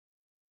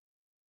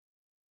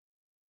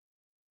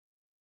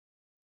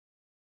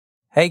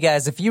Hey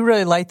guys, if you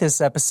really like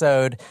this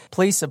episode,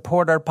 please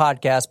support our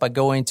podcast by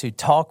going to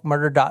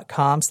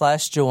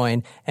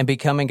talkmurder.com/join and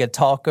becoming a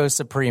Talco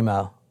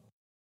Supremo.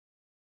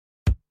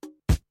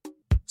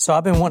 So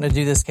I've been wanting to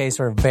do this case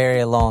for a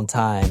very long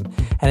time.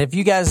 And if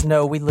you guys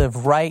know, we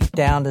live right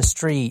down the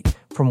street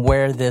from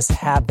where this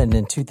happened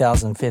in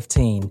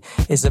 2015.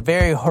 It's a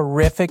very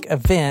horrific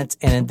event.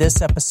 And in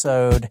this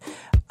episode,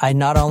 I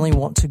not only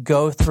want to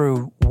go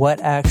through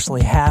what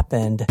actually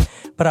happened,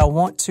 but I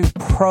want to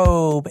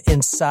probe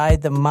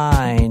inside the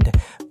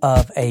mind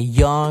of a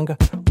young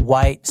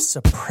white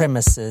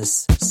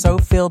supremacist so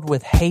filled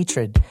with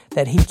hatred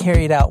that he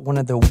carried out one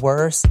of the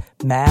worst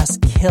mass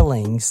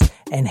killings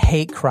and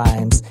hate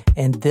crimes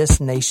in this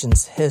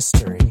nation's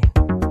history.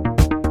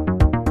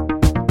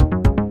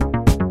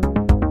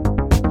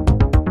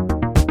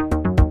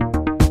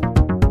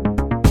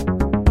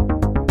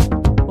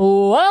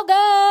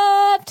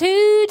 Welcome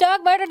to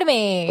Talk Murder to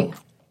Me.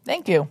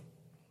 Thank you.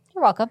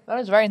 You're welcome. That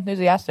was very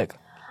enthusiastic.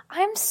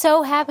 I'm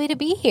so happy to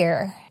be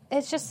here.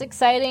 It's just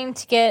exciting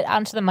to get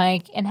onto the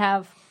mic and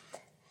have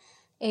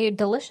a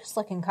delicious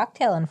looking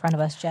cocktail in front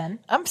of us, Jen.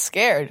 I'm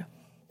scared.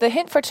 The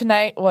hint for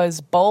tonight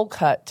was bowl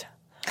cut.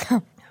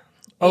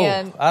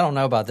 And I don't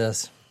know about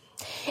this.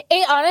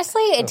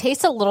 It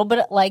tastes a little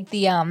bit like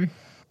the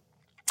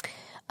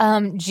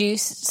green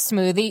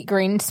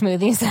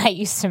smoothies that I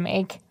used to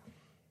make.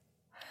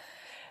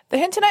 The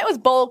hint tonight was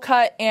bowl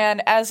cut,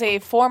 and as a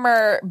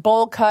former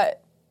bowl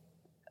cut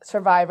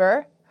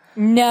survivor.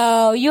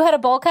 No, you had a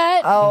bowl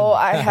cut? Oh,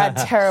 I had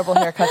terrible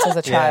haircuts as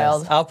a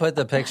child. Yes. I'll put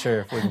the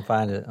picture if we can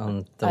find it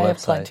on the website. I have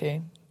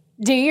plenty.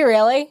 Do you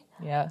really?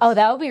 Yes. Oh,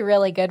 that would be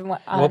really good.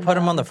 We'll put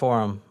them on the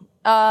forum.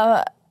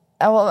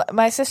 Well,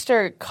 my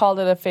sister called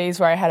it a phase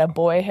where I had a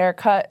boy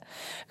haircut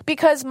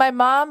because my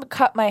mom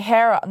cut my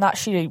hair.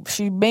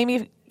 She made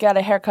me get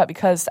a haircut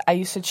because I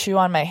used to chew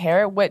on my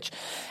hair, which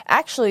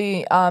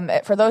actually,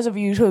 for those of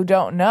you who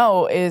don't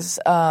know, is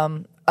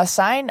a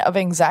sign of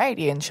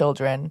anxiety in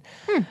children.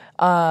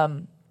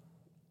 So,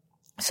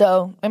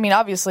 I mean,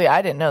 obviously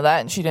I didn't know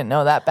that and she didn't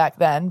know that back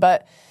then,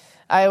 but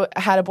I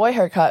had a boy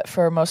haircut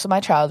for most of my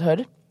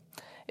childhood.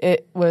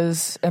 It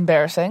was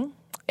embarrassing.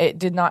 It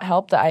did not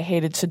help that I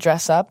hated to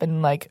dress up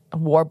and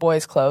wore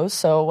boys' clothes,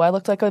 so I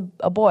looked like a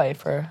boy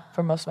for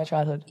most of my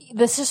childhood.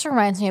 This just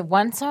reminds me of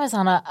once I was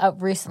on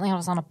recently I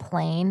was on a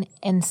plane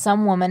and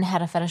some woman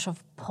had a fetish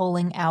of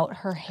pulling out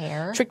her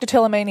hair.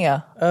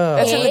 Trichotillomania. Oh,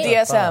 that's in the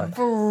DSM.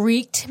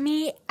 Freaked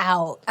me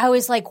out. I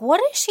was like, what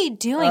is she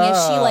doing?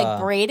 Is she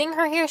braiding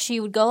her hair? She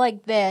would go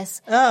like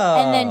this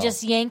and then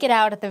just yank it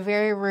out at the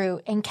very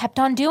root and kept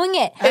on doing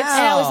it. And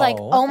I was like,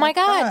 oh my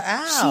God,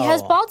 she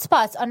has bald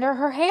spots under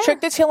her hair.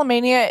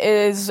 Trichotillomania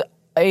is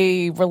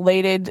a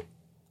related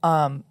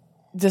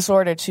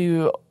disorder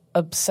to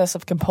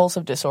obsessive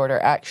compulsive disorder,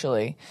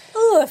 actually.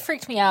 Ooh, it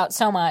freaked me out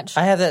so much.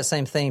 I have that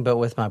same thing, but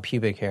with my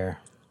pubic hair.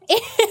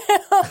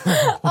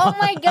 Oh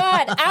my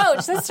God,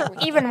 ouch, that's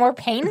even more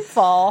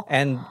painful.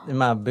 And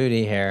my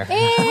booty hair.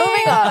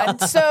 Moving on.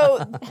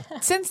 So,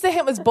 since the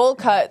hint was bowl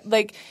cut,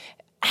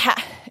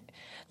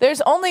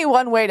 there's only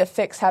one way to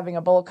fix having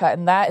a bowl cut,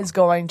 and that is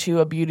going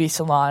to a beauty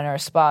salon or a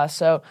spa.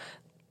 So,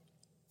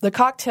 the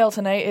cocktail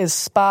tonight is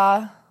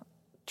spa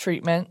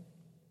treatment.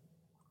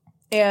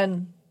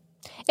 And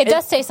it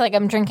does taste like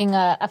I'm drinking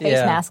a face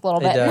mask a little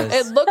bit.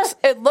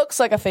 It looks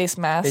like a face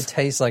mask. It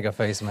tastes like a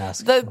face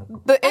mask. I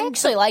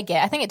actually like it.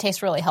 I think it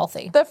tastes really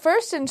healthy. The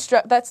first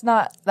that's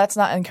not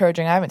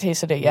encouraging. I haven't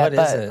tasted it yet.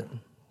 What is it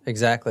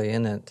exactly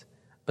in it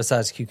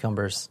besides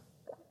cucumbers?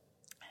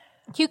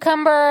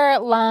 Cucumber,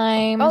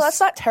 lime. Oh, that's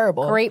not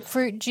terrible.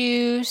 Grapefruit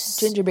juice,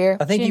 ginger beer.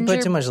 I think you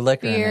put too much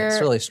liquor in it. It's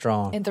really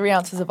strong. And 3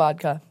 ounces of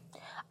vodka.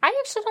 I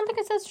actually don't think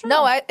it's that strong.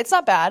 No, it's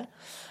not bad.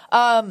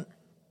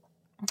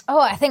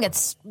 I think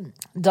it's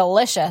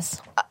delicious,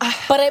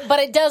 but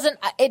it doesn't.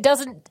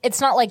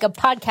 It's not like a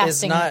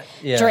podcasting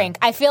drink.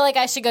 I feel like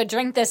I should go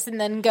drink this and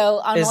then go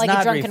on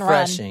a drunken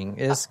refreshing.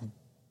 Run.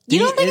 You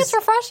don't think it's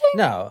refreshing?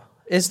 No,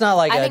 it's not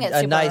like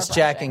a nice refreshing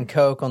Jack and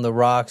Coke on the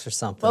rocks or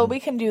something. Well, we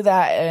can do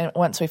that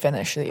once we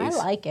finish these. I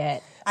like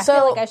it. I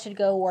feel like I should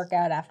go work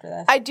out after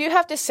this. I do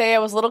have to say I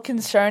was a little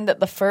concerned that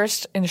the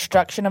first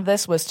instruction of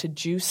this was to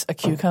juice a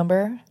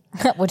cucumber.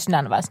 Which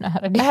none of us know how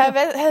to do.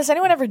 Has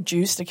anyone ever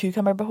juiced a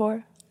cucumber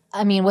before?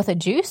 I mean, with a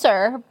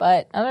juicer,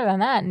 but other than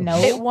that, no.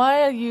 It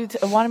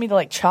wanted me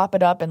to chop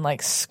it up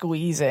and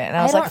squeeze it, and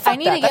I was like, "Fuck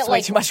that! That's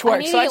way too much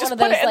work." So I just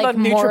put it in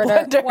the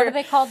NutriBlender. What are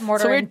they called?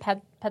 Mortar and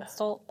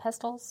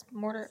pestles?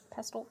 Mortar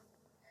pestle.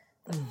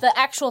 The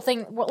actual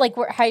thing,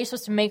 how you're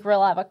supposed to make real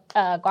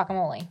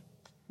guacamole.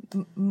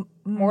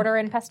 Mortar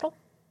and pestle.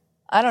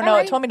 I don't know.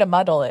 Right? It told me to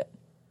muddle it,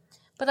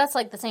 but that's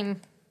the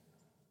same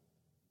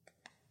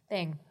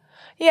thing.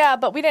 Yeah,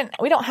 but we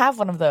don't have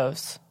one of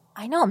those.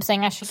 I know. I'm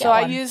saying I should get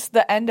one. So I used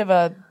the end of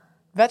a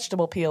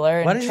vegetable peeler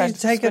and why don't you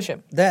take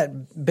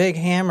that big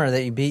hammer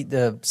that you beat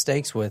the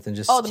steaks with and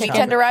just the meat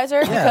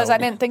tenderizer? Because I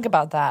didn't think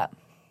about that.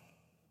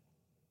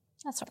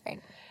 That's all right.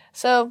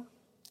 So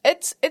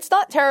it's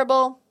not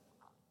terrible.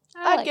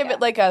 I'd give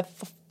it a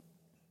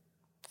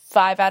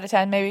 5 out of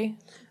 10 maybe.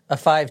 A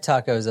 5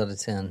 tacos out of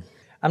 10.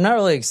 I'm not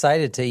really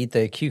excited to eat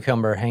the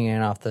cucumber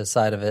hanging off the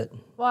side of it.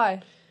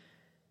 Why?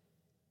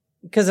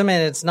 Because, I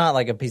mean, it's not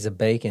like a piece of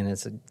bacon.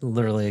 It's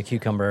literally a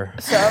cucumber.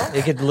 So?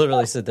 It could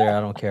literally sit there.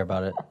 I don't care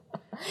about it.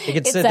 It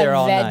could sit there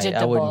all night.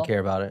 I wouldn't care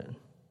about it.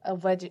 A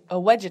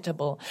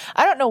vegetable.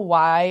 I don't know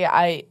why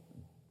I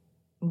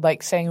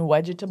like saying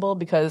vegetable,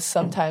 because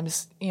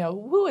sometimes,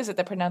 who is it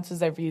that pronounces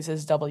their V's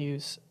as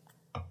W's?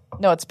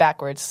 No, it's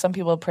backwards. Some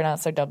people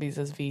pronounce their W's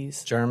as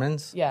V's.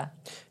 Germans? Yeah.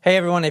 Hey,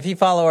 everyone, if you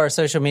follow our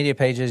social media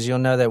pages, you'll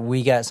know that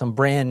we got some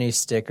brand new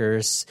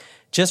stickers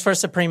just for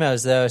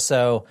Supremos, though.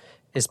 So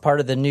it's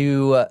part of the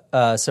new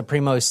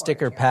Supremo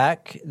sticker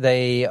pack.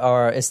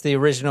 It's the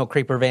original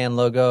Creeper Van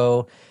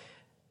logo.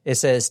 It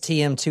says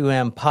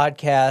TM2M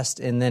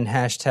podcast and then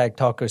hashtag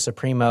Taco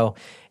Supremo.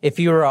 If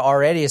you are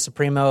already a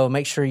Supremo,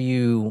 make sure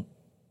you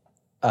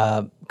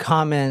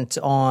comment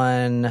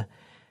on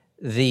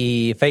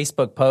the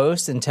Facebook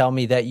post and tell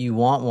me that you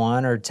want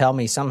one, or tell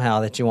me somehow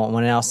that you want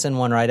one, and I'll send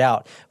one right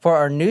out. For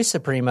our new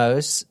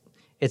Supremos,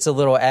 it's a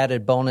little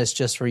added bonus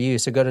just for you.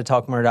 So go to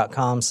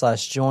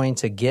talkmurder.com/join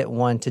to get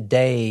one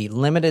today.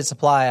 Limited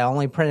supply. I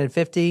only printed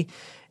 50,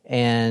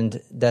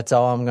 and that's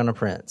all I'm going to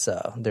print.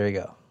 So there you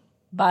go.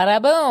 Bada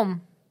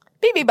boom.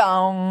 BB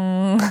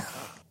bong.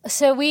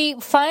 So we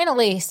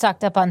finally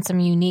stocked up on some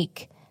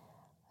unique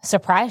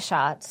surprise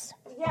shots.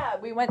 Yeah,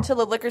 we went to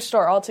the liquor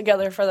store all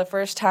together for the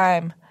first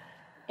time.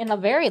 In a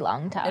very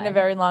long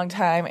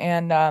time.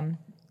 And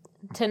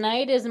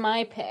tonight is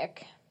my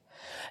pick.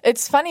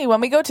 It's funny,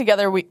 when we go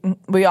together,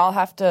 we all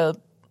have to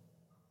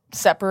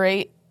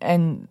separate,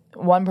 and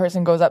one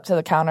person goes up to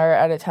the counter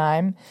at a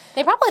time.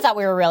 They probably thought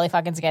we were really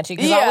fucking sketchy,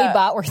 because all we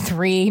bought were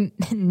 3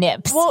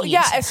 nips. Well, each.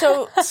 yeah,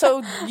 so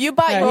you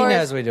bought yours. He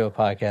knows we do a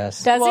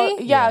podcast. Does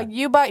he? Yeah,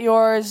 you bought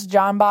yours,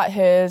 John bought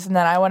his, and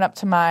then I went up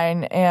to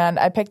mine, and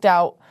I picked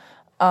one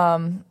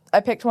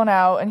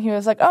out, and he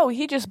was like, oh,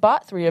 he just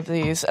bought 3 of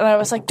these. And I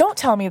was like, don't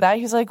tell me that.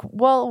 He's like,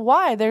 well,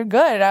 why? They're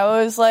good.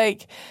 I was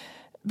like,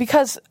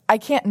 because I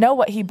can't know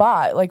what he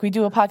bought. Like, we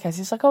do a podcast.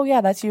 He's like, oh, yeah,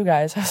 that's you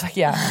guys. I was like,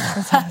 yeah,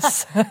 that's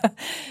us.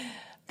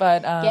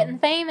 But getting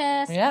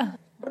famous. Yeah.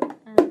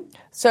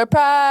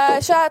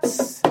 Surprise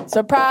shots.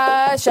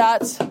 Surprise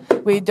shots.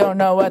 We don't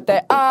know what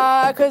they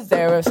are because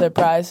they're a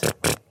surprise.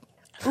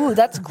 Ooh,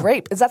 that's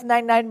grape. Is that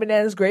 99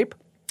 Bananas grape?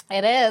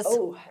 It is.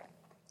 Oh.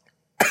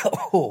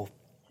 Oh.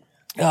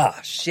 Ah,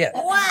 shit.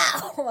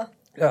 Wow.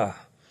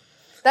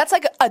 That's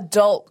like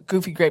adult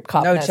Goofy Grape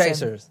Cup. No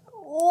chasers.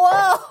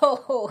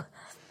 Whoa.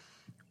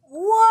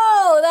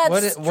 Whoa,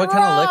 that's What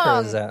kind of liquor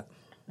is that?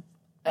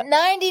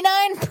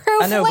 99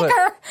 proof I know,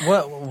 liquor.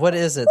 but what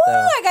is it, though?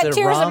 Whoa, I got Is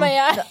it tears rum? in my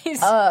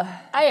eyes.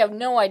 I have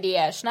no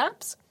idea.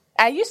 Schnapps?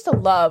 I used to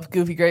love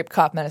Goofy Grape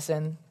Cup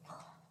medicine.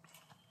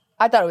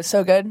 I thought it was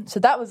so good.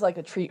 So that was like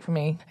a treat for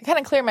me. I kind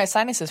of cleared my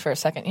sinuses for a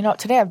second.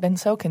 Today I've been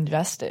so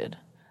congested.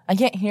 I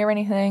can't hear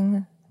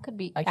anything. Could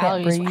be I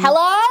can't allergies. breathe.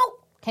 Hello?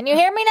 Can you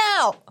hear me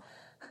now?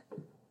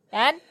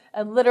 Dad?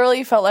 I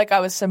literally felt like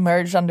I was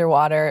submerged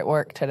underwater at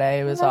work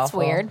today. It was That's awful.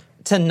 weird.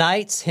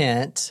 Tonight's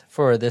hint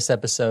for this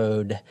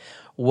episode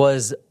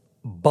was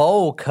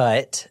bowl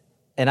cut,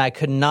 and I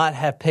could not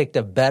have picked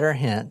a better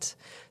hint.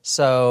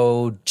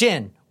 So,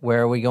 Jen,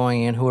 where are we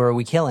going and who are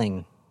we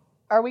killing?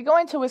 Are we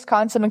going to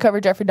Wisconsin and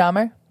cover Jeffrey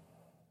Dahmer?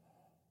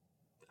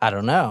 I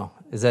don't know.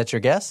 Is that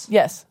your guess?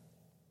 Yes.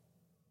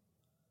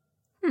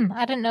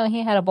 I didn't know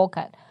he had a bowl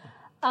cut.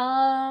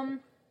 I'm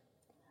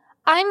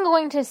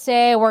going to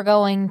say we're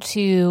going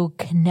to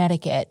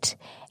Connecticut,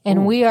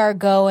 and we are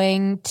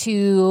going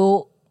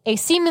to a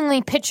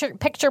seemingly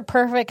picture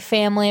perfect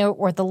family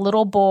where the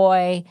little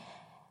boy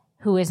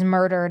who is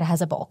murdered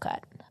has a bowl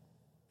cut.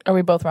 Are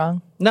we both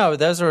wrong? No,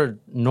 those are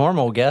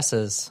normal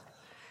guesses.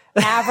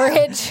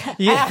 Average.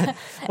 Yeah.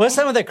 What's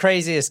some of the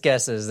craziest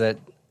guesses that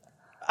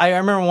I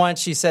remember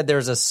once she said there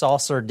was a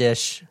saucer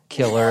dish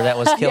killer that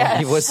was killing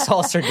people with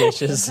saucer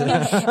dishes.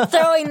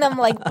 Throwing them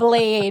like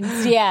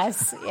blades.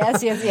 Yes. And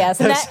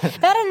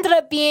that ended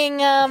up being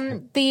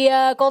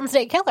the Golden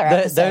State Killer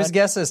episode. Those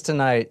guesses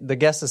tonight, the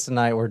guesses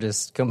tonight were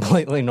just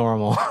completely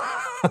normal.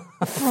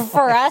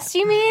 For us,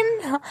 you mean?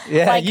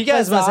 Yeah, like you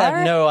guys must bizarre?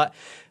 have no... All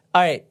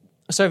right,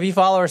 so if you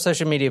follow our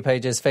social media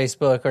pages,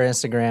 Facebook or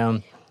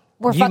Instagram...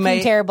 We're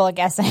fucking terrible at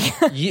guessing.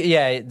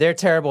 Yeah, they're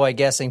terrible at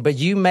guessing, but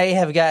you may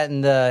have gotten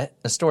the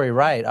story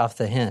right off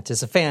the hint.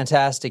 It's a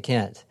fantastic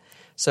hint.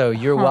 So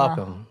you're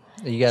welcome.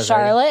 You guys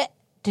Charlotte,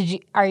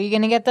 are you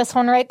going to get this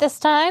one right this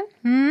time?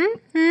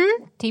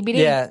 TBD.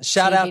 Yeah,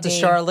 shout out to TBD.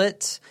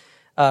 Charlotte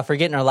for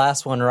getting her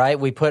last one right.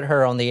 We put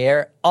her on the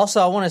air.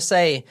 Also, I want to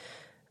say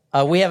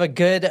we have a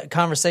good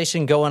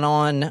conversation going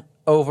on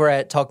over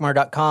at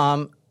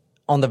talkmurder.com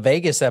on the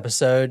Vegas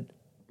episode.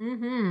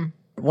 Mm-hmm.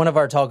 One of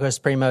our Taco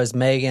Primos,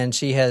 Megan,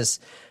 she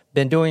has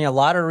been doing a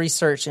lot of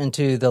research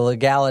into the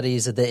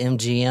legalities of the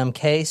MGM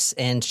case,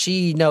 and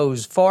she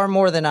knows far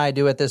more than I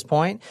do at this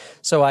point.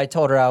 So I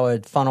told her I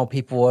would funnel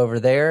people over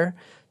there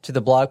to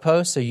the blog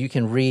post so you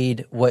can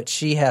read what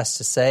she has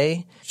to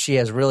say. She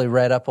has really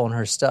read up on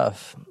her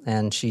stuff,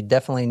 and she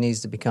definitely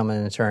needs to become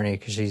an attorney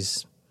because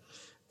she's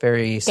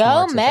Very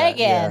smart. Go,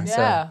 Megan.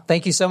 Yeah. So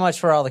thank you so much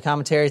for all the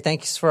commentary.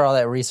 Thanks for all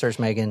that research,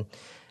 Megan.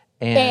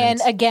 And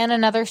again,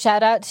 another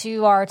shout out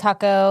to our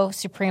Taco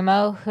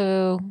Supremo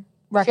who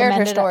recommended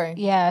her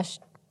story.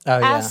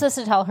 Asked us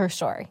to tell her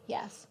story.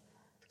 Yes.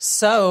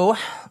 So,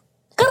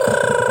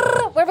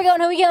 where are we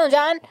going? Who are we going,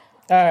 John?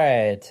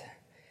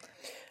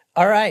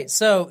 All right.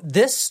 So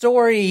this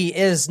story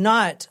is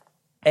not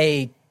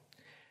a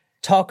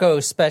taco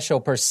special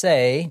per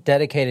se,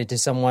 dedicated to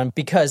someone,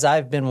 because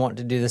I've been wanting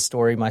to do this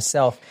story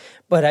myself.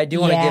 But I do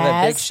want to give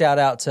a big shout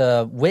out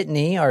to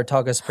Whitney, our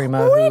Taco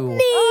Supremo, who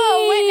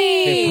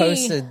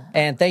posted.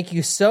 And thank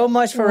you so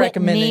much for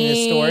recommending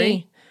this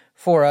story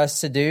for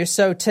us to do.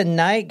 So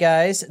tonight,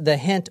 guys, the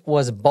hint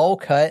was bowl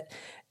cut.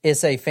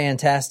 It's a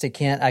fantastic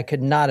hint. I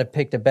could not have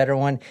picked a better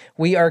one.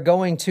 We are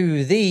going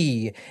to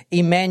the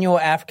Emmanuel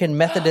African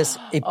Methodist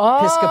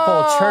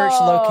Episcopal Church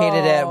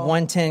located at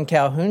 110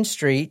 Calhoun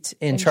Street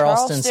in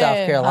Charleston, South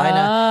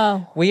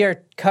Carolina. We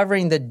are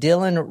covering the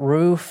Dylann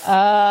Roof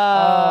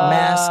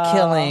mass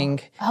killing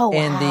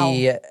in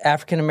the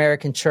African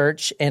American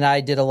church, and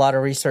I did a lot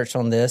of research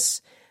on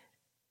this.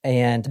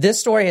 And this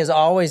story has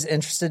always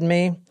interested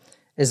me.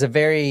 It's a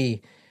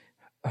very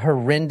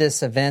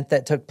horrendous event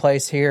that took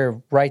place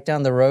here right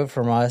down the road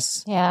from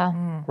us.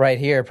 Yeah. Right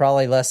here,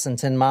 probably less than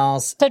 10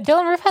 miles. So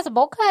Dylann Roof has a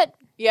bowl cut?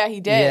 Yeah,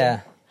 he did. Yeah.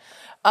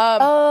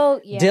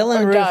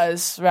 Dylann Roof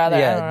does, rather.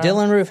 Yeah,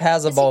 Dylann Roof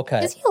has a bowl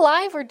cut. Is he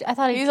alive? Or I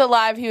thought he's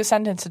alive. He was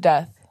sentenced to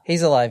death.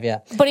 He's alive, yeah.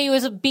 But he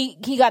was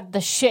he got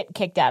the shit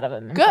kicked out of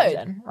him in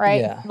prison,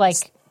 right? Yeah.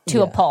 Like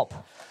to a pulp,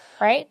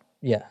 right?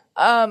 Yeah.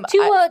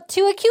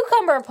 To a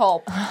cucumber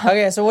pulp.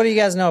 Okay, so what do you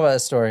guys know about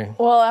this story?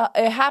 Well,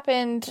 it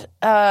happened,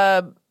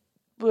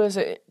 was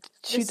it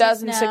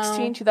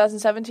 2016,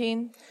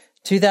 2017?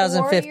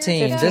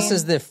 2015. This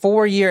is the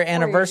 4-year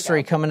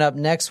anniversary coming up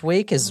next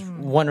week is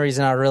one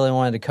reason I really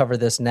wanted to cover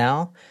this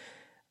now.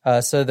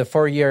 So the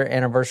 4-year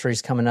anniversary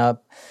is coming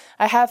up.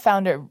 I have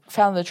found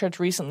the church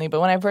recently, but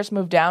when I first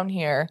moved down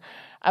here,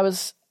 I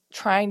was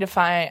trying to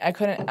find,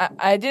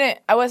 I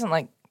wasn't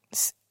like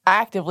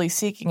actively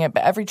seeking it,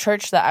 but every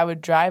church that I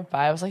would drive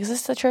by, I was like, is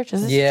this the church?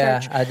 Is this the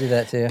church? Yeah, I do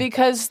that too.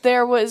 Because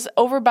there was,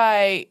 over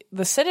by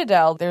the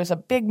Citadel, there's a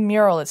big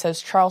mural that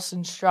says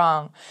Charleston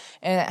Strong,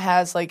 and it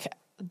has like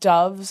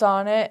doves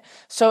on it.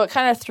 So it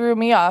kind of threw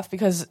me off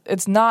because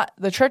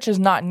the church is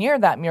not near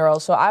that mural.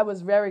 So I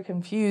was very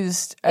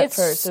confused at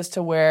first as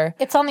to where.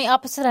 It's on the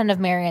opposite end of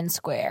Marion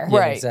Square. Yeah,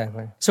 right.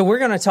 Exactly. So we're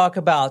going to talk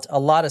about a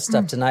lot of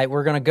stuff tonight.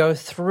 We're going to go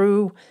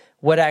through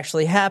what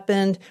actually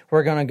happened.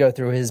 We're going to go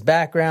through his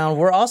background.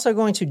 We're also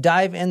going to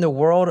dive in the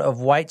world of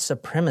white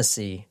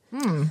supremacy.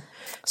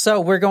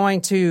 So we're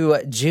going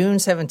to June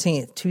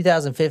 17th,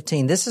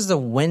 2015. This is a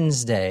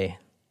Wednesday.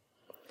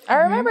 I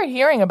remember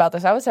hearing about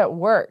this. I was at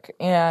work,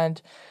 and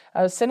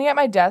I was sitting at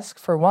my desk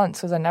for once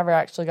because I never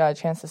actually got a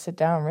chance to sit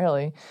down,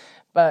 really.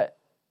 But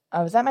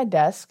I was at my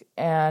desk,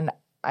 and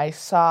I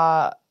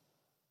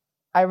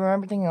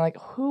remember thinking, like,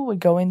 who would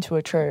go into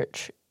a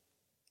church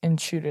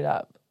and shoot it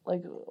up?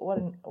 Like,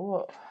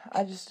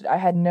 I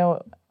had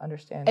no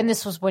understanding. And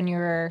this was when you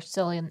were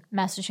still in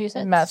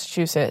Massachusetts? In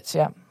Massachusetts,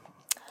 yeah.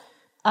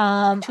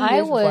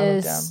 I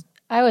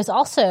was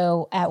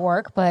also at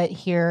work, but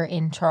here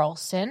in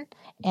Charleston,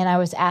 and I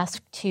was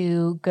asked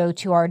to go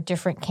to our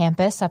different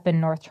campus up in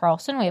North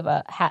Charleston. We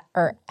have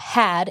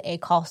had a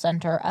call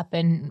center up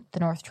in the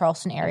North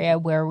Charleston area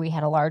where we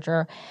had a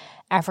larger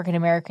African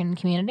American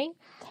community.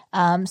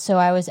 So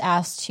I was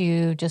asked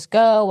to just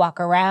go walk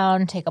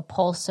around, take a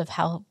pulse of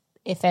how,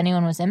 if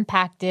anyone was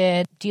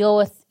impacted, deal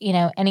with,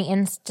 any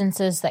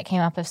instances that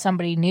came up if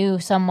somebody knew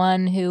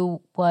someone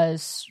who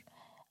was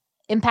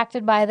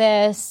impacted by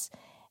this.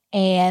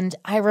 And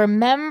I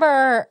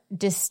remember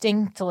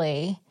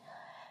distinctly,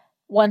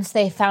 once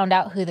they found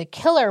out who the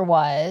killer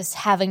was,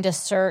 having to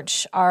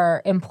search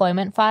our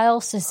employment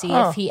files to see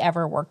if he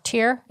ever worked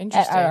here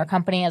at our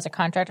company as a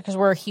contractor, because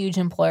we're a huge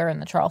employer in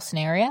the Charleston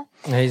area.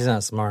 He's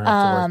not smart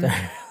enough to work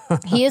there.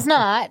 He is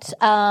not.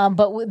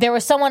 But there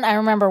was someone I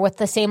remember with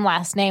the same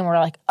last name. We're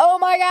like, oh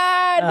my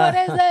God,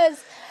 what is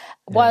this?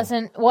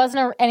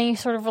 Wasn't any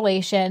sort of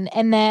relation.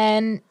 And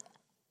then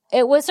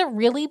it was a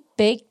really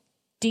big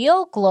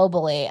deal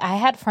globally. I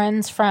had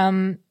friends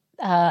from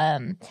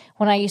when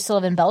I used to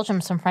live in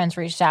Belgium. Some friends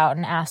reached out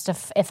and asked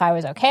if I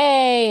was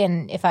okay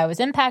and if I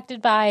was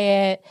impacted by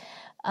it.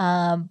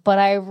 But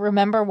I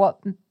remember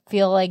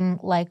feeling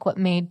like what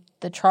made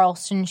the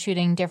Charleston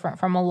shooting different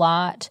from a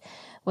lot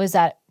was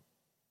that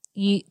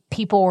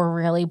people were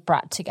really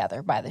brought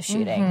together by the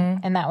shooting.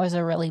 And that was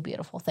a really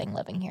beautiful thing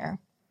living here.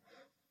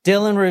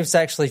 Dylann Roof's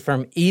actually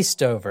from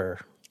Eastover.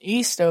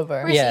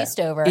 Eastover. Where's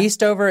Eastover?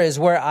 Eastover is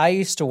where I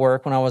used to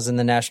work when I was in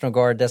the National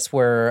Guard. That's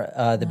where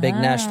the big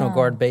National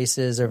Guard base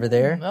is over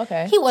there.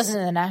 Okay. He wasn't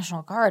in the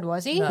National Guard,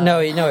 was he? No,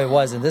 it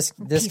wasn't. This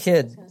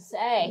kid.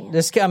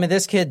 This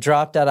kid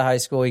dropped out of high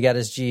school. He got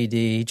his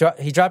GED.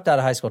 He dropped out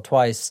of high school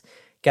twice.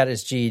 Got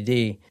his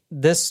GED.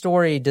 This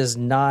story does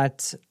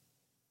not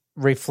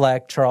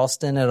reflect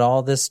Charleston at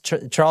all.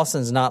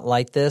 Charleston's not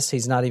like this.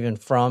 He's not even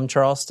from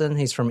Charleston.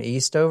 He's from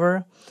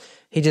Eastover.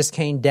 He just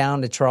came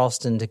down to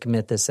Charleston to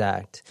commit this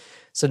act.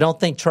 So don't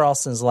think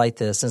Charleston's like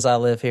this. Since I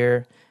live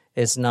here,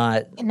 it's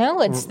not.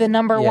 No, it's the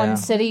number one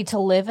city to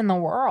live in the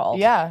world.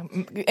 Yeah,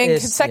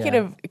 and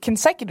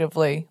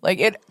consecutively, like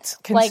it's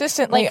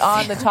consistently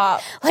on the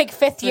top, like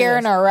fifth year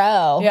in a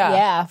row.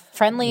 Yeah,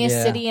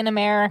 friendliest city in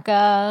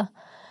America.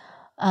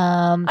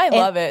 I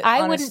love it.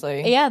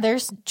 Honestly,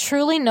 there's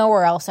truly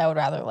nowhere else I would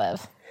rather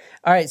live.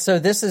 All right, so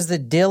this is the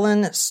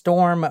Dylann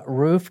Storm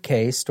roof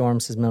case.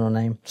 Storm's his middle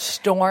name.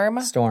 Storm,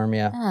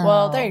 yeah. Oh.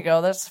 Well, there you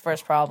go. That's the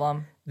first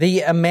problem. The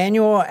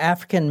Emmanuel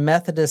African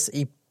Methodist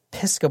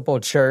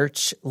Episcopal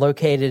Church,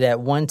 located at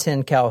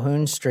 110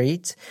 Calhoun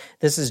Street.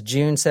 This is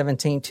June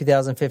 17,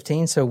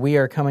 2015, so we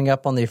are coming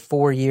up on the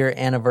 4-year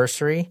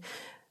anniversary.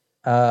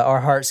 Our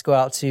hearts go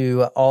out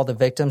to all the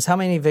victims. How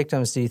many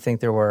victims do you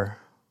think there were?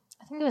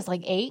 I think it was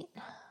like 8.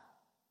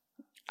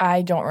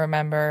 I don't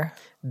remember.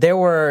 There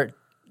were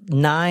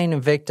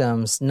 9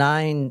 victims,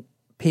 9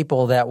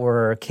 people that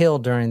were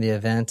killed during the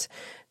event.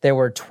 There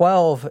were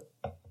 12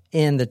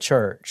 in the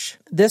church.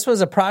 This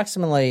was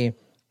approximately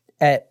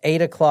at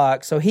 8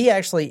 o'clock. So he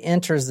actually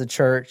enters the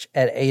church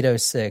at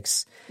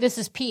 8:06. This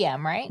is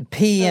PM, right?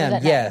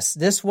 PM, yes.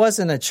 This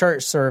wasn't a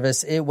church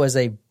service. It was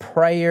a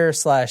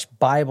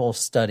prayer/Bible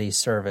study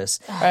service.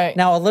 Right.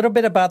 Now, a little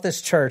bit about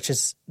this church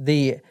is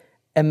the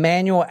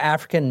Emmanuel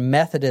African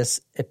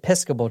Methodist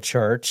Episcopal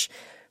Church,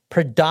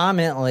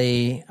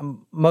 predominantly,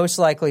 most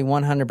likely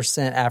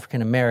 100%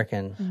 African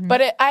American. Mm-hmm.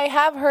 But I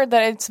have heard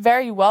that it's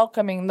very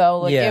welcoming,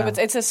 though. Like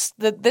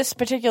this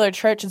particular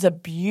church is a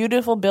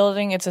beautiful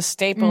building. It's a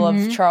staple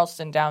of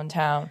Charleston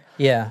downtown.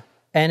 Yeah,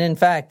 and in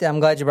fact, I'm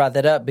glad you brought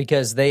that up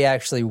because they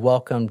actually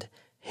welcomed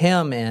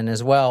him in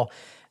as well.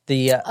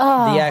 The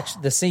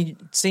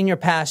senior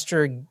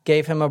pastor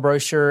gave him a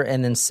brochure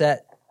and then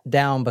sat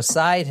down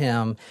beside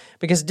him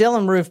because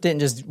Dylann Roof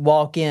didn't just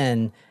walk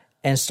in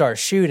and start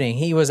shooting.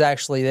 He was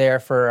actually there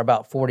for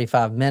about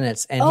 45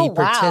 minutes, and he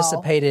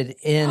participated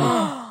in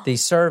the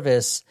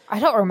service. I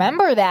don't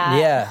remember that.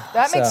 Yeah.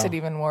 That makes it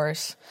even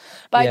worse.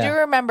 But I do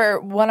remember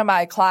one of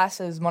my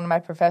classes, one of my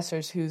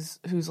professors who's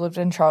lived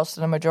in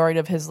Charleston a majority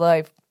of his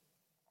life,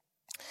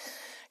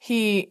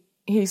 he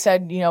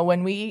said,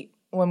 when we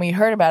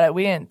heard about it,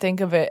 we didn't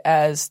think of it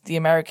as the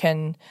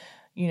American,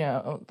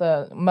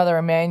 the Mother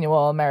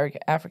Emmanuel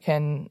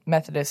African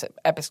Methodist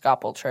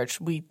Episcopal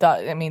Church. We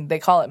thought, they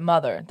call it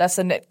Mother. That's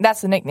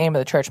the nickname of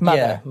the church,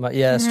 Mother.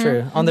 Yeah, that's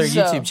true. On their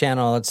YouTube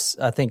channel, it's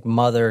I think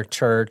Mother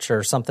Church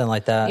or something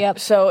like that. Yep.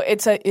 So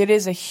it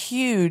is a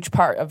huge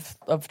part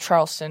of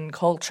Charleston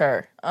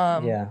culture.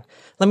 Let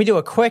me do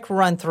a quick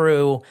run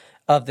through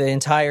of the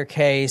entire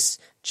case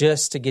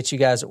just to get you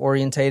guys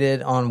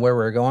orientated on where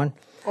we're going.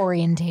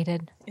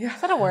 Orientated. Yeah.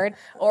 Is that a word?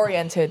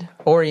 Oriented.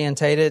 All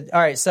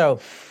right, so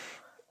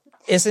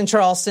it's in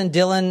Charleston.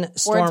 Dylann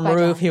Storm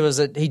Roof.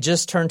 He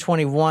just turned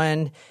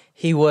 21.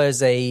 He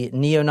was a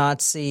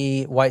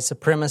neo-Nazi white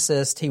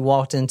supremacist. He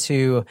walked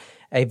into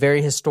a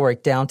very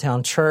historic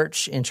downtown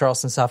church in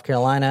Charleston, South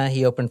Carolina.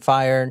 He opened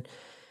fire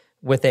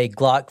with a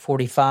Glock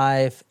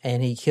 45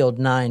 and he killed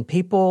 9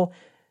 people.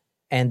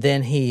 And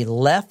then he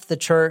left the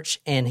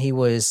church and he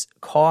was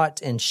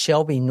caught in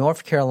Shelby,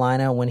 North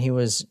Carolina when he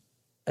was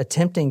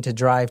attempting to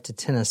drive to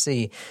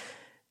Tennessee.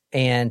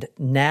 And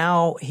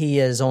now he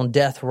is on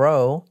death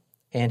row.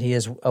 And he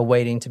is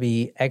awaiting to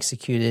be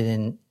executed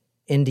in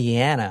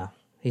Indiana.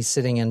 He's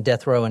sitting in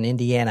death row in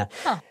Indiana.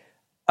 Huh.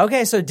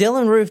 Okay, so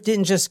Dylann Roof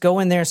didn't just go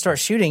in there and start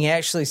shooting. He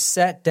actually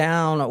sat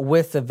down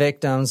with the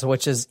victims,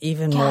 which is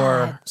even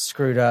more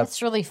screwed up.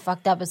 It's really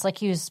fucked up. It's like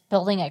he was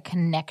building a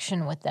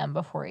connection with them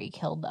before he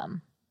killed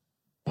them.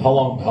 How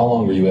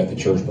long were you at the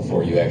church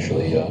before you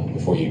actually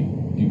before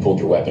you pulled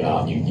your weapon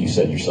out? You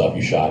said yourself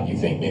you shot, you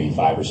think, maybe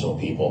 5 or so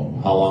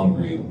people. How long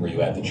were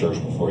you at the church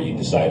before you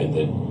decided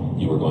that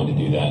you were going to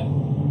do that?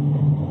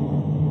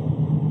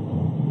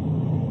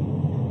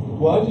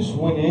 Well, I just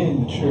went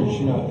in the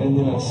church, and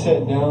then I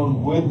sat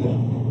down with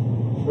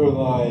them for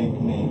like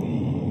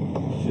maybe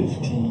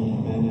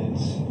 15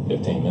 minutes.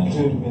 15 minutes? It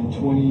could have been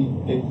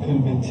 20, it could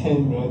have been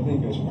 10, but I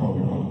think it was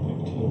probably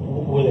around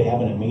 15. Were they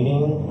having a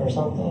meeting or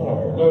something?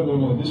 Or?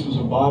 No. This was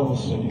a Bible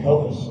study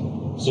class.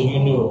 So you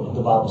knew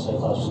the Bible study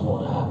class was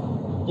going to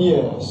happen?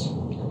 Yes,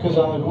 because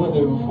I had went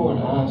there before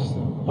and asked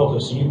them. Okay,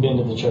 so you've been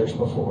to the church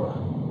before?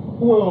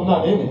 Well,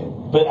 not in it.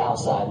 But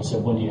outside, you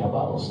said, when do you have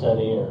Bible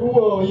study? Or?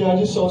 Well, yeah, I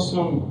just saw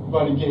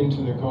somebody get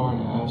into their car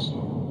and I asked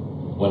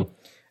them. When?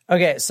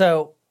 Okay,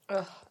 so...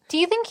 Do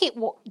you think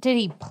did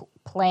he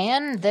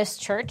plan this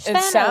church then?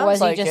 Sounds or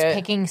was like he just it.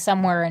 picking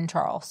somewhere in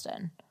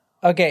Charleston?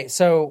 Okay,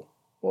 so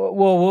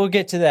we'll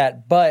get to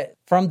that. But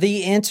from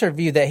the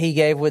interview that he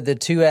gave with the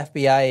 2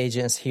 FBI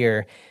agents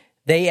here,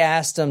 they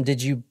asked him,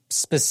 did you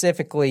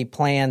specifically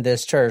plan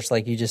this church,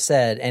 like you just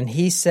said? And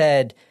he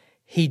said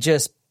he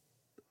just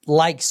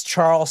likes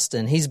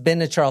Charleston. He's been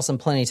to Charleston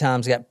plenty of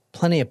times, got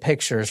plenty of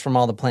pictures from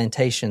all the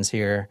plantations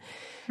here.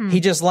 He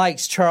just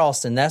likes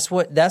Charleston. That's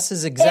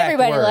his exact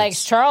Everybody words.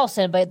 likes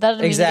Charleston, but it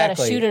doesn't mean you got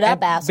to shoot it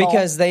up, asshole.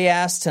 Because they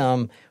asked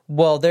him,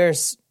 well,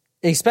 there's,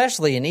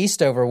 especially in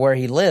Eastover where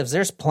he lives,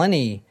 there's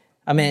plenty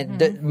I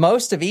mean,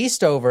 most of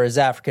Eastover is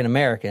African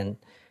American.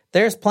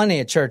 There's plenty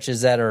of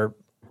churches that are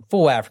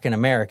full African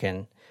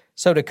American.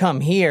 So to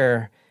come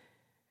here,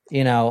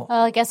 Well,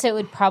 I guess it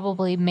would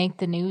probably make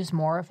the news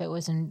more if it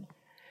was in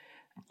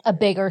a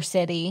bigger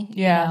city,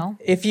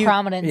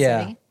 prominent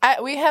city.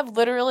 We have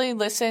literally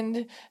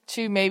listened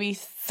to maybe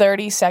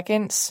 30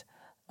 seconds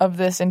of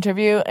this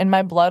interview, and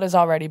my blood is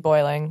already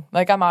boiling.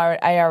 Like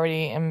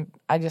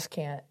I just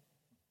can't.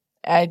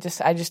 I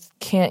just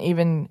can't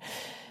even.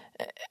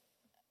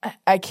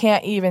 I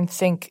can't even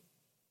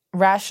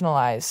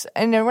rationalize.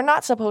 And we're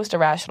not supposed to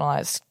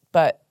rationalize,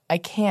 but I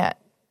can't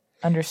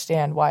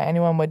understand why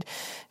anyone would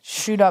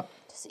shoot up.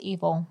 It's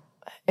evil.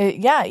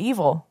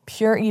 Evil.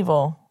 Pure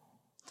evil.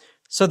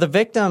 So the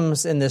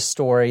victims in this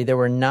story, there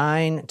were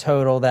 9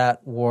 total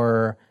that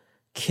were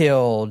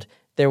killed.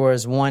 There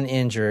was 1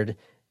 injured.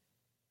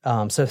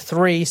 So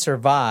 3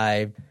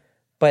 survived,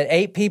 but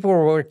 8 people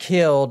were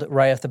killed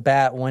right off the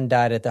bat. 1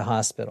 died at the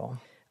hospital.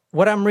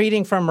 What I'm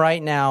reading from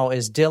right now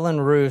is Dylann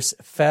Roof's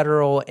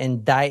federal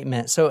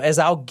indictment. So as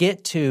I'll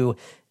get to,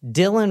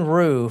 Dylann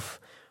Roof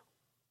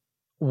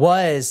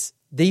was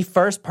the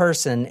first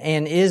person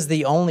and is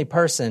the only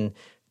person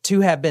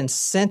to have been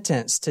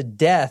sentenced to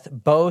death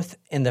both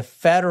in the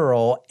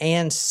federal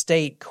and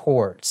state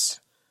courts.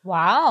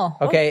 Wow.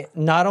 Okay,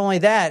 not only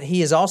that,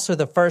 he is also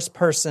the first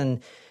person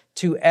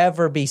to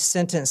ever be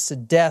sentenced to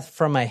death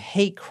from a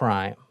hate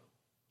crime.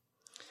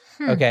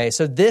 Okay,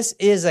 so this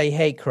is a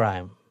hate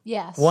crime.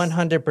 Yes.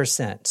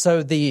 100%.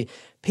 So the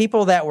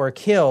people that were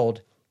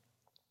killed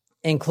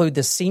include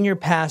the senior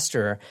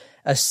pastor,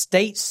 a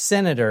state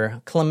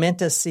senator,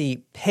 Clementa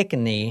C.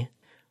 Pinckney,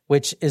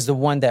 which is the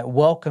one that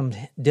welcomed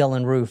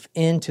Dylann Roof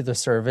into the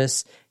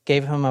service,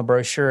 gave him a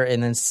brochure,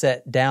 and then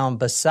sat down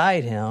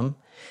beside him.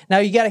 Now,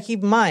 you got to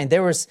keep in mind,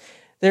 there was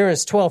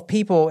 12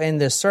 people in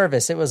this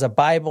service. It was a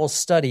Bible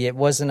study. It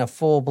wasn't a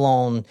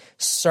full-blown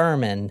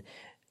sermon.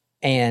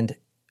 And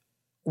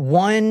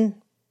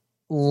one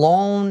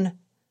lone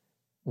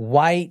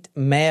white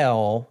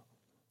male,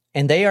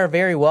 and they are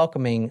very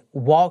welcoming,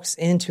 walks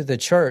into the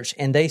church,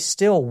 and they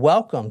still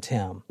welcomed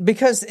him.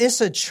 Because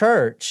it's a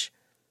church.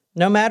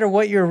 No matter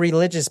what your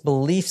religious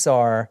beliefs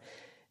are,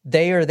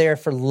 they are there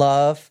for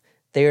love.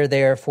 They are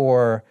there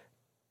for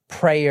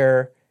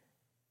prayer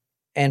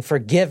and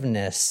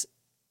forgiveness.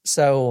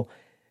 So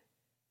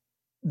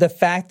the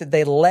fact that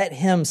they let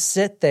him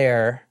sit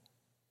there,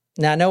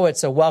 now I know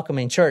it's a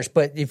welcoming church,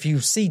 but if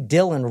you see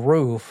Dylann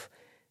Roof,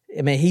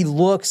 I mean, he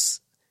looks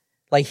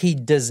like he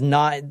does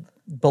not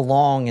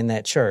belong in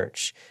that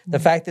church. The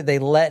fact that they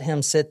let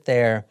him sit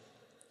there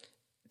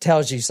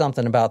tells you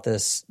something about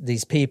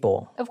these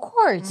people. Of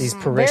course. These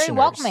parishioners. Very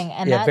welcoming.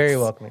 And very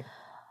welcoming.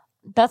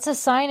 That's a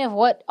sign of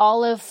what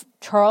all of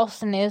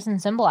Charleston is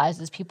and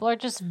symbolizes. People are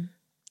just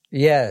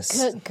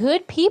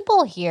good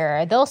people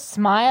here. They'll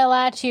smile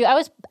at you. I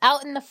was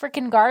out in the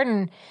freaking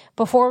garden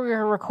before we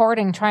were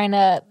recording trying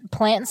to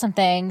plant some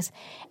things,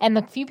 and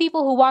the few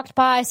people who walked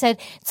by said,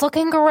 "It's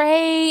looking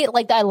great.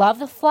 Like, I love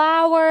the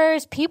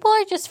flowers." People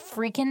are just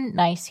freaking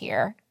nice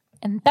here,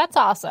 and that's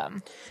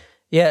awesome.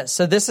 Yeah,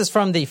 so this is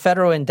from the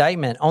federal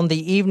indictment. On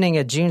the evening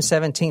of June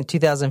 17,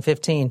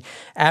 2015,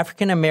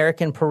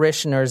 African-American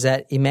parishioners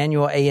at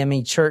Emmanuel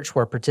AME Church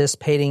were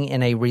participating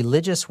in a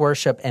religious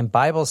worship and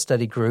Bible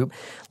study group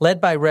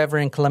led by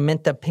Reverend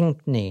Clementa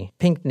Pinckney,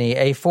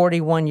 a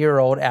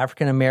 41-year-old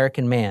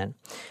African-American man,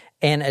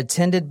 and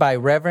attended by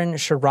Reverend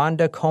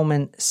Sharonda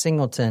Coleman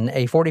Singleton,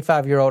 a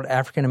 45-year-old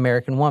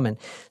African-American woman.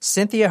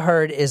 Cynthia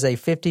Hurd is a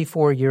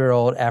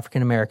 54-year-old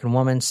African-American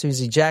woman.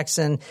 Susie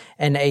Jackson,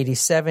 an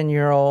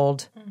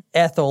 87-year-old.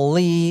 Ethel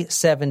Lee,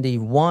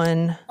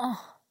 71.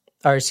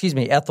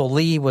 Ethel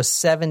Lee was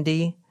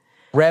 70.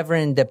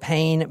 Reverend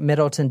DePayne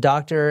Middleton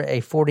Doctor, a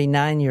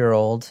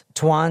 49-year-old.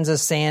 Twanza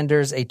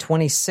Sanders, a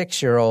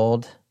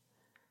 26-year-old.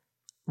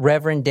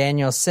 Reverend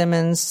Daniel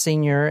Simmons,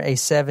 Sr., a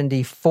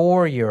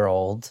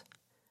 74-year-old.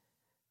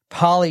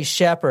 Polly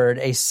Shepard,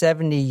 a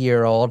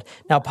 70-year-old.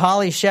 Now,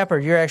 Polly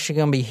Shepard, you're actually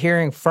going to be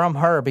hearing from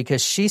her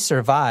because she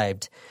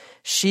survived.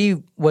 She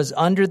was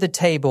under the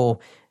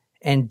table,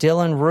 and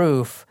Dylann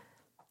Roof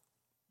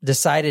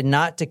decided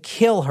not to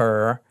kill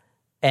her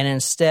and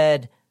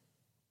instead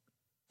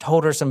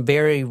told her some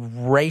very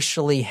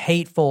racially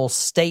hateful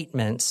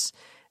statements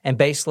and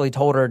basically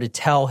told her to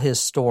tell his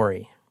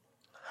story.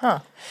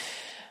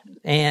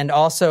 And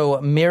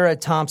also Mira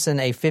Thompson,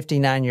 a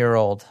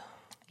 59-year-old.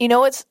 You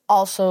know what's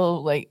also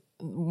like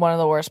one of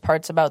the worst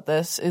parts about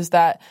this is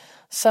that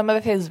some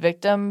of his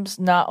victims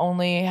not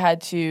only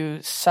had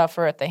to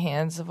suffer at the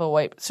hands of a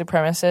white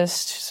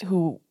supremacist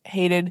who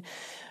hated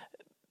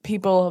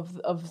people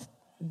of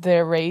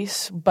their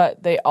race,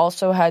 but they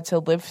also had to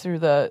live through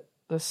the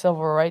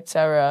civil rights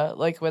era,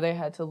 like where they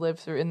had to live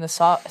through in the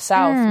South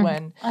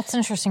when... That's an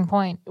interesting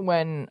point.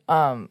 When,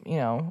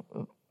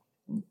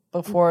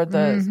 before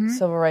the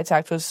Civil Rights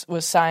Act was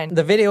signed.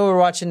 The video we're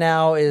watching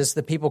now is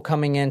the people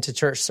coming into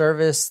church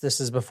service. This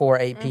is before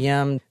 8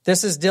 p.m.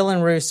 This is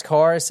Dylann Roof's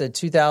car. It's a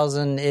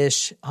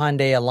 2000-ish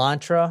Hyundai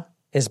Elantra.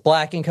 It's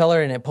black in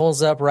color, and it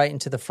pulls up right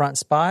into the front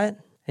spot.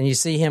 And and you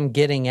see him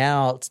getting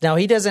out. Now,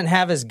 he doesn't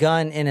have his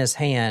gun in his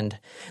hand.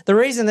 The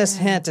reason this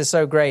hint is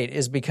so great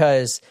is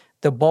because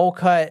the bowl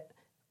cut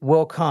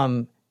will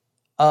come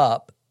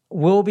up.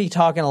 We'll be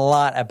talking a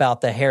lot about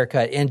the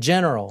haircut in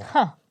general.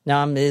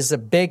 Now, it is a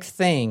big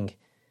thing.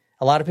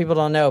 A lot of people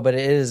don't know, but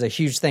it is a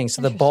huge thing.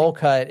 So the bowl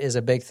cut is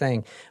a big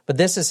thing. But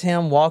this is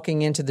him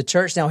walking into the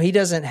church. Now, he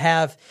doesn't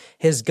have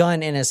his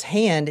gun in his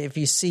hand. If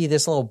you see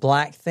this little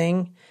black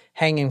thing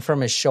hanging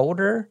from his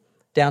shoulder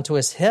down to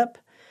his hip,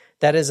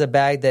 that is a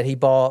bag that he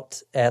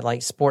bought at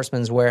like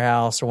Sportsman's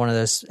Warehouse or one of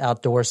those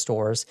outdoor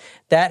stores.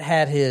 That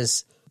had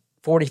his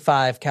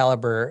 .45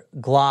 caliber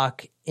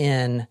Glock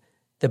in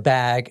the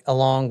bag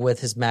along with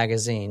his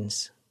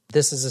magazines.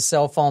 This is a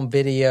cell phone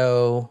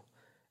video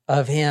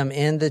of him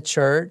in the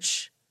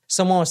church.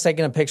 Someone was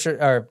taking a picture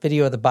or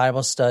video of the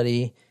Bible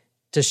study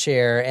to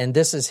share, and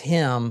this is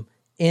him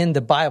in the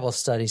Bible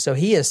study. So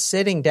he is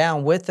sitting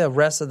down with the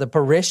rest of the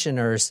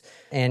parishioners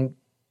and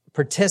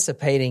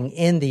participating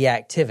in the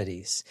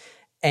activities.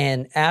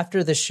 And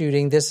after the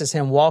shooting, this is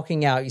him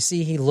walking out. You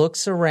see, he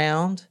looks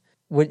around.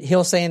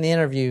 He'll say in the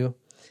interview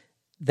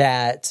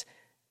that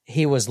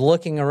he was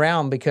looking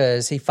around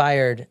because he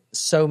fired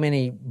so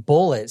many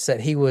bullets that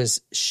he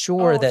was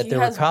sure that there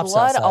were cops outside.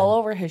 He has blood all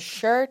over his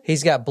shirt.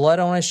 He's got blood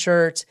on his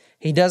shirt.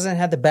 He doesn't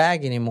have the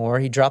bag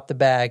anymore. He dropped the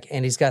bag,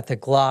 and he's got the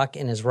Glock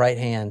in his right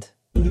hand.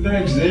 The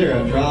bag's there.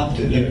 I dropped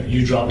it.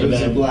 You dropped the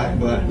bag? It was a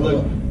black.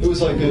 Look, it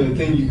was like a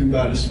thing you could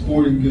buy at a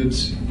sporting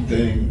goods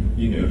thing,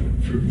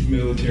 for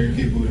military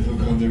people to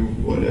hook on their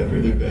whatever,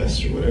 their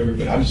vest or whatever.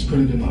 But I just put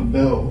it in my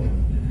belt.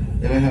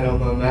 And I had all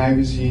my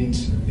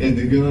magazines and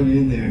the gun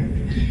in there.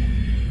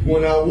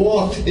 When I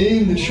walked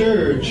in the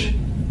church,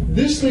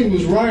 this thing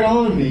was right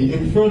on me,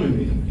 in front of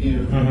me,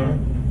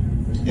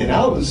 And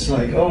I was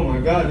like, oh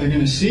my God, they're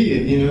going to see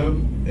it,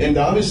 And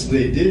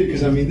obviously they did,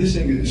 because, this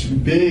thing is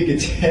big,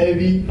 it's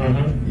heavy,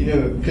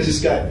 because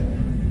it's got,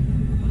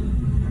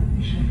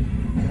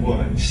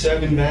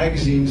 7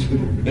 magazines,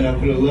 and I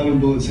put 11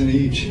 bullets in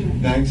each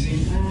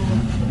magazine.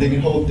 They can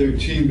hold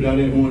 13, but I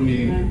didn't want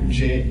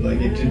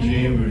it to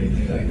jam or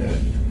anything like that.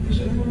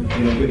 So,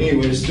 but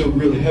anyway, it's still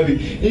really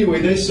heavy.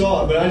 Anyway, they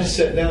saw it, but I just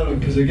sat down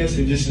because I guess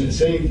they just didn't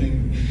say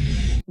anything.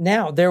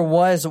 Now, there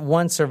was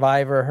one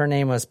survivor. Her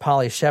name was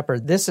Polly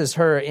Shepard. This is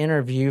her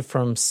interview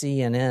from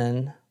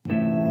CNN.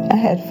 I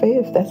had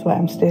faith. That's why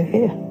I'm still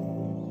here.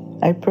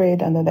 I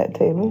prayed under that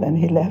table, and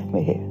he left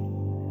me here.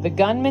 The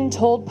gunman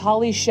told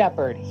Polly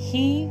Shepard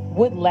he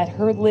would let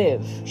her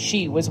live.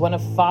 She was one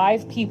of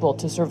 5 people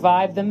to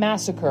survive the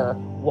massacre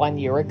 1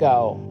 year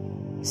ago.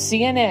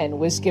 CNN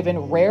was given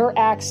rare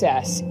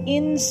access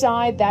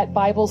inside that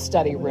Bible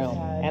study room,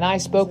 and I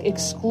spoke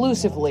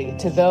exclusively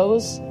to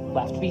those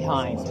left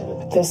behind.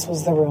 This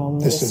was the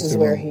room. This is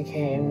where he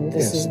came.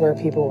 This is where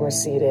people were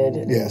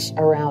seated. Yes.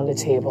 Around a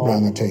table.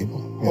 Around the table.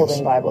 Yes.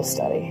 Holding Bible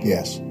study.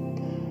 Yes.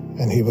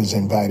 And he was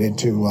invited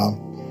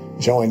to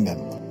join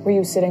them. Were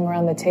you sitting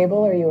around the table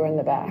or you were in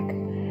the back?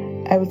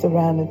 I was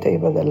around the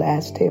table, the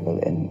last table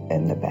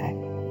in the back.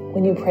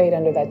 When you prayed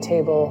under that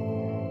table,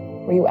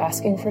 were you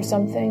asking for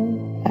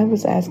something? I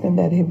was asking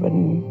that he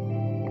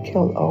wouldn't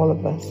kill all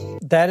of us.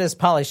 That is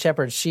Polly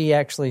Shepard. She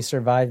actually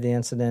survived the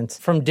incident.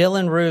 From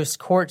Dylann Roof's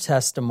court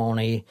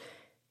testimony,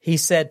 he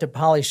said to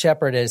Polly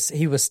Shepard as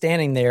he was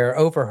standing there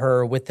over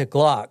her with the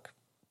Glock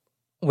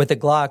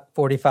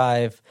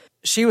 45,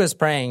 she was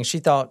praying. She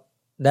thought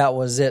that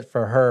was it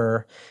for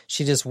her.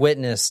 She just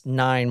witnessed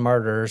 9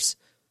 murders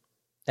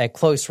at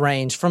close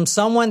range from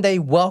someone they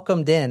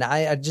welcomed in.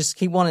 I just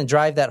keep wanting to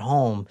drive that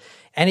home.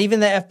 And even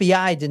the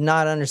FBI did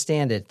not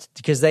understand it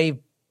because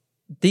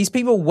these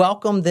people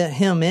welcomed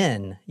him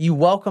in. You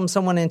welcome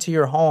someone into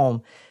your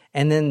home,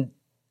 and then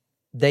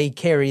they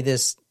carry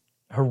this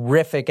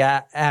horrific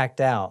act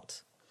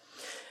out.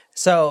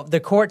 So the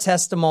court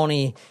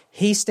testimony,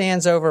 he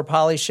stands over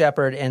Polly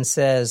Shepard and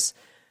says,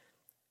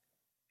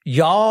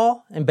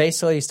 y'all, and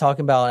basically he's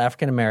talking about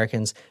African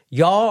Americans,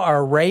 y'all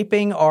are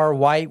raping our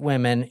white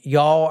women.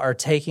 Y'all are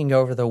taking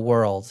over the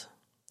world.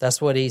 That's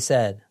what he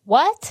said.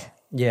 What?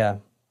 Yeah.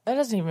 That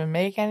doesn't even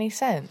make any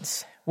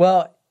sense.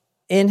 Well,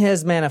 in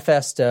his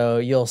manifesto,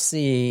 you'll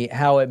see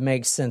how it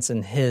makes sense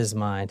in his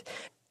mind.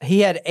 He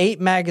had 8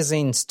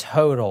 magazines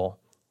total.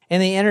 In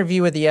the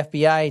interview with the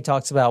FBI, he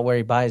talks about where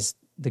he buys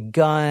the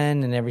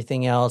gun and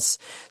everything else.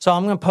 So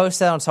I'm going to post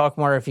that on Talk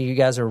More if you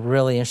guys are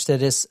really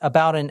interested. It's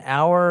about an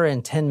hour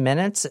and 10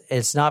 minutes.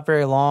 It's not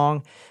very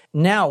long.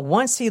 Now,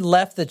 once he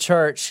left the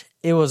church,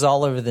 it was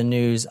all over the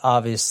news,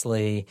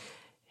 obviously.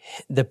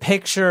 The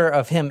picture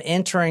of him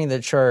entering the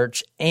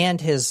church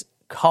and his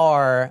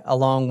car,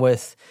 along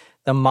with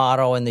the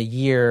model and the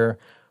year,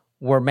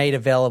 were made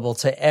available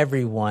to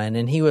everyone.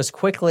 And he was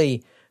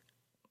quickly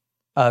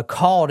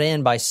called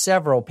in by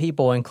several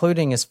people,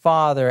 including his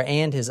father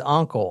and his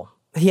uncle.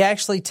 He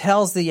actually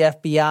tells the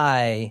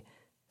FBI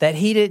that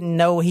he didn't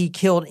know he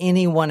killed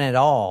anyone at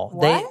all.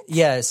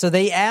 What? So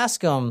they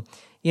ask him,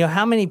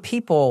 how many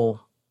people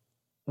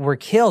were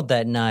killed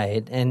that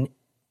night? And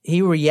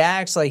he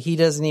reacts like he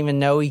doesn't even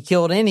know he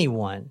killed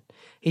anyone.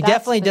 He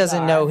definitely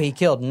doesn't know he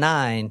killed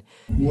 9.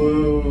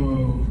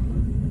 Whoa.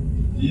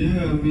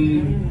 Yeah, I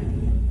mean,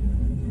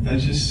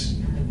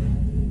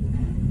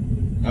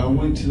 I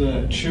went to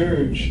that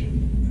church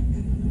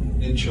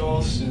in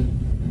Charleston,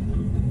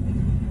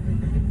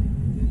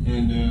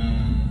 and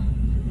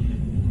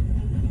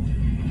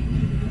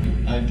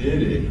I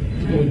did it.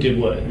 You did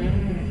what?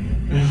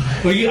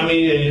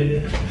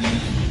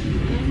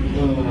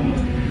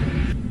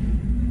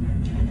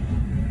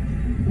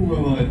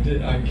 Well, I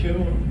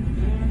killed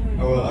him.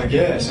 Well, I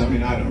guess. I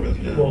mean, I don't really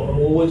know.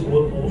 What?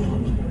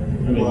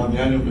 I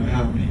don't know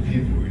how many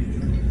people or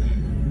anything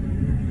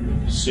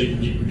like that. So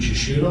did you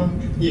shoot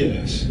him?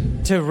 Yes.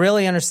 To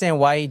really understand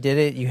why he did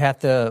it, you have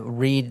to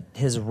read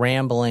his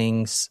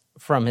ramblings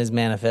from his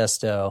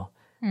manifesto,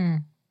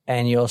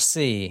 and you'll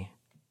see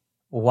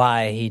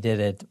why he did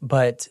it.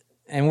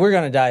 And we're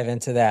going to dive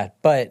into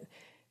that. But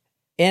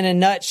in a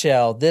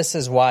nutshell, this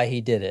is why he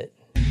did it.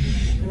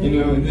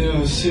 And then I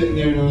was sitting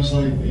there and I was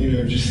like,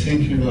 just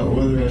thinking about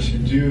whether I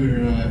should do it or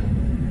not.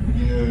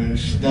 And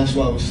that's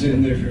why I was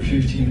sitting there for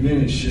 15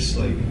 minutes, just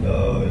like,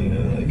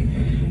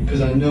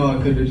 because I know I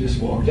could have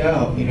just walked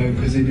out,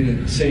 because they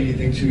didn't say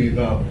anything to me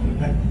about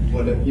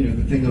what, the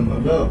thing on my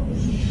belt.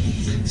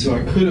 So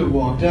I could have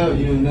walked out,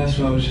 and that's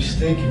what I was just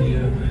thinking,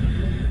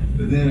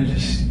 But then I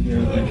just, I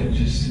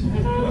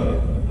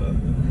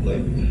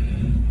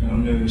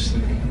don't know, it's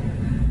like,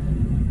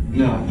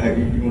 not, I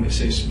want to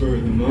say spur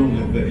of the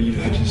moment, but I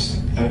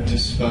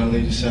just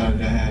finally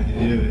decided I had to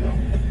do it,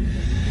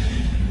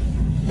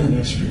 and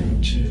that's pretty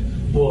much it.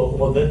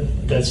 Well, that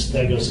goes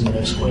to the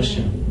next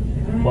question.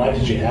 Why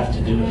did you have to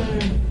do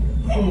it?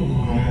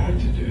 Oh, I had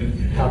to do it.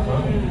 How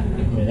come? I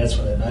mean, that's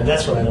what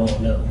I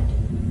don't know.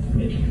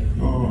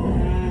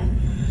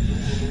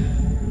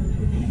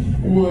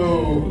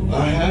 Well,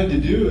 I had to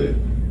do it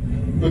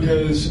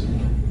because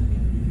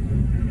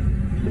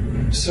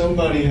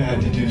somebody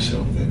had to do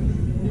something.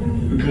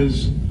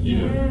 Because,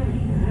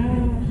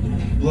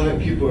 black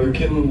people are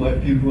killing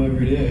white people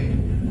every day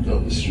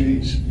on the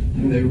streets.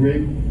 And they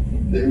rape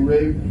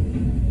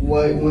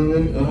white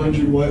women,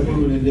 100 white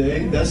women a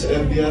day. That's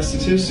an FBI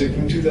statistic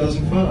from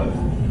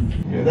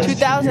 2005.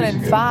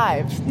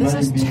 2005. This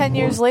is 10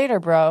 years later,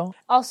 bro.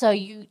 Also,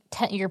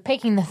 you're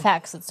picking the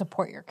facts that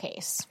support your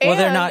case. Well,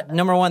 they're not,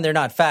 number one, they're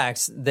not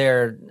facts.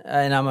 And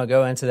I'm going to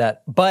go into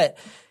that. But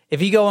if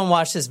you go and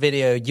watch this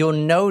video, you'll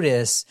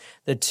notice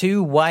the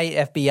two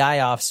white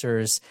FBI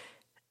officers,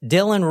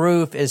 Dylann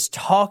Roof is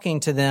talking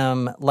to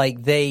them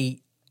like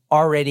they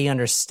already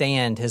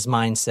understand his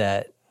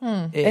mindset.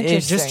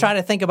 Just try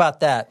to think about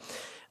that.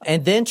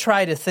 And then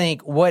try to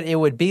think what it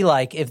would be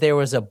like if there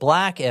was a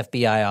black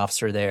FBI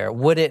officer there.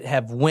 Would it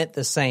have went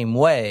the same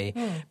way?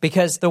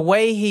 Because the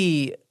way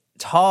he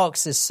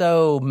talks is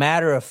so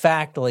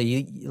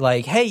matter-of-factly,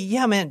 like, hey,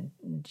 yeah, man,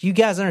 you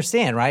guys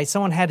understand, right?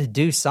 Someone had to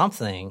do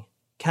something.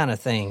 Kind of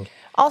thing.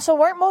 Also,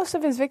 weren't most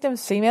of his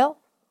victims female?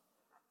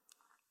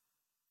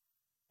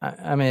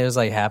 I mean, it was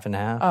like half and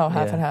half. Oh,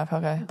 half and half,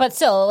 okay. But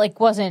still,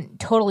 wasn't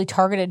totally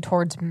targeted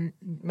towards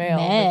male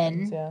men.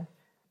 Victims, yeah.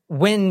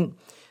 When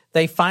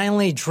they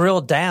finally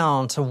drilled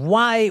down to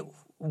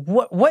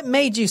what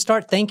made you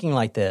start thinking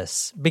like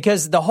this?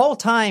 Because the whole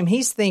time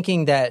he's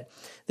thinking that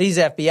these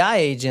FBI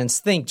agents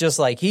think just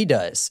like he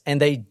does, and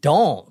they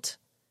don't.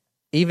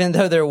 Even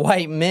though they're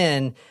white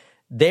men,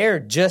 they're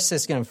just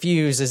as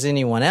confused as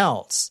anyone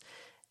else.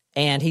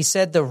 And he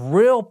said the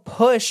real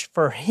push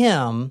for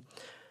him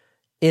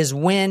is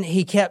when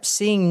he kept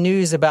seeing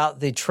news about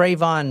the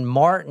Trayvon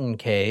Martin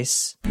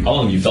case. How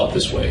long have you felt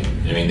this way?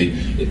 I mean,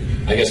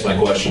 I guess my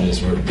question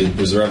is,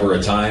 was there ever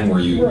a time where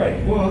you...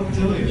 Right, well, I'll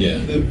tell you. Yeah.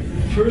 The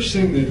first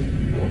thing that,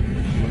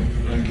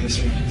 I guess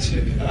I could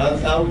say,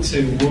 I would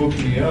say woke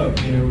me up,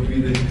 would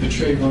be the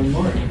Trayvon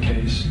Martin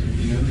case.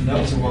 And that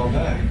was a while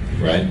back.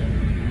 Right.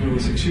 What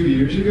was it, 2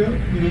 years ago?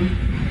 And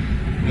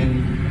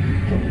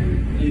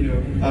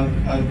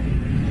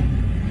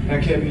I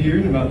kept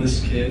hearing about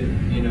this kid,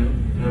 and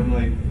I'm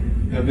like,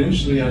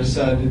 eventually I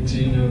decided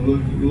to,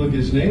 look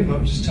his name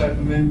up, just type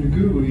him into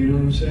Google, you know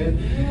what I'm saying?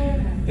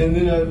 And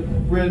then I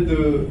read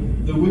the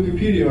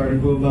Wikipedia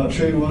article about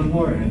Trayvon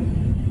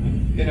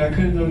Martin, and I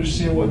couldn't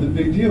understand what the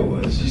big deal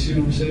was, you see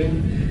what I'm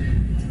saying?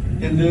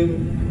 And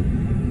then,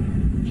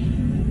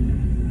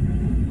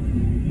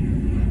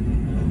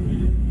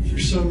 for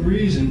some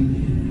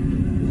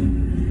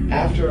reason,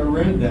 after I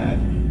read that,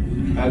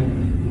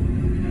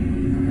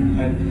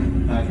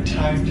 I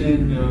typed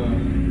in,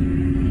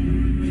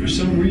 for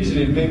some reason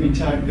it made me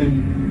type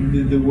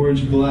in the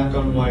words black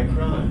on white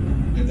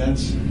crime. And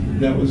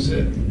that was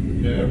it,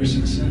 ever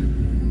since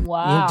then.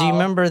 Wow. Do you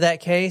remember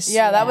that case?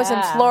 Yeah, that was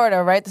in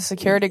Florida, right? The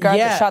security guard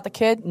that shot the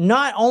kid?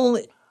 Not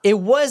only, it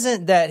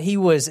wasn't that he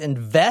was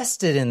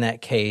invested in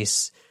that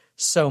case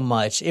so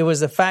much. It was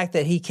the fact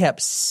that he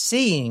kept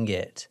seeing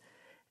it.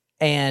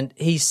 And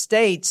he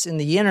states in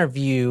the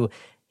interview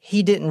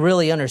he didn't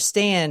really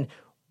understand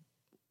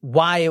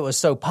why it was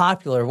so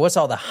popular, what's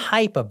all the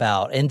hype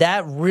about. And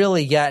that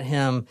really got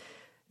him,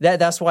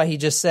 that's why he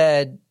just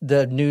said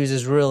the news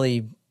is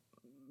really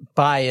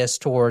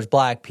biased towards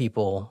black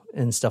people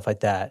and stuff like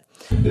that.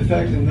 The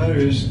fact of the matter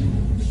is,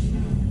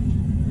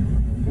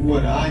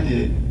 what I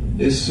did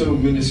is so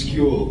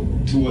minuscule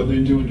to what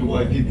they're doing to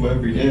white people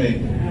every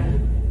day,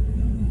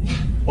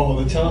 all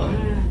the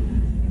time.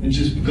 And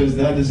just because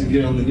that doesn't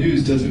get on the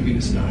news doesn't mean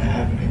it's not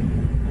happening.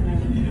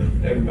 You know,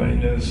 everybody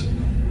knows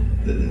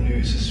that the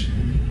news is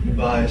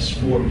biased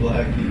for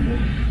black people.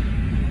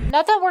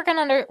 Not that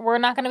we're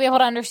not gonna be able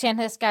to understand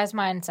this guy's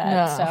mindset.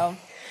 No. So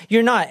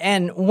You're not.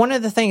 And one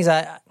of the things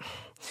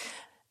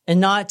and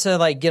not to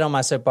like get on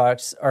my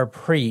soapbox or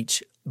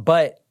preach,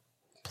 but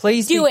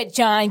please do it,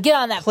 John. Get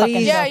on that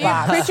fucking soapbox.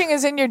 Yeah, preaching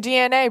is in your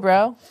DNA,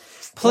 bro.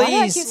 Please. Why do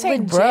I keep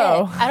saying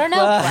bro? I don't know,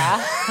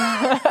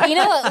 brah. You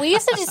know what? We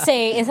used to just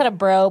say, instead of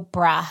bro,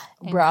 brah.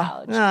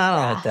 Brah. No, I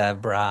don't like that,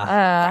 brah.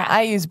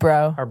 I use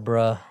bro. Or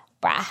bruh.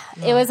 Brah.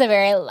 It was a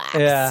very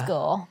lax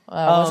school.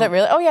 Was it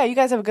really? Oh, yeah, you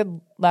guys have a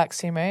good lax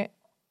team, right?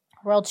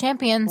 World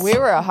champions. We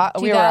were a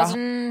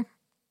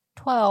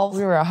 2012.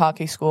 We were a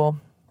hockey school.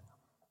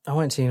 I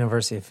went to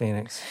University of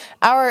Phoenix.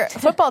 Our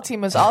football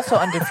team was also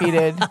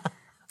undefeated.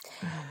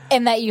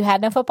 And that you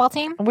had no football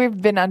team? We've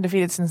been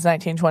undefeated since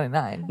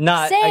 1929.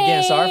 Not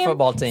against our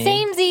football team.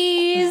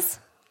 Samesies.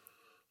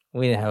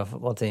 We didn't have a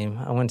football team.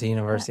 I went to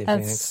University of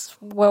Phoenix. That's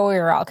what we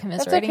were all That's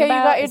commiserating okay.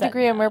 about. You got your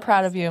degree, and we're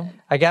proud of you.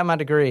 I got my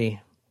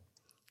degree,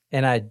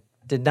 and I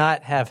did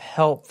not have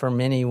help from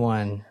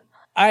anyone.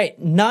 All right,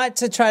 not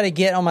to try to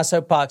get on my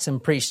soapbox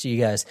and preach to you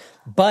guys,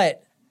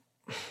 but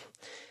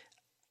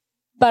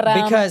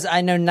because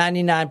I know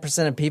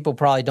 99% of people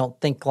probably don't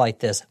think like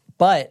this,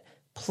 but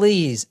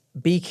please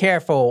be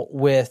careful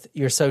with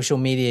your social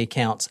media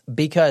accounts,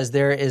 because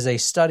there is a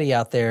study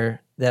out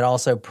there that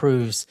also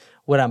proves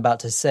what I'm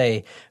about to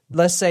say.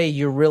 Let's say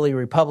you're really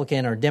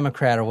Republican or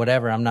Democrat or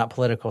whatever. I'm not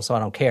political, so I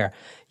don't care.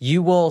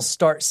 You will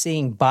start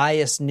seeing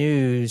biased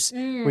news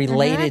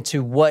related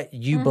to what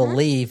you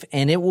believe,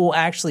 and it will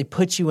actually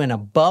put you in a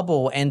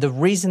bubble. And the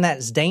reason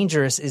that's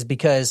dangerous is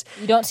because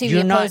you don't see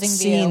you're the not opposing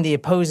seeing view. the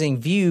opposing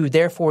view.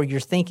 Therefore,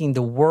 you're thinking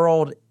the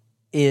world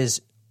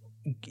is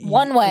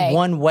one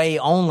way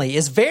only.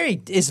 It's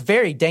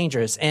very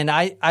dangerous. And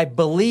I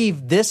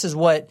believe this is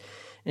what,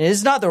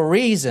 it's not the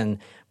reason,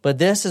 but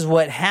this is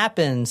what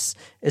happens,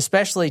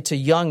 especially to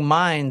young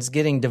minds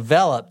getting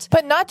developed.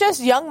 But not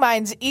just young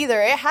minds either.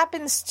 It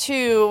happens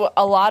to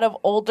a lot of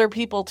older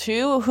people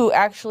too, who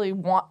actually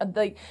want,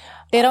 like,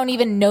 they don't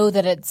even know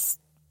that it's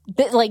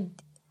like.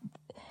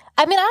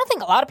 I mean, I don't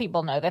think a lot of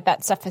people know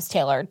that stuff is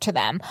tailored to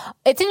them.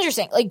 It's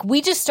interesting. Like,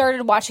 we just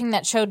started watching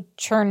that show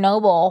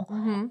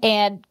Chernobyl,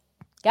 and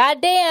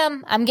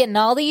goddamn, I'm getting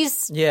all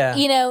these,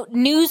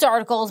 news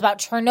articles about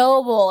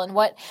Chernobyl and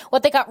what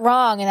they got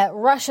wrong, and that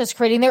Russia's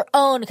creating their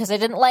own because they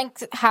didn't like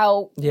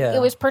how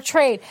it was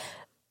portrayed.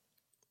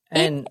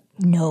 And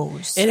it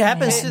knows. It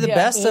happens to the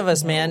best of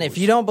us, man. If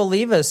you don't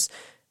believe us,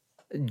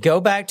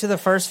 go back to the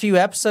first few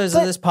episodes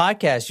of this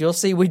podcast. You'll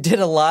see we did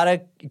a lot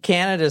of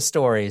Canada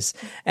stories.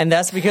 And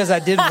that's because I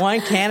did one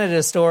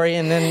Canada story,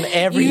 and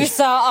then you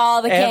saw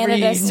all the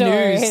Canada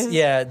stories.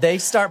 News, they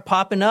start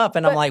popping up,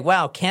 and I'm like,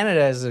 wow,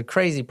 Canada is a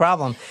crazy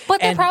problem. But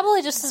they're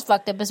probably just as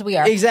fucked up as we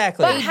are.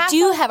 Exactly. They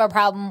do have a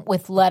problem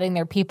with letting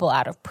their people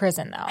out of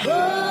prison, though.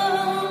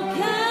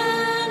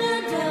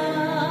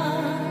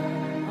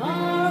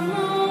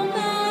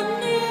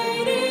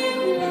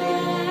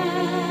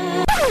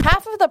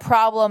 Half of the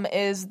problem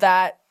is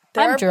that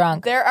I'm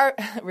drunk. There are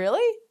really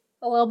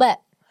a little bit.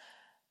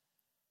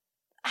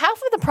 Half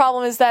of the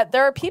problem is that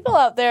there are people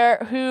out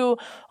there who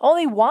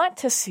only want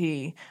to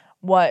see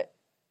what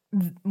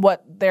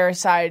their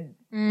side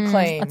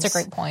claims. That's a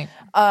great point.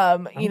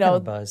 I'm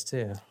buzzed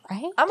too.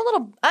 Right? I'm a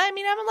little. I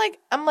mean,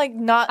 I'm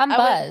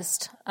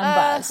buzzed. I'm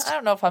buzzed. I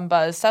don't know if I'm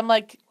buzzed. I'm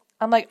like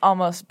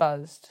almost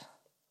buzzed.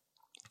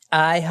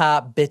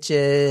 IHOP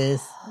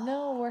bitches.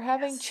 No, we're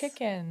having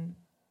chicken.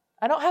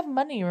 I don't have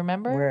money,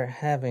 remember? We're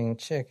having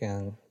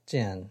chicken,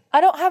 Jen.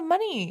 I don't have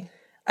money.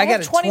 I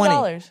got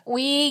 $20.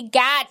 We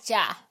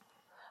gotcha.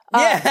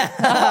 Yeah.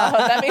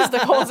 That means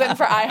Nicole's in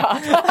for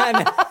IHOP.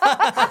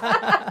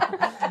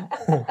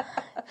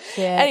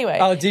 Anyway.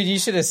 Oh, dude, you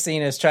should have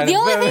seen us trying the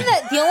only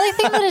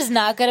thing that is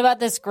not good about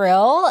this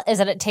grill is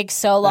that it takes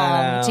so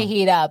long to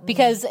heat up.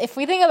 Because if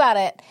we think about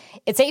it,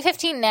 it's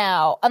 8:15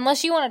 now.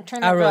 Unless you want to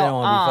turn the grill on. I really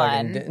don't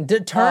want to be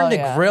fucking turn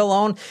the grill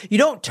on. You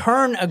don't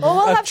turn a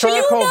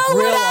charcoal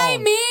grill on. I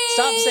mean.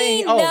 Stop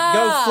saying, go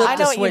flip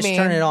the switch,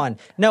 turn it on.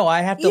 No,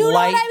 I have to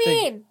light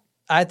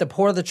I have to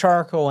pour the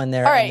charcoal in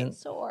there. All right.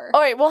 All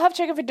right, we'll have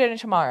chicken for dinner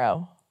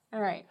tomorrow. All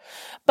right.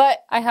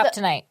 But I have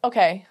tonight.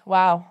 Okay.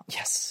 Wow.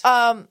 Yes.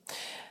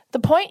 The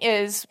point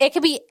is, it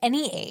could be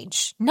any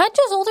age, not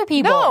just older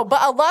people. No,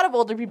 but a lot of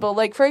older people.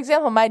 Like, for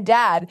example, my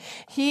dad.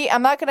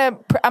 I'm not gonna.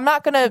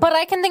 But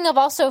I can think of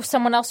also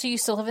someone else who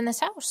used to live in this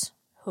house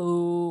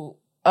who,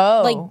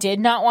 did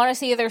not want to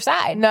see their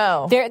side.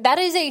 No, that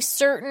is a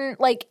certain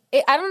I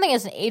don't think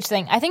it's an age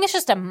thing. I think it's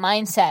just a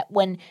mindset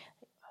and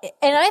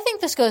I think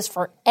this goes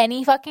for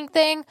any fucking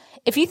thing.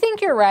 If you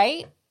think you're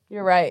right,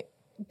 you're right.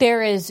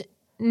 There is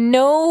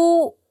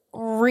no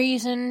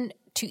reason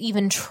to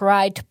even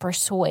try to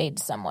persuade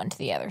someone to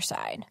the other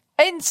side.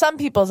 In some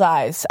people's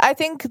eyes, I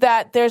think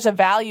that there's a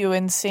value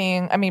in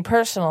seeing. I mean,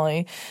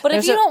 personally, but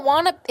if you don't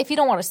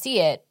want to see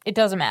it, it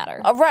doesn't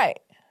matter, right?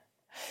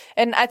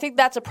 And I think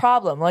that's a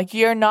problem. Like,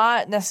 you're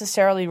not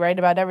necessarily right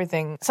about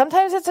everything.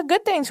 Sometimes it's a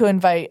good thing to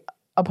invite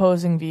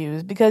opposing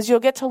views because you'll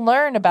get to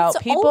learn about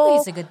people. It's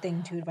always a good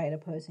thing to invite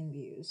opposing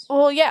views.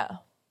 Well, yeah.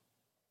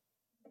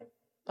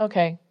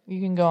 Okay,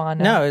 you can go on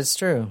now. No, it's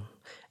true.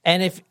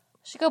 And if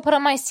should go put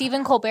on my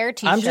Stephen Colbert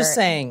t-shirt. I'm just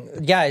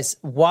saying, guys,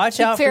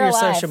 watch out for your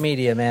social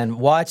media, man.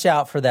 Watch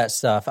out for that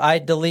stuff. I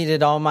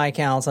deleted all my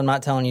accounts. I'm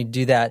not telling you to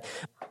do that.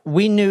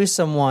 We knew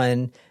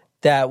someone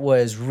that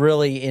was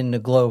really into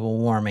global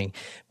warming,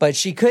 but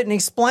she couldn't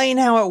explain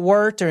how it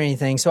worked or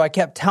anything. So I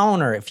kept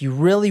telling her, if you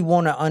really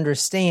want to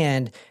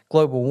understand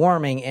global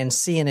warming and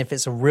seeing if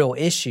it's a real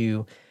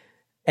issue,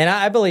 and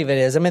I believe it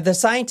is. I mean, the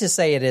scientists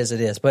say it is.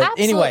 But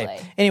Absolutely.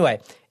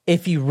 anyway,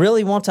 if you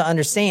really want to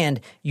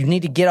understand, you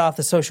need to get off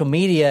the social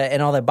media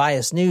and all that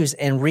biased news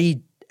and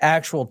read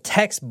actual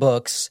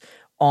textbooks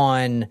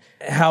on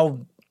how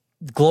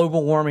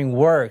global warming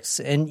works.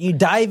 And you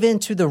dive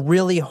into the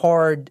really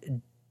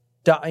hard,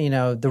 fuck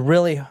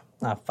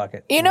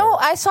it.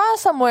 I saw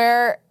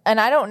somewhere, and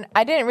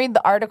I didn't read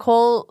the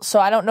article, so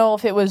I don't know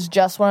if it was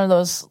just one of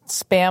those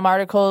spam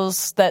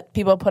articles that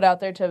people put out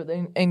there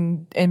to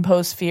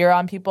impose fear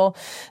on people,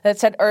 that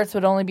said Earth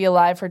would only be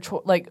alive for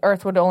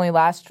Earth would only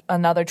last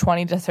another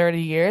 20 to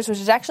 30 years, which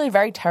is actually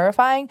very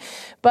terrifying.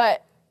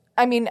 But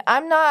I mean, I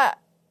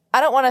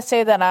don't want to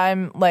say that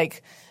I'm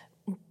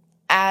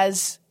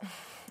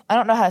I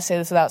don't know how to say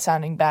this without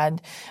sounding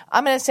bad.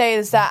 I'm going to say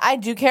is that I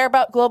do care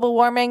about global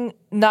warming,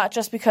 not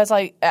just because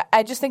I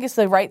just think it's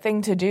the right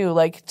thing to do.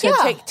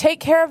 Take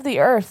care of the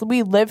earth.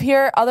 We live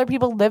here. Other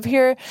people live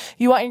here.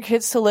 You want your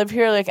kids to live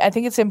here. I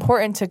think it's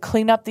important to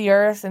clean up the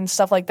earth and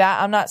stuff like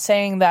that. I'm not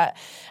saying that.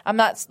 I'm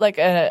not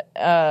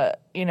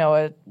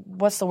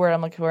what's the word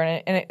I'm looking for?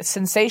 A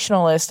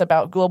sensationalist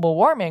about global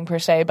warming per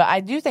se, but I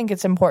do think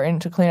it's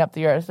important to clean up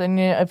the earth. And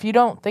if you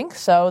don't think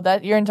so,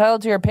 that you're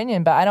entitled to your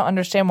opinion, but I don't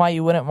understand why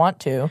you wouldn't want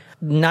to.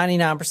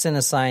 99%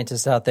 of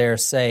scientists out there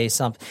say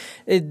something.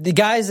 The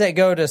guys that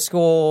go to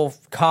school,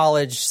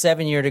 college,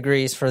 7-year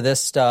degrees for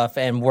this stuff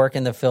and work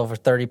in the field for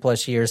 30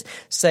 plus years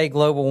say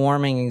global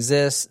warming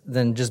exists,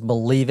 then just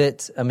believe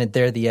it. I mean,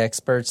 they're the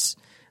experts.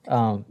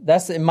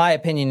 That's in my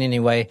opinion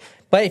anyway.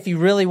 But if you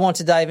really want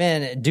to dive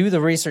in, do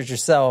the research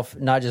yourself,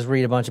 not just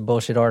read a bunch of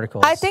bullshit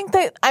articles. I think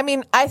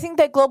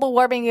that global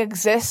warming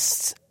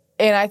exists,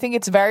 and I think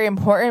it's very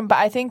important, but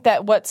I think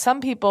that what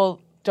some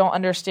people don't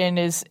understand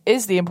is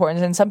the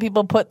importance, and some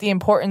people put the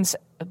importance,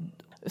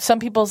 some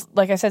people,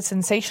 like I said,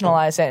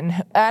 sensationalize it.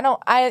 And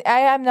I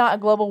am not a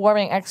global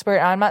warming expert.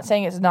 I'm not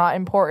saying it's not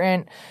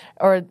important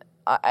or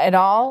at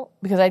all,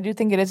 because I do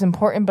think it is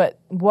important,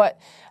 but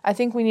I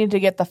think we need to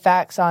get the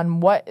facts on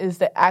what is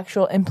the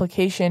actual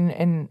implication,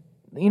 and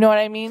you know what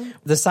I mean?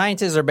 The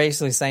scientists are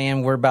basically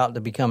saying we're about to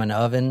become an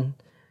oven.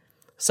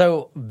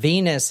 So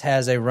Venus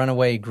has a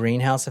runaway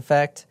greenhouse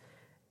effect,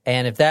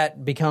 and if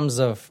that becomes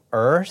of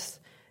Earth,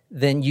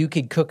 then you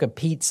could cook a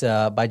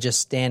pizza by just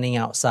standing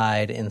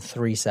outside in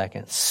 3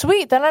 seconds.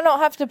 Sweet, then I don't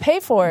have to pay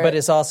for it. But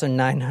it's also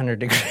 900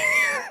 degrees.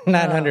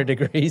 900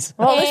 degrees.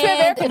 Well, at least we have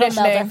air it'll melt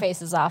our conditioning.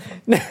 faces off.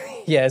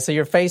 Yeah, so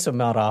your face will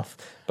melt off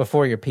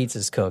before your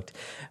pizza's cooked.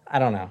 I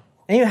don't know.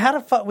 Anyway, how the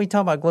fuck we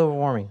talk about global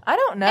warming? I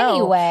don't know.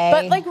 Anyway.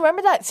 But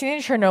remember that scene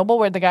in Chernobyl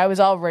where the guy was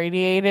all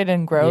radiated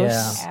and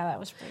gross? Yeah, that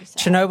was pretty sad.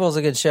 Chernobyl's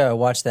a good show.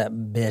 Watch that,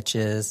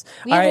 bitches.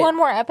 We have one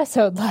more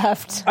episode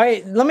left. All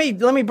right, let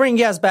me bring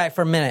you guys back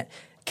for a minute.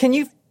 Can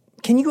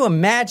you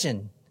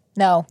imagine?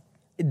 No.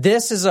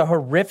 This is a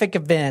horrific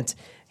event.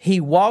 He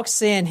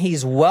walks in,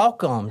 he's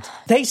welcomed.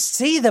 They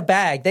see the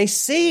bag. They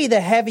see the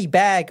heavy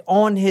bag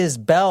on his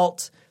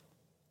belt.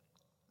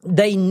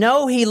 They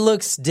know he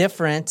looks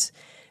different.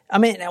 I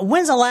mean,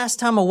 when's the last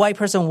time a white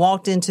person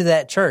walked into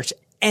that church?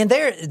 And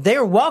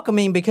they're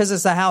welcoming because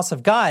it's the house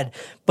of God,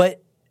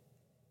 but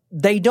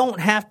they don't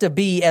have to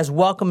be as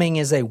welcoming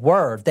as they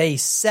were. They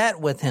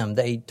sat with him.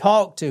 They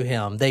talked to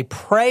him. They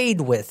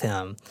prayed with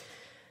him.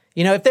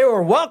 If they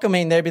were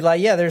welcoming, they'd be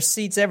like, yeah, there's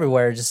seats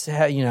everywhere. Just,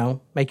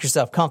 make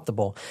yourself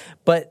comfortable.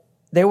 But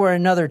they were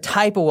another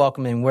type of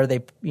welcoming where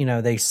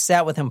they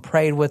sat with him,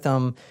 prayed with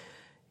him,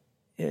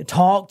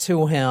 talked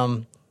to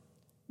him,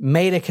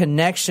 made a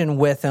connection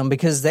with him,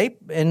 because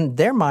in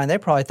their mind, they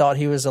probably thought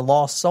he was a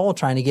lost soul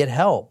trying to get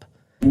help.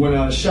 When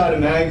I shot a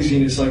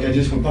magazine, it's like I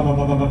just went, bah, bah,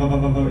 bah, bah, bah, bah,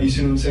 bah, bah, you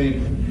see what I'm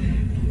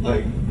saying?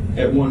 Like,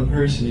 at one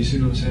person, you see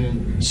what I'm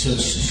saying?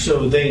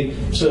 So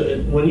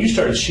when you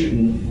started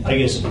shooting, I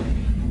guess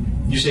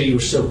you say you were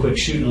so quick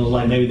shooting, it was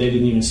like maybe they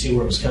didn't even see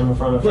where it was coming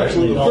from. Right,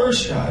 well, the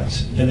first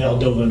shots. And they all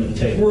dove under the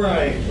table.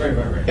 Right.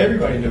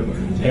 Everybody dove under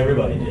the table.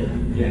 Everybody did.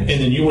 Yes.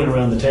 And then you went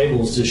around the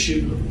tables just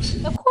shooting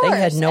them. Of course. They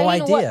had no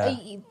idea.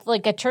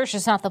 A church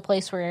is not the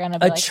place where you're going to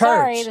be like, church.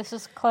 sorry, this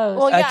is closed.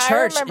 Well, yeah, a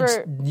church, I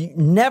remember. you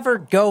never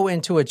go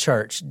into a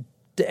church.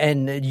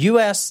 And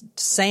U.S.,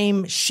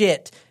 same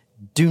shit.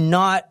 Do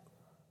not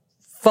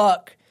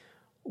fuck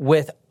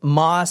with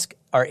mosque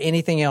or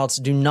anything else.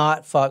 Do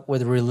not fuck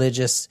with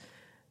religious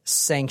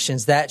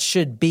sanctions. That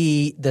should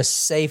be the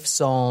safe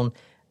zone,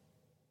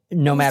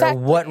 no matter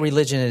what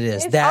religion it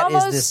is. That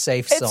is the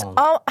safe zone.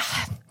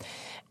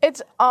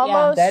 It's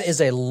almost... That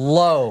is a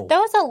low. That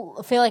was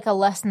I feel like a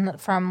lesson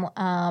from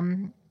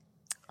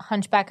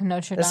Hunchback of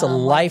Notre Dame. That's a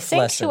life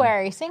lesson.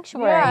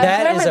 Sanctuary. Yeah,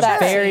 that is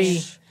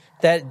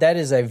that. That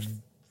is a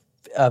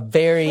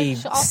very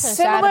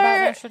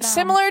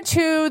similar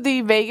to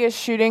the Vegas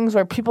shootings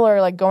where people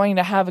are like going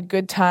to have a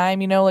good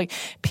time. You know, like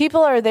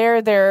people are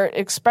there, they're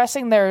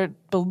expressing their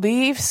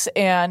beliefs,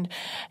 and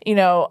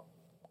not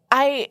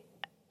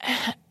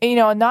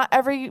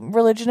every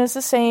religion is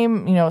the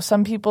same. You know,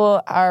 some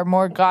people are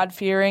more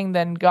God-fearing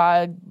than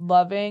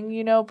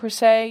God-loving, per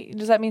se.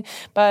 Does that mean?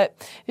 But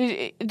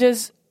it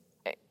does...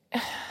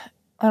 I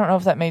don't know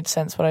if that made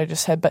sense, what I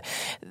just said, but...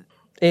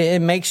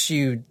 It makes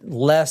you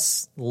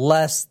less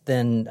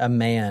than a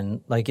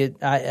man. Like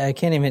I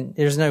can't even...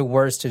 There's no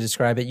words to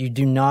describe it. You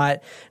do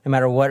not, no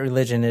matter what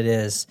religion it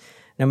is,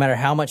 no matter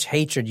how much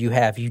hatred you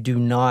have, you do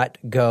not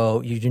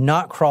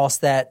cross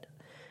that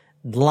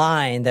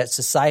line that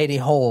society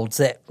holds,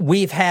 that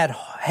we've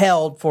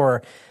held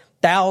for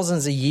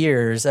thousands of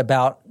years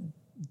about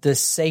the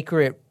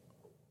sacredness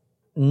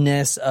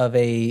of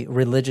a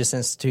religious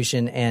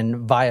institution, and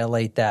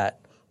violate that.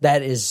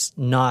 That is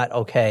not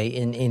okay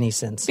in any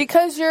sense.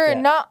 Because you're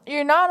not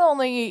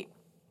only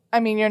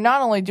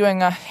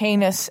doing a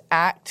heinous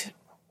act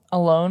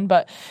alone,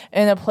 but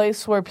in a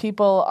place where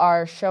people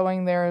are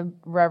showing their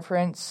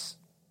reverence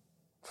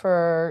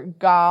for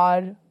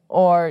God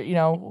or,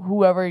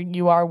 whoever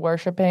you are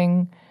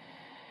worshiping.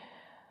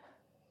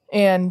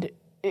 And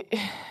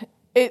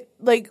I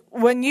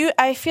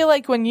feel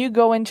like when you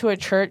go into a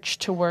church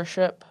to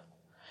worship,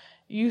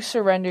 you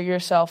surrender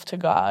yourself to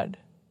God.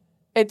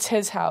 It's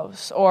his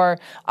house, or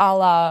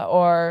Allah,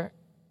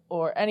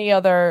 or any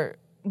other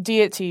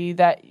deity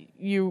that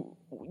you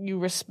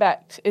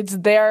respect. It's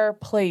their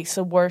place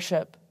of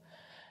worship.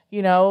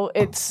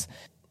 It's...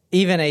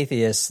 Even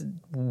atheists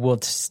will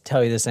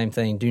tell you the same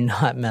thing. Do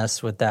not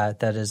mess with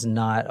that. That is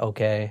not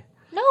okay.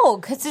 No,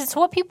 because it's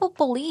what people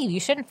believe. You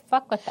shouldn't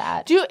fuck with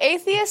that. Do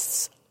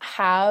atheists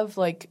have,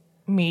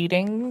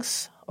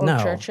 meetings or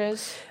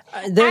churches?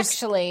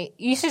 Actually,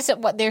 you should.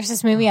 There's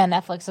this movie on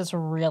Netflix that's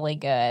really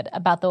good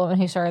about the woman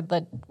who started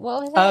the.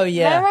 What was it? Oh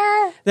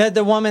yeah,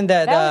 the woman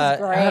that was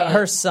great.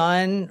 her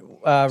son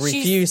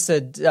refused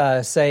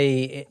to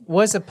say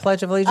was a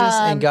Pledge of Allegiance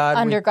in God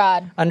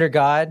under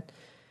God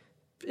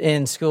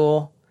in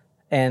school,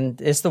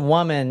 and it's the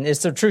woman.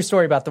 It's a true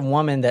story about the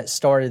woman that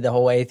started the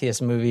whole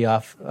atheist movie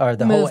off, or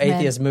the whole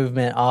atheist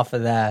movement off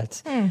of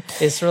that.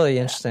 It's really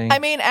interesting. I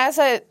mean, as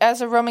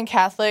a Roman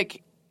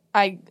Catholic,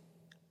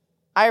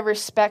 I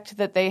respect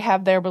that they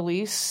have their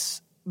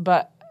beliefs,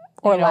 but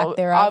lack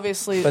thereof.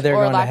 Obviously, but they're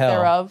or going lack to hell.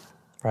 thereof.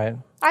 Right?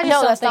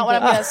 No, that's not what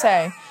I'm going to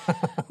say.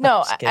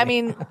 No, I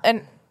mean,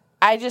 and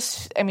I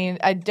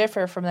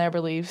differ from their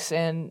beliefs,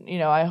 and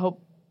I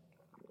hope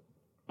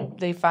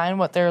they find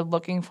what they're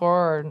looking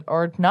for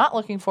or not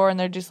looking for, and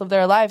they just live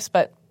their lives.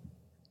 But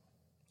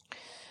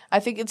I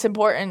think it's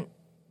important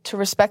to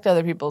respect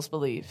other people's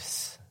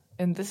beliefs.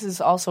 And this is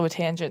also a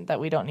tangent that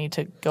we don't need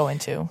to go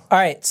into. All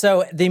right,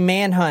 so the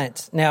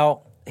manhunt.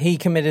 Now, he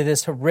committed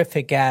this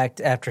horrific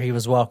act after he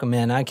was welcome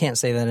in. I can't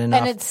say that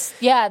enough. And it's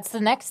the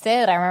next day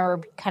that I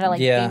remember kind of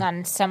being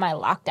on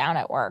semi-lockdown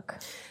at work.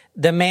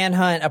 The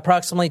manhunt,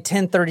 approximately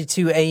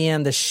 10:32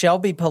 a.m., the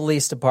Shelby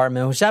Police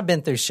Department, which I've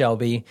been through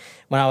Shelby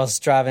when I was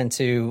driving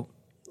to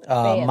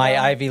my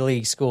Ivy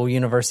League school,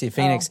 University of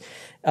Phoenix.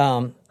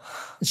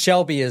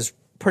 Shelby is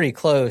pretty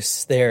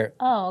close there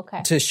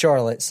to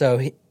Charlotte, so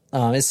it's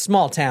a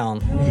small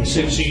town.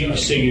 So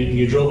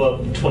you drove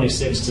up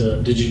 26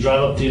 to... Did you drive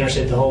up the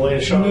interstate the whole way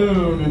to Charlotte?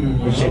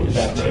 No. Or take the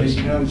back roads?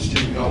 I was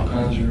taking all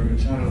kinds of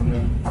routes. I don't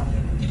know.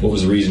 What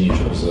was the reason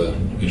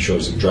you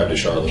chose to drive to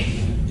Charlotte?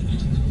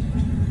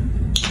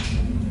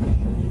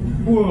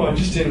 Well, I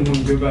just didn't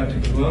want to go back to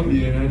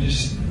Columbia, and I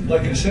just,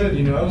 like I said,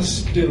 I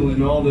was still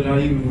in all that I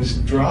even was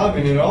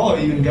driving at all.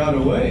 I even got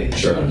away.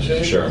 Sure. So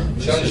I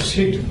just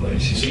picked a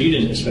place. So you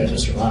didn't expect to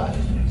survive?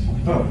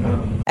 Oh,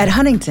 no. At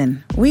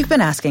Huntington, we've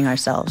been asking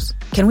ourselves,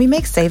 can we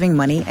make saving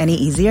money any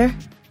easier?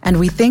 And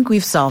we think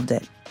we've solved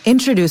it.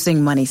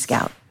 Introducing Money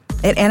Scout.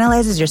 It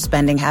analyzes your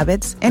spending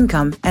habits,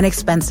 income, and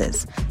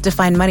expenses to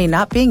find money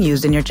not being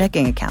used in your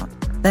checking account,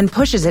 then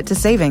pushes it to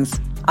savings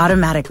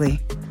automatically.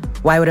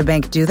 Why would a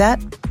bank do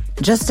that?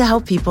 Just to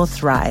help people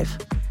thrive.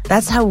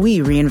 That's how we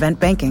reinvent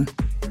banking.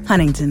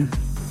 Huntington.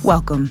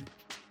 Welcome.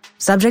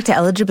 Subject to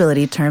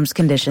eligibility, terms,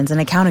 conditions,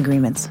 and account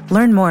agreements.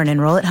 Learn more and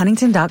enroll at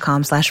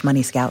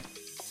huntington.com/moneyscout.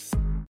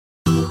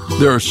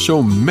 There are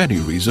so many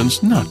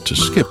reasons not to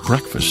skip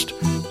breakfast.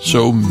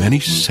 So many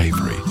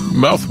savory,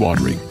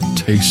 mouth-watering,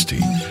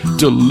 tasty,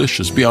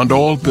 delicious beyond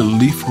all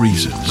belief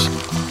reasons.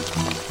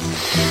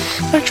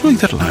 Actually,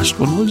 that last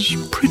one was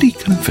pretty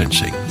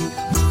convincing.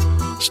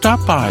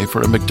 Stop by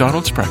for a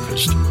McDonald's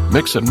breakfast.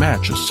 Mix and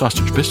match a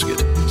sausage biscuit,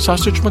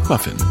 sausage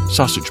McMuffin,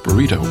 sausage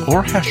burrito,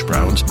 or hash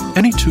browns,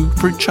 any two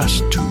for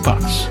just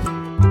 $2.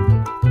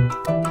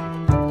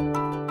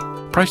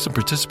 Price and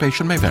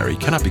participation may vary.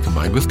 Cannot be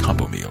combined with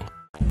combo meal.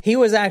 He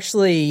was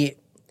actually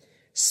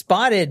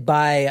spotted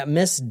by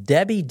Miss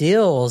Debbie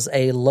Dills,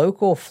 a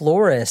local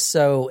florist.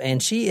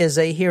 And she is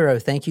a hero.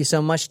 Thank you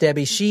so much,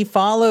 Debbie. She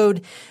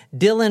followed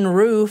Dylann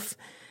Roof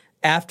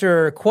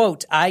after,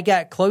 quote, I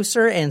got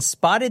closer and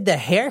spotted the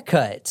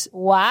haircut.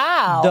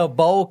 Wow. The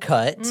bowl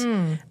cut.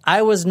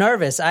 I was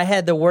nervous. I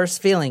had the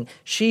worst feeling.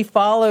 She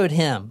followed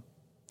him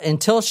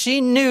until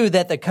she knew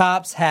that the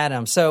cops had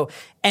him.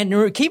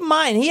 And keep in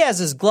mind, he has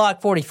his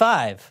Glock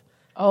 45.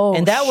 Oh,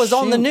 and that was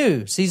on the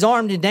news. He's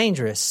armed and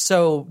dangerous.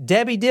 So,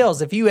 Debbie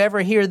Dills, if you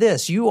ever hear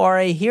this, you are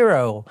a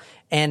hero.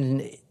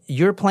 And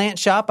your plant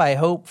shop, I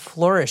hope,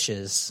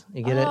 flourishes.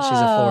 You get it? She's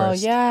a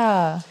florist. Oh,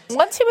 yeah.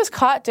 Once he was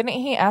caught, didn't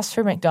he ask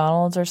for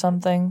McDonald's or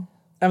something?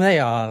 I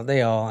mean,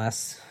 they all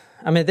ask.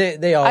 I mean,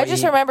 they all I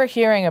just remember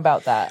hearing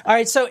about that. All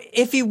right, so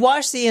if you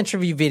watch the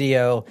interview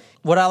video,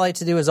 what I like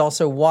to do is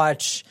also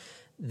watch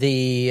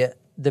the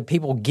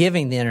people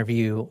giving the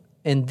interview.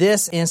 In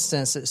this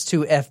instance, it's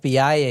two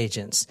FBI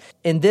agents.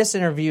 In this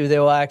interview,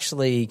 they'll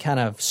actually kind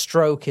of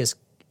stroke his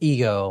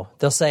ego.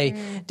 They'll say,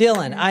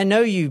 Dylann, I know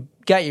you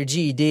got your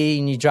GED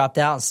and you dropped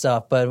out and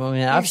stuff, but I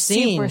mean, I've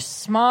seen super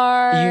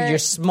smart. You're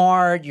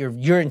smart.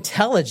 You're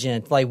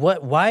intelligent. Like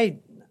what? Why?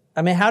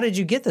 I mean, how did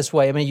you get this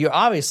way? I mean, you're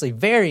obviously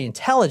very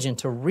intelligent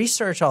to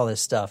research all this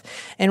stuff.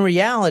 In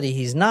reality,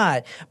 he's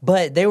not.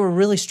 But they were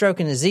really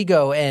stroking his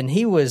ego, and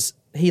he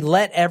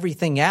let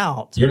everything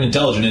out. You're an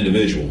intelligent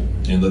individual,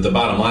 and the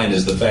bottom line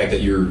is the fact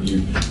that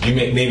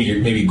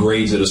maybe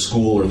grades at a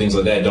school or things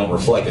like that don't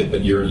reflect it,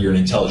 but you're an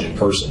intelligent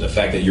person. The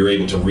fact that you're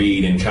able to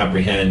read and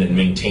comprehend and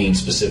maintain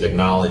specific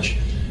knowledge,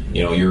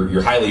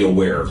 you're highly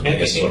aware. I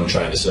guess is what I'm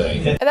trying to say.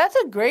 And that's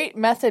a great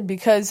method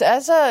because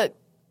as a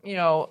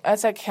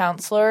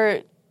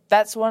counselor,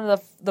 that's one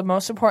of the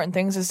most important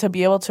things is to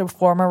be able to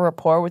form a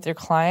rapport with your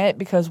client,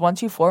 because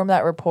once you form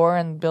that rapport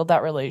and build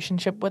that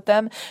relationship with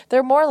them,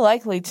 they're more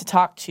likely to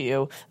talk to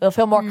you. They'll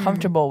feel more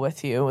comfortable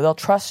with you. They'll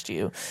trust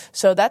you.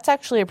 So that's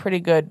actually a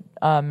pretty good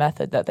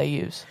method that they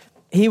use.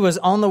 He was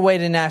on the way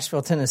to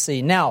Nashville,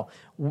 Tennessee. Now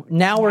we're going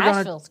to...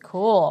 Nashville's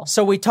cool.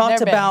 So we talked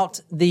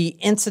about the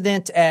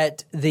incident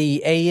at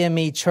the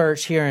AME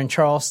church here in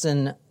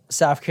Charleston,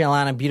 South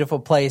Carolina. Beautiful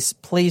place.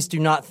 Please do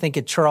not think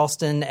of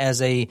Charleston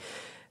as a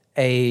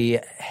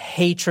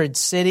hatred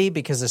city,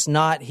 because it's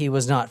not. He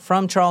was not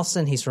from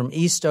Charleston. He's from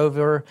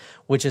Eastover,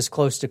 which is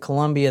close to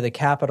Columbia, the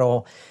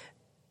capital.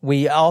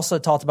 We also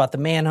talked about the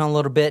manhunt a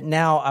little bit.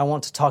 Now I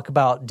want to talk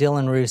about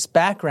Dylann Roof's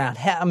background.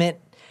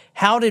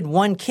 How did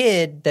one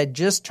kid that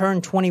just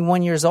turned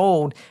 21 years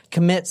old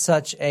commit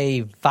such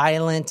a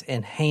violent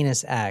and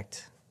heinous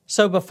act?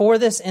 So before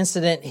this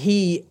incident,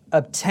 he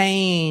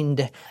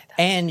obtained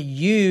and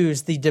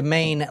used the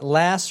domain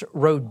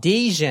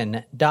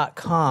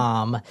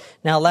lastrhodesian.com.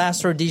 Now,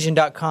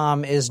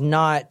 lastrhodesian.com is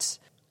not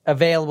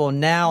available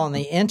now on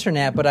the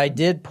internet, but I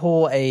did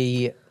pull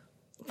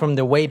from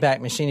the Wayback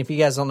Machine. If you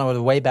guys don't know what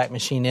the Wayback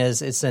Machine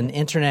is, it's an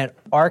internet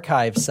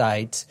archive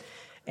site,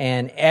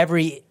 and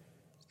every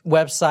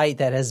website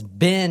that has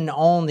been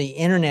on the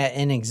internet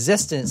in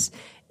existence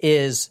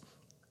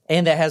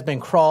and that has been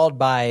crawled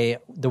by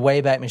the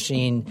Wayback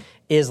Machine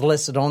is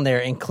listed on there,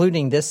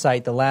 including this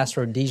site, the Last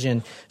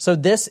Rhodesian. So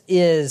this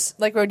is...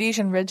 like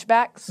Rhodesian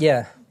Ridgebacks?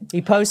 Yeah.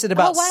 He posted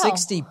about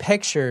 60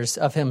 pictures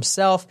of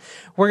himself.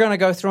 We're going to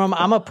go through them.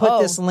 I'm going to put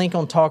this link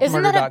on talkmurder.com.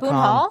 Isn't that at Boone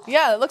Hall?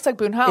 Yeah, it looks like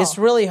Boone Hall. It's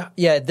really...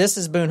 Yeah, this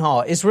is Boone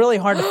Hall. It's really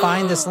hard to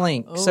find this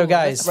link. So,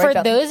 guys... For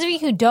those of you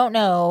who don't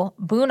know,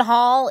 Boone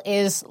Hall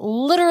is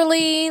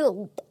literally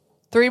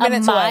 3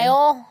 minutes a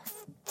mile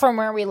from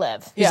where we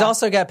live. He's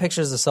also got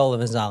pictures of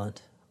Sullivan's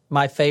Island,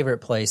 my favorite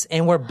place,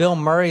 and where Bill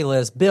Murray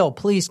lives. Bill,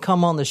 please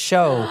come on the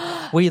show.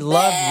 We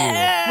love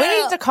you.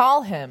 We need to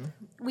call him.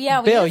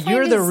 Yeah, Bill,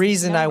 you're the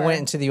reason I went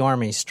into the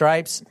Army.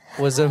 Stripes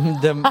was the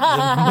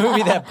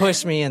movie that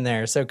pushed me in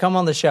there. So come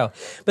on the show.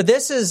 But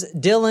this is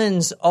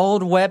Dylann's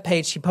old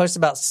webpage. He posted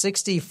about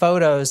 60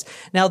 photos.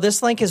 Now,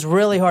 this link is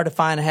really hard to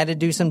find. I had to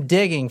do some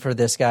digging for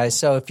this, guys.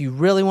 So if you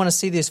really want to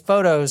see these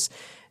photos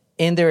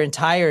in their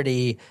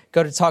entirety,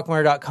 go to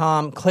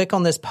talkmurder.com, click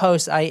on this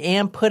post. I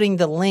am putting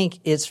the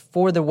link. It's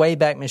for the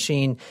Wayback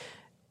Machine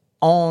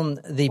on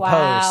the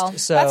post.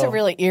 So that's a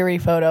really eerie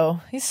photo.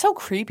 He's so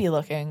creepy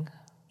looking.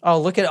 Oh,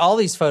 look at all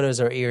these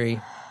photos are eerie.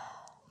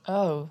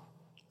 Oh.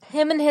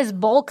 Him and his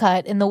bowl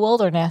cut in the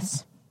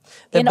wilderness.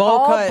 The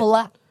bowl cut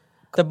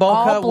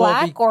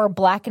or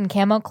black and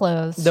camo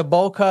clothes. The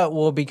bowl cut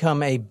will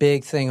become a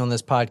big thing on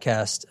this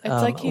podcast. It's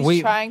like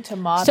he's trying to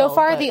model. So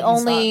far,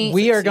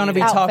 we are going to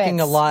be talking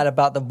a lot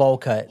about the bowl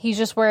cut. He's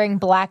just wearing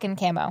black and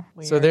camo.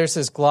 Weird. So there's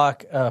his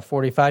Glock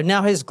 45.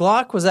 Now his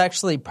Glock was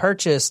actually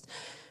purchased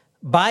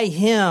by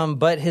him,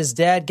 but his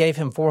dad gave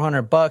him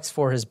 $400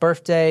 for his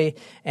birthday,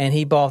 and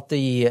he bought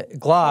the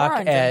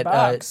Glock at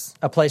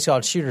a place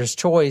called Shooter's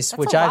Choice,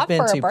 which I've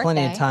been to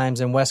plenty of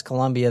times in West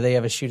Columbia. They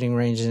have a shooting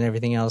range and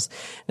everything else.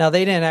 Now,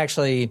 they didn't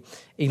actually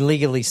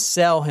illegally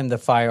sell him the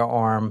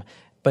firearm,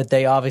 but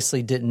they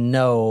obviously didn't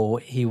know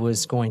he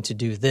was going to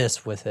do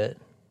this with it.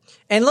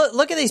 And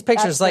look at these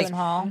pictures. That's Boone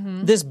Hall.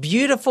 This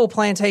beautiful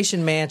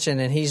plantation mansion,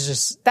 and he's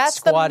just That's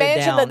squatted the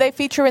mansion down. that they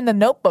feature in The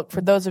Notebook,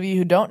 for those of you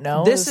who don't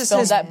know. This It was is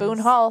filmed his- at Boone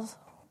Hall.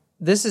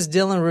 This is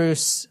Dylann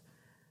Roof's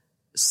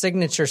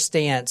signature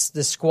stance.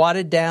 The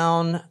squatted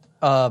down,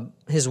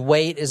 his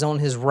weight is on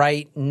his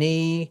right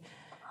knee,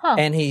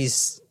 and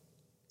he's,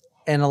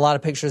 in a lot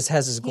of pictures,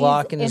 has his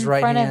Glock in his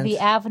right hand. in front of the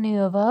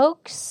Avenue of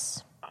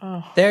Oaks.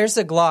 There's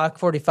a Glock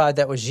 45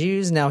 that was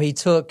used. Now, he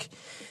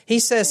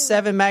says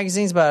 7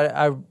 magazines, but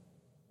I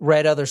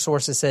read other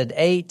sources said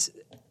 8.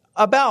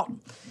 About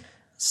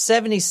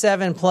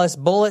 77 plus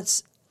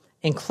bullets,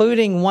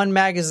 including 1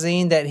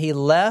 magazine that he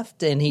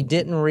left and he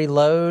didn't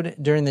reload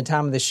during the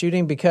time of the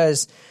shooting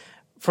because,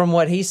 from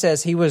what he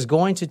says, he was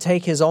going to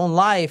take his own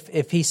life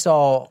if he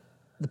saw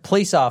the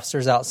police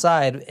officers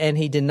outside, and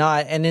he did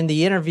not. And in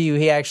the interview,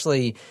 he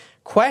actually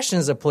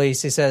questions the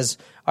police. He says,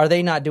 are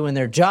they not doing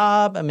their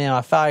job? I mean,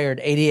 I fired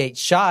 88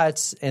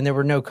 shots, and there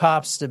were no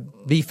cops to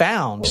be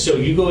found. So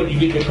you go and you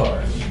get in your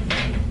car,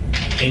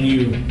 and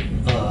you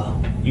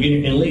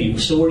get and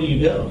leave. So where do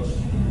you go?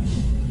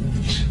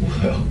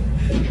 Well,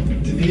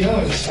 to be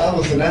honest, I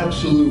was in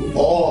absolute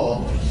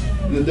awe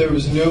that there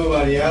was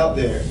nobody out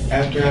there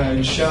after I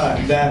had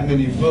shot that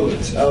many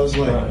bullets. I was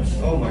like,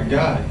 oh my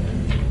God,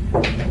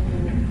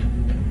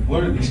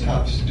 what are these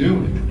cops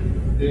doing?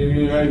 They're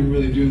not even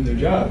really doing their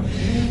job.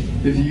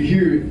 If you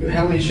hear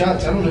how many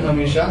shots, I don't know how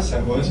many shots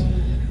that was.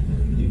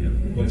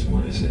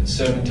 What is it?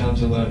 7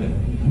 times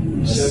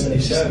 11.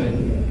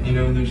 77.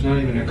 And there's not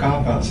even a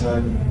cop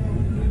outside.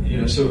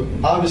 So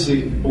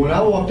obviously, when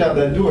I walked out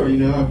that door,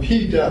 I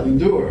peeked out the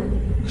door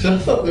because I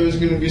thought there was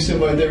going to be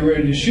somebody there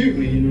ready to shoot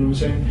me. You know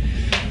what I'm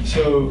saying?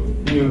 So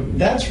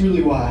that's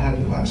really why I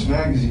had the last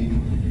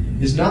magazine.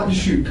 Is not to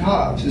shoot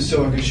cops, it's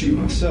so I could shoot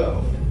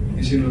myself.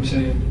 You see what I'm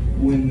saying?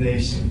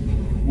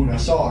 When I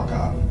saw a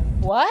cop.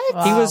 What?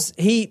 Wow.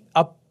 He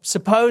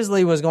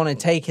supposedly was going to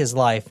take his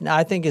life.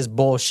 I think is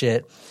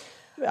bullshit.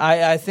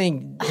 I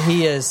think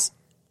he is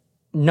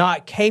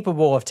not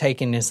capable of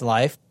taking his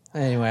life.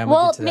 Anyway, I'm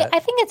going to get to that. I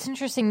think it's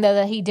interesting, though,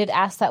 that he did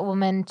ask that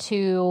woman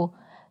to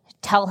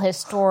tell his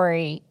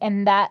story,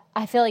 and that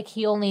I feel like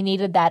he only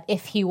needed that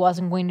if he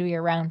wasn't going to be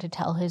around to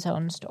tell his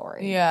own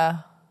story. Yeah.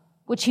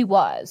 Which he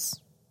was.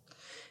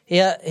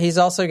 Yeah, he's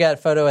also got a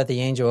photo at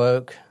the Angel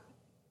Oak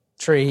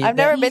tree. I've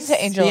never been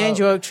to Angel Oak. The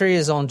Angel Oak tree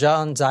is on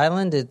Johns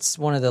Island. It's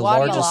one of the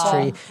largest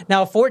trees.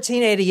 Now,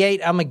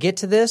 1488, I'm going to get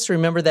to this.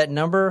 Remember that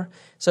number?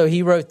 So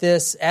he wrote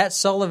this at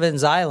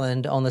Sullivan's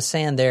Island on the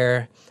sand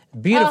there.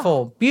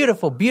 Beautiful,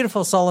 beautiful,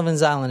 beautiful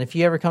Sullivan's Island. If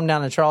you ever come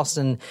down to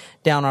Charleston,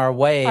 down our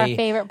way. Our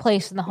favorite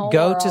place in the whole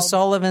go world. to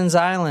Sullivan's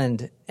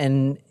Island.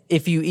 And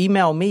if you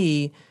email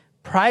me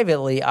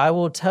privately, I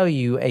will tell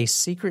you a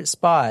secret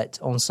spot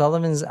on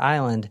Sullivan's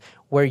Island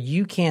where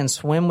you can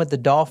swim with the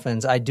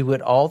dolphins. I do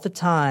it all the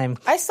time.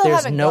 I still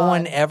There's haven't no gone.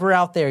 one ever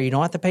out there. You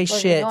don't have to pay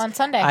shit. Go on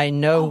Sunday. I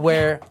know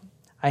where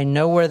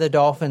the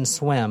dolphins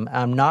swim.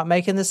 I'm not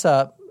making this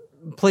up.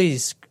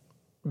 Please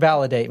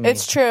validate me.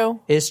 It's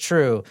true. It's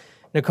true.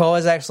 Nicole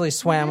has actually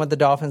swam with the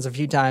dolphins a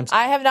few times.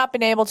 I have not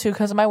been able to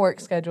because of my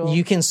work schedule.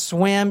 You can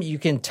swim. You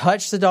can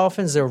touch the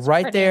dolphins. They're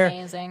right pretty there.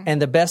 amazing.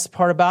 And the best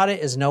part about it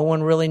is no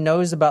one really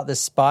knows about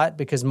this spot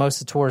because most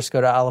of the tourists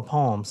go to Isle of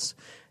Palms,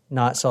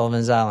 not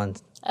Sullivan's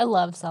Island. I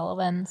love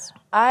Sullivan's.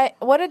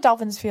 What do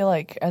dolphins feel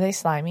like? Are they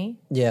slimy?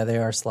 Yeah, they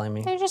are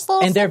slimy. They're just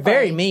little and they're slippery.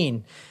 very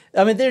mean.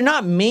 I mean, they're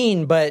not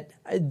mean, but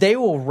they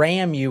will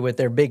ram you with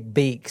their big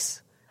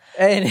beaks.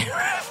 And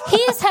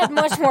He's had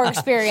much more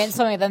experience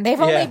swimming than they've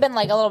only been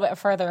like a little bit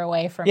further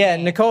away from yeah,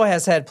 me. Nicole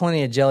has had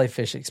plenty of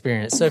jellyfish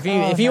experience. So if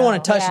you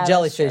want to touch Yeah, a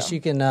jellyfish,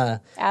 you can.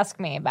 Ask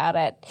me about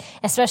it.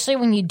 Especially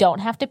when you don't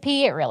have to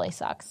pee, it really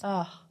sucks.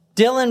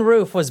 Dylann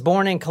Roof was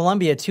born in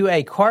Colombia to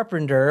a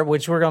carpenter,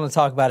 which we're going to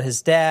talk about.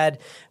 His dad,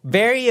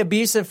 very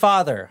abusive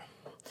father,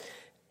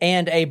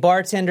 and a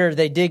bartender.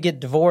 They did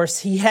get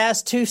divorced. He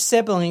has 2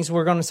 siblings.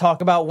 We're going to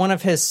talk about one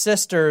of his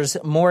sisters,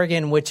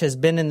 Morgan, which has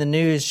been in the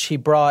news. She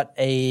brought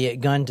a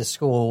gun to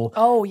school.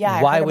 Oh, yeah.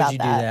 I Why heard would about you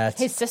do that?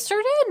 His sister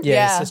did?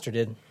 Yeah, his sister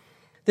did.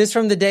 This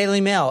from the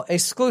Daily Mail.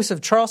 Exclusive.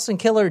 Charleston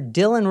killer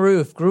Dylann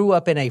Roof grew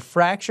up in a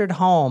fractured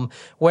home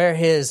where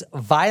his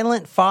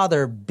violent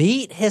father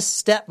beat his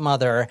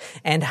stepmother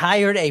and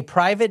hired a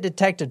private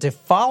detective to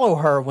follow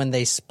her when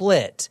they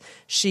split.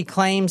 She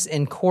claims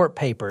in court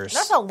papers.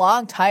 That's a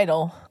long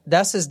title.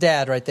 That's his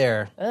dad right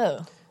there. Ew.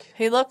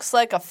 He looks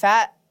like a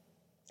fat...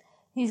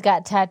 He's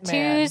got tattoos.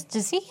 Man.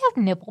 Does he have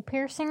nipple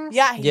piercings?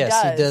 Yeah, he yes,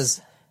 does. he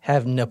does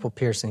have nipple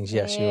piercings.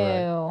 Yes, you're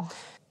right. Ew.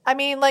 I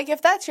mean, like,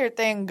 if that's your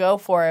thing, go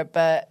for it.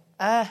 But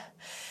I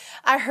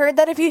heard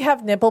that if you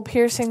have nipple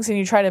piercings and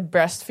you try to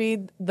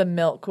breastfeed, the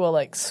milk will,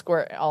 like,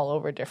 squirt all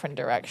over different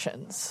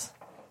directions.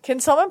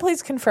 Can someone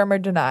please confirm or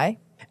deny?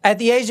 At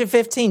the age of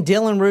 15,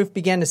 Dylann Roof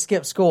began to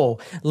skip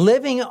school,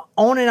 living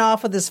on and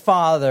off with his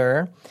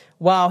father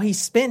while he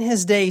spent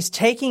his days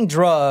taking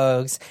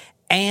drugs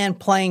and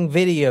playing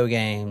video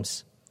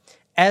games.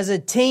 As a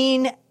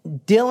teen,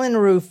 Dylann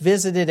Roof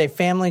visited a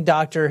family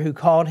doctor who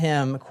called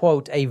him,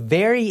 quote, a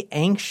very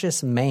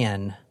anxious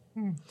man.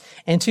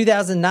 In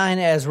 2009,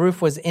 as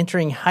Roof was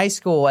entering high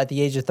school at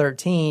the age of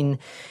 13,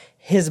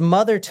 his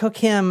mother took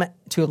him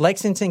to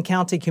Lexington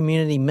County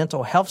Community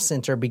Mental Health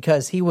Center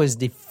because he was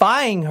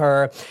defying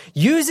her,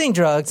 using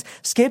drugs,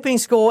 skipping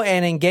school,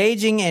 and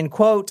engaging in,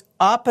 quote,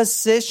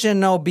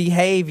 oppositional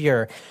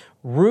behavior.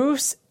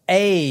 Roof's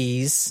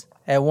A's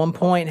at one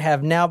point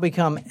have now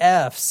become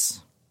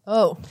F's.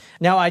 Oh.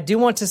 Now, I do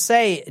want to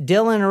say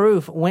Dylann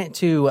Roof went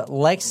to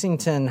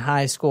Lexington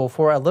High School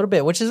for a little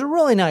bit, which is a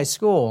really nice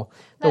school.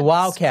 The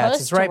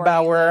Wildcats. It's right by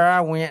where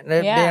I went,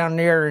 down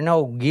there in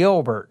old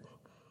Gilbert.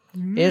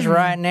 It's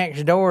right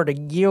next door to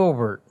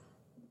Gilbert.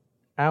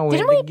 I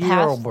went to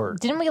Gilbert.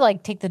 Didn't we,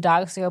 take the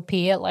dogs to go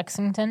pee at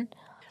Lexington?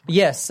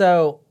 Yes,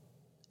 so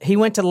he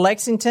went to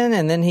Lexington,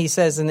 and then he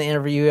says in the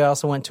interview he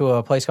also went to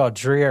a place called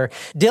Dreer.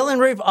 Dylann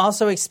Roof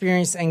also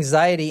experienced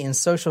anxiety in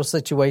social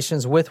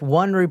situations, with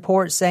one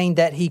report saying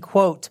that he,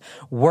 quote,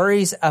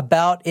 worries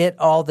about it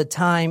all the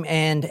time,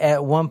 and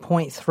at one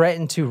point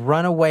threatened to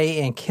run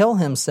away and kill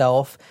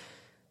himself.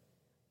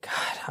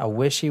 God, I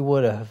wish he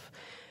would have.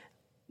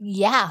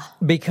 Yeah.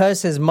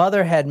 Because his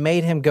mother had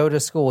made him go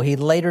to school. He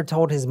later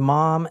told his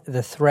mom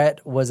the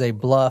threat was a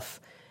bluff.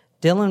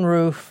 Dylann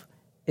Roof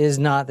is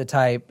not the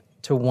type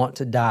to want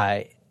to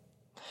die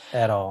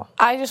at all.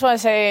 I just want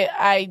to say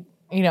I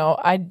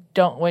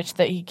don't wish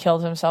that he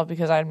killed himself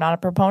because I'm not a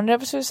proponent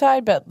of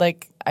suicide, but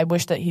I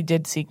wish that he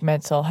did seek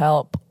mental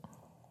help.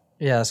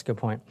 Yeah, that's a good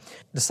point.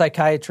 The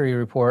psychiatry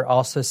report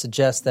also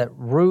suggests that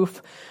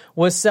Roof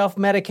was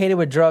self-medicated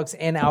with drugs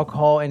and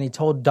alcohol, and he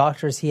told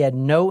doctors he had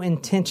no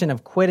intention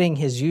of quitting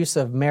his use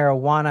of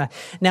marijuana.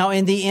 Now,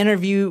 in the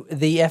interview,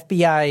 the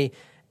FBI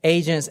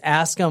agents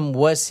asked him,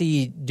 was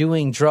he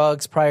doing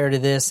drugs prior to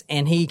this?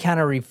 And he kind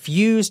of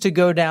refused to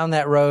go down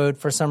that road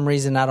for some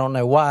reason. I don't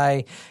know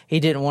why. He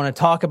didn't want to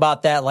talk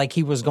about that like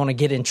he was going to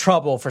get in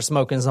trouble for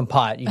smoking some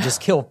pot. You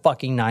just killed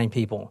fucking 9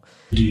 people.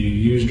 Do you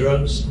use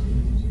drugs?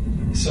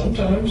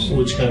 Sometimes.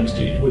 Which kinds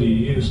what do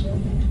you use?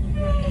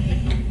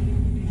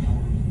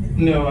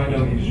 No, I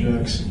don't use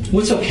drugs.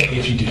 Well, it's okay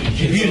if you do. If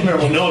you use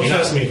marijuana, no,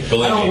 trust me.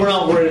 We're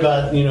not worried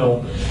about,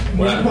 No,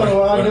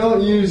 I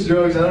don't use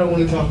drugs. I don't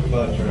want to talk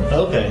about drugs.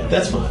 Okay,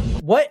 that's fine.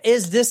 What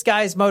is this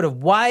guy's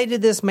motive? Why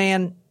did this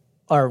man,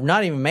 or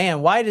not even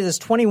man, why did this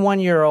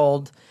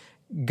 21-year-old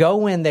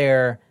go in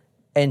there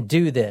and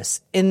do this?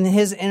 In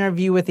his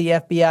interview with the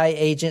FBI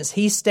agents,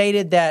 he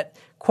stated that,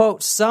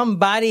 quote,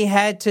 somebody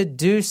had to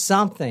do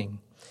something.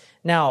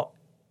 Now,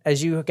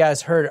 as you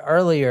guys heard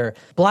earlier,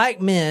 black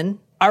men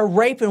are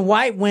raping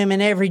white women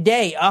every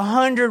day.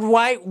 100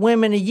 white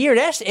women a year.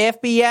 That's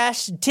FBI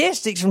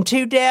statistics from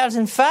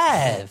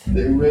 2005.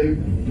 They rape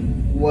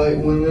white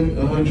women,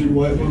 100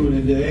 white women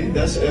a day.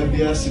 That's an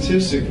FBI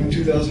statistic from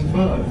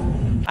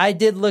 2005. I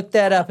did look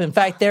that up. In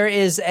fact, there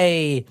is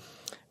a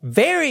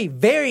very,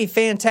 very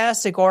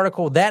fantastic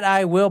article that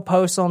I will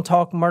post on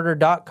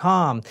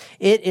talkmurder.com.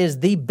 It is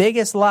the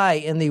biggest lie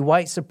in the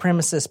white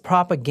supremacist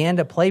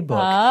propaganda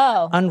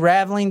playbook,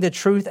 unraveling the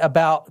truth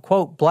about,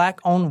 quote,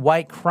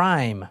 black-on-white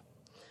crime.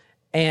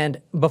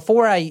 And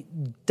before I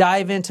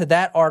dive into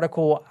that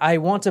article, I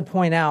want to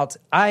point out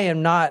I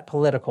am not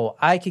political.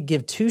 I could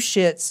give 2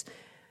 shits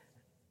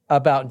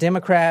about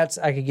Democrats.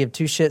 I could give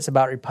 2 shits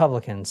about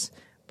Republicans.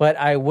 But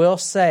I will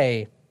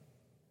say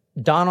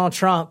Donald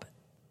Trump,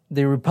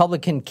 the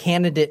Republican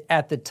candidate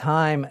at the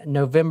time,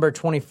 November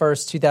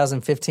 21st,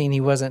 2015, he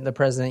wasn't the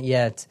president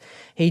yet.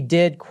 He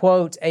did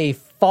quote a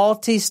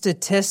faulty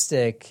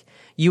statistic,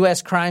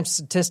 U.S. crime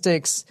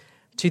statistics,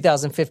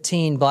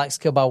 2015, blacks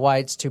killed by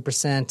whites,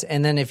 2%.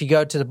 And then if you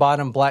go to the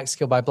bottom, blacks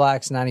killed by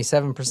blacks,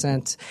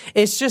 97%.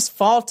 It's just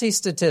faulty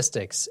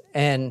statistics.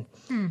 And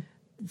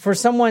for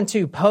someone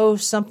to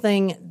post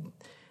something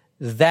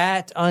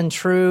that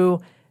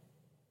untrue,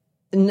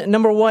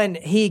 number one,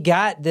 he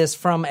got this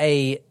from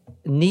a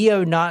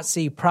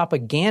neo-Nazi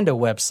propaganda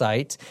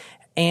website,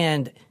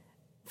 and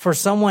for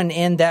someone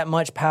in that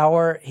much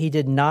power, he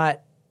did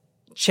not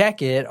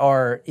check it,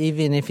 or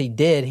even if he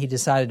did, he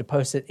decided to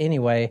post it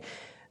anyway.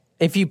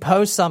 If you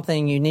post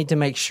something, you need to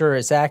make sure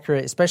it's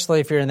accurate,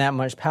 especially if you're in that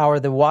much power.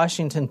 The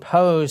Washington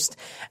Post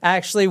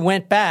actually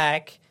went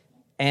back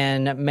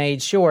and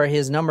made sure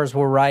his numbers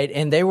were right,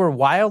 and they were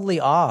wildly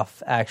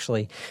off,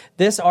 actually.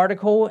 This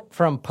article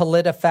from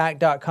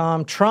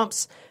PolitiFact.com,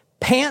 Trump's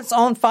pants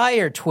on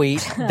fire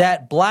tweet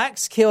that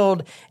blacks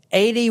killed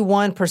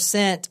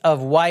 81%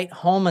 of white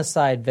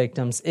homicide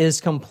victims is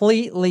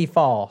completely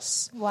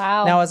false.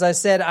 Wow. Now, as I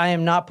said, I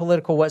am not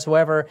political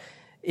whatsoever.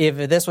 If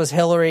this was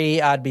Hillary,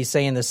 I'd be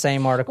saying the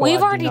same article.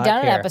 We've already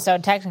done an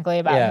episode technically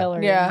about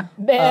Hillary. Yeah.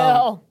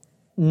 Bill.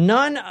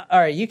 All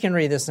right, you can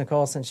read this,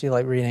 Nicole, since you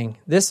like reading.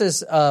 This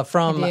is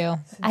from...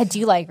 I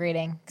do like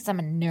reading because I'm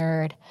a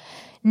nerd.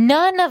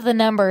 None of the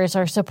numbers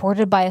are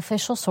supported by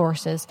official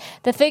sources.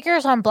 The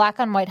figures on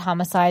black-on-white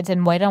homicides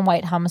and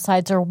white-on-white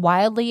homicides are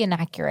wildly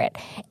inaccurate.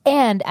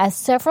 And as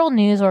several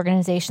news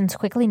organizations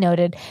quickly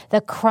noted, the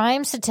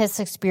Crime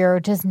Statistics Bureau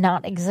does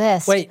not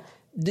exist. Wait,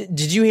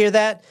 Did you hear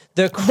that?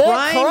 The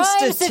Crime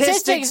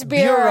Statistics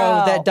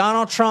Bureau that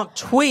Donald Trump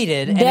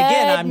tweeted, and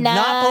again, I'm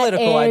not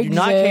political, I do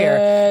not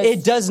care,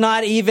 it does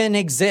not even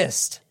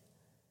exist.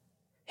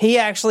 He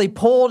actually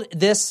pulled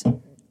this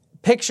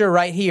picture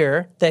right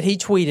here that he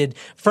tweeted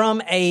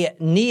from a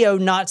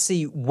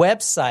neo-Nazi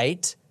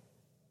website.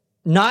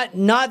 Not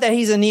that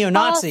he's a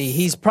neo-Nazi.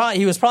 He was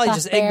probably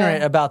just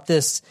ignorant about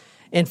this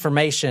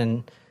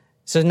information.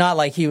 So it's not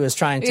like he was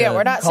trying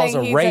to cause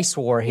a race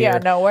war here. Yeah,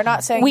 no, we're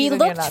not saying we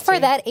looked for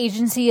that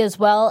agency as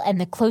well,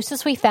 and the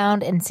closest we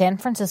found in San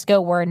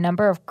Francisco were a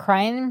number of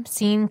crime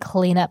scene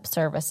cleanup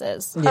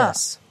services.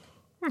 Yes.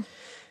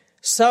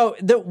 So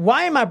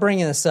why am I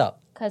bringing this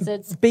up? Because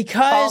it's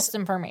false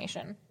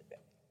information.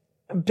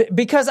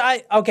 Because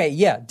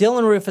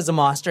Dylann Roof is a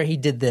monster. He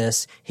did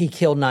this. He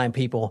killed 9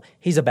 people.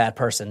 He's a bad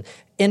person.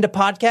 Into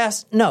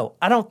podcast? No,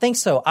 I don't think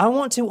so. I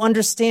want to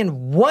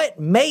understand what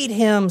made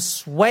him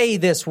sway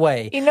this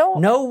way.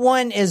 No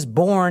one is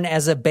born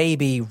as a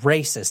baby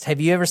racist. Have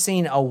you ever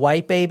seen a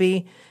white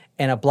baby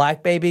and a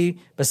black baby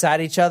beside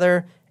each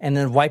other, and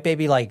then the white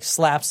baby like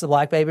slaps the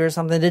black baby or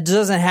something? It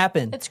doesn't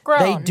happen. It's grown.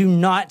 They do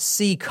not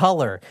see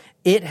color.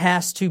 It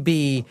has to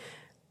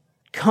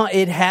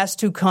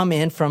come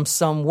in from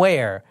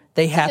somewhere.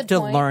 They have to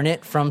learn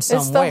it from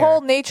somewhere. It's the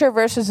whole nature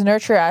versus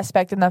nurture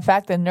aspect, and the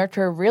fact that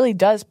nurture really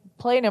does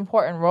play an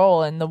important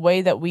role in the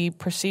way that we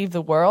perceive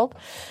the world.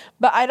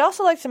 But I'd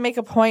also like to make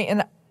a point,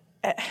 and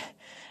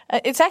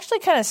it's actually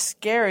kind of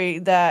scary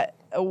that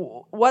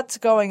what's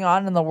going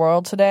on in the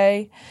world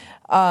today.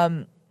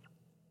 As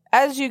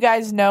you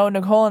guys know,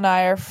 Nicole and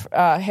I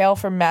are hail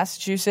from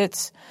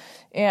Massachusetts.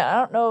 And I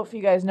don't know if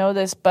you guys know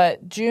this,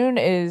 but June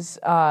is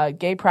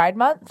Gay Pride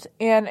Month.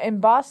 And in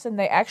Boston,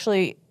 they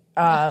actually...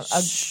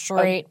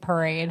 straight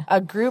parade.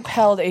 A group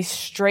held a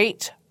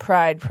straight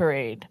pride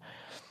parade.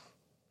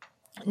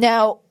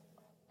 Now,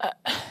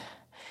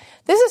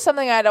 this is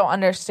something I don't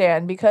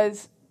understand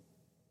because,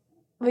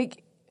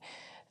 like,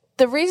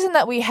 the reason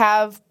that we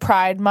have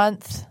Pride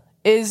Month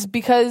is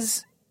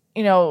because,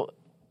 the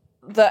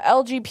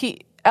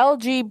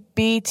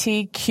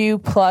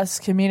LGBTQ plus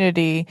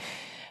community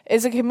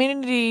is a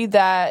community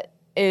that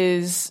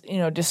is,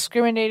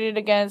 discriminated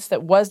against,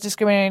 that was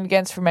discriminated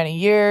against for many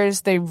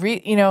years.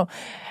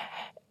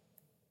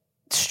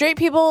 Straight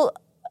people,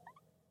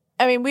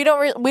 I mean, we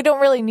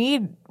don't really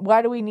need,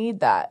 why do we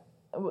need that?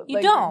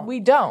 You don't. We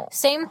don't.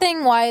 Same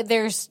thing why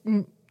there's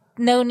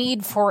no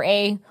need for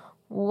a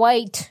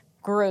white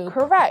group.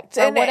 Correct.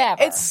 Or and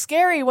whatever. It's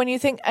scary when you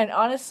think, and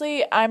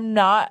honestly, I don't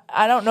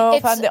know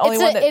if I'm the only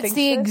one that thinks it's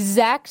the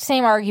exact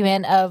same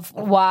argument of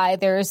why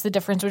there is the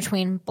difference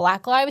between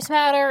Black Lives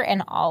Matter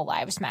and All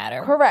Lives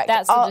Matter. Correct.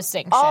 That's the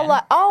distinction.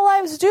 All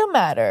lives do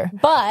matter.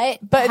 But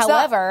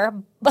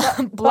however,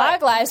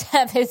 Black lives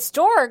have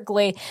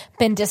historically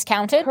been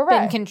discounted,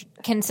 Correct. been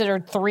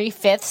considered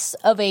 3/5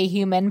 of a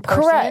human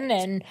person, Correct.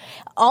 and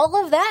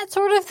all of that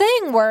sort of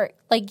thing where,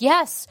 like,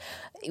 yes,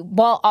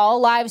 while all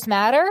lives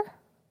matter,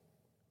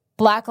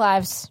 Black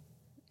lives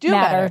do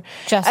matter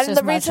just and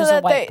as much as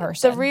a white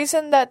person. The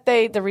reason that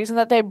they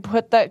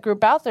put that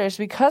group out there is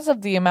because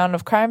of the amount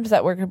of crimes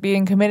that were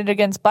being committed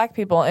against Black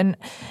people, and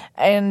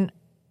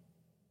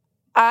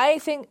I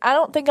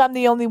don't think I'm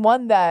the only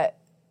one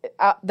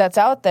that's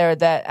out there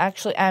that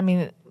actually. I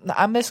mean,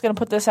 I'm just going to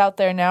put this out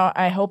there now.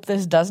 I hope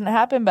this doesn't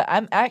happen, but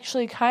I'm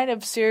actually kind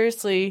of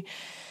seriously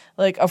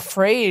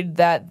afraid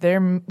that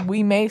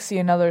we may see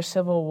another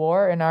civil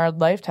war in our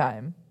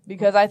lifetime.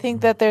 Because I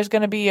think that there's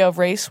going to be a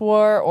race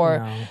war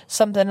or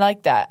something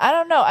like that. I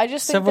don't know. I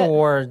just think Civil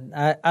War,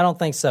 I don't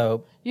think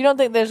so. You don't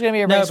think there's going to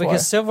be a race war? No,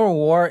 because Civil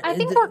War... I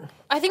think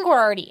we're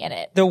already in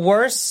it. The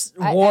worst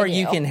war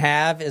you can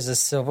have is a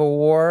civil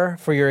war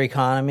for your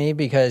economy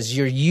because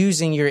you're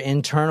using your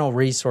internal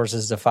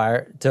resources to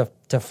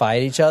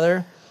fight each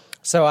other.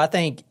 So I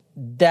think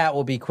that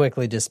will be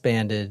quickly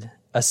disbanded.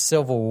 A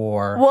civil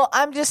war. Well,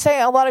 I'm just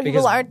saying a lot of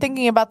people aren't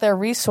thinking about their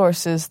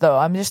resources, though.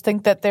 I'm just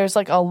think that there's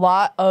a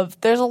lot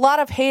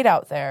of hate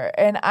out there,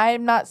 and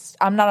I'm not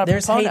a proponent of it.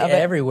 There's hate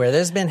everywhere.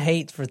 There's been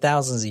hate for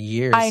thousands of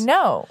years. I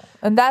know,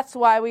 and that's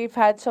why we've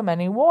had so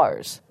many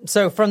wars.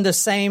 So from the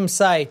same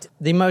site,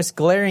 the most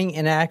glaring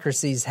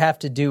inaccuracies have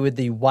to do with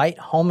the white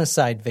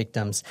homicide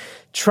victims.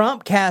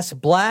 Trump cast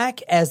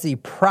Black as the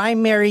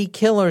primary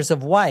killers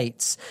of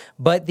whites,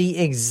 but the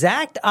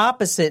exact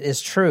opposite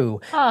is true.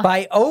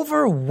 By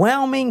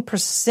overwhelming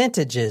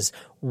percentages,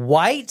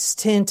 whites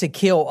tend to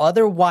kill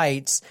other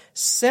whites.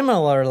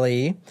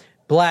 Similarly,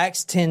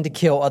 Blacks tend to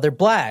kill other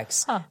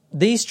Blacks.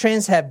 These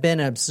trends have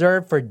been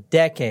observed for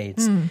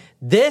decades.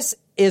 This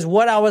is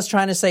what I was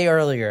trying to say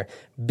earlier.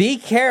 Be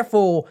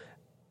careful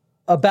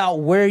about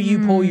where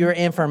you pull your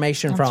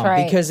information from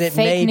because it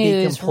Fake may be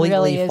news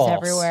completely really false. is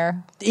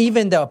everywhere.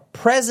 Even the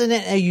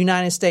president of the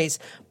United States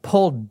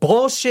pulled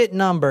bullshit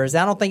numbers.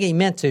 I don't think he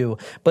meant to,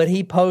 but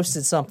he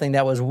posted something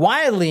that was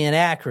widely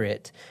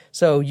inaccurate.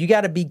 So you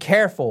got to be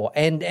careful.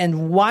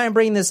 And why I'm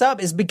bringing this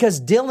up is because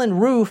Dylann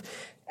Roof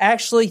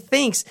actually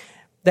thinks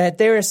that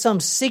there is some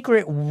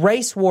secret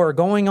race war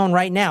going on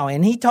right now.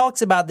 And he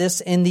talks about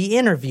this in the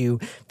interview,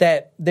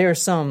 that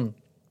there's some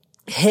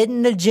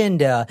hidden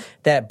agenda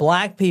that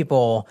black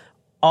people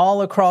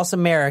all across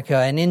America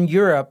and in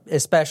Europe,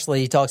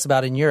 especially, he talks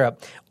about in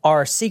Europe,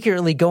 are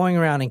secretly going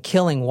around and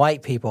killing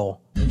white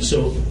people.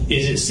 So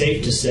is it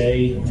safe to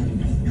say,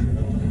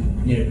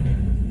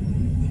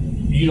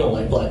 you don't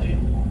like black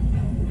people?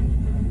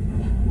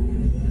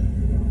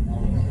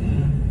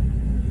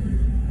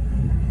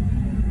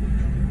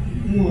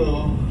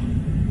 Well,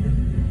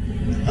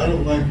 I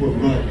don't like what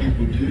black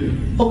people do.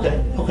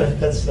 Okay,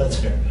 that's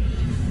fair.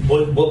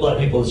 What black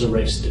people as a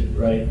race do,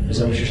 right? Is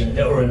that what you're saying?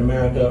 Or in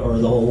America, or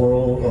the whole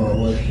world, or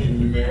what?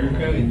 In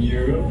America, in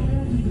Europe,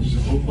 there's a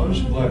whole bunch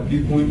of black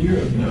people in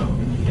Europe now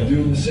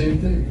doing the same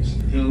things.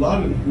 In a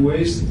lot of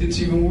ways, it's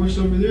even worse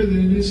over there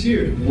than it is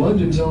here.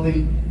 London's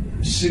only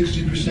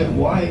 60%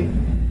 white.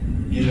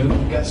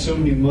 We've got so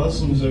many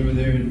Muslims over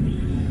there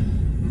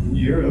in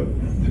Europe.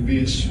 They're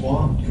being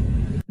swamped.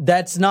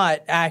 That's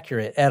not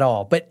accurate at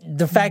all. But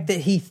the fact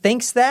that he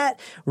thinks that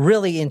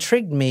really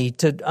intrigued me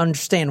to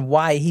understand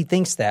why he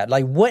thinks that.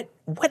 Like, what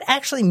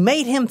actually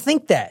made him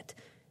think that?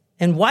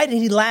 And why did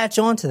he latch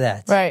onto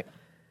that? Right.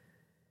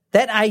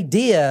 That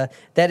idea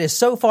that is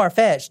so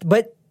far-fetched.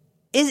 But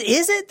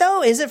is it,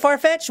 though? Is it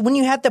far-fetched when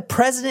you have the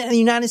president of the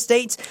United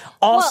States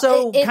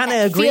also kind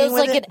of agreeing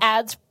with it? It feels like it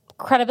adds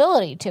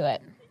credibility to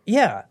it.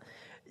 Yeah.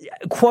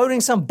 Quoting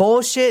some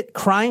bullshit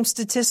crime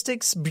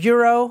statistics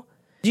bureau.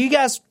 Do you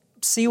guys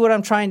see what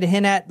I'm trying to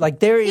hint at? Like,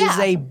 there is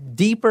a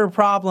deeper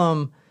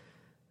problem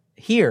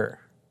here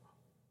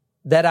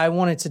that I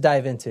wanted to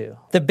dive into.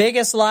 The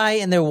biggest lie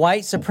in the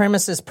white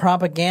supremacist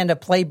propaganda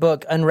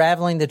playbook,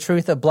 unraveling the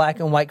truth of black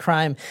and white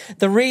crime.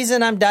 The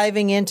reason I'm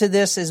diving into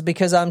this is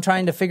because I'm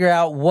trying to figure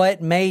out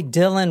what made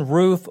Dylann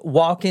Roof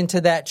walk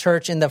into that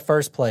church in the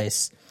first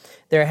place.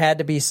 There had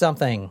to be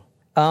something.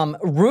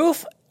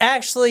 Roof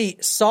actually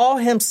saw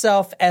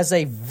himself as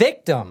a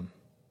victim.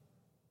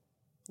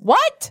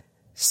 What?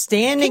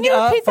 Standing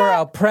up for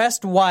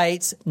oppressed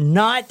whites,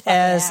 not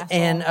as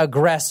an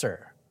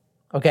aggressor.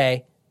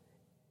 Okay?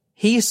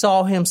 He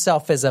saw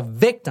himself as a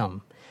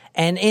victim.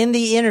 And in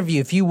the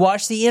interview, if you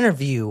watch the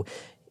interview,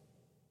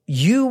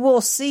 you will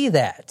see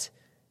that.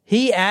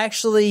 He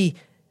actually,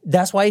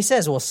 that's why he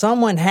says, well,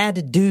 someone had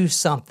to do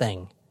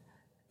something.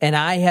 And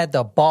I had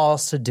the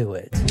balls to do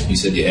it. You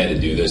said you had to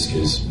do this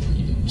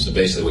so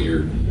basically what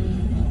you're...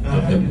 I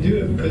had to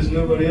do it because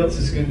nobody else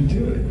is going to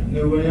do it.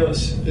 Nobody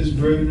else is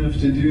brave enough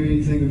to do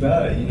anything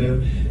about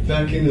it.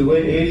 Back in the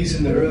late 80s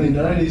and the early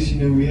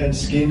 90s, we had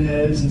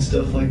skinheads and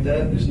stuff like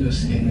that. There's no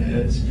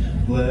skinheads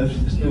left.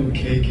 There's no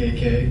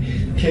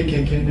KKK.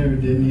 KKK never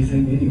did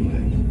anything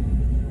anyway.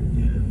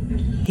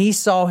 Yeah. He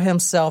saw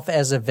himself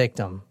as a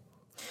victim.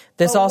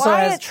 This also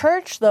why has a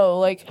church though.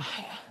 Like,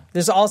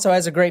 this also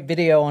has a great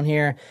video on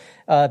here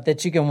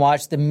that you can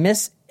watch. The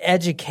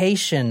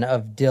miseducation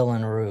of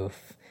Dylann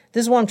Roof.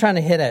 This is what I'm trying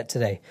to hit at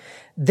today.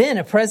 Then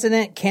a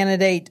president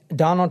candidate,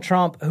 Donald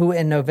Trump, who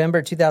in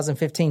November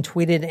 2015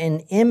 tweeted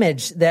an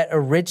image that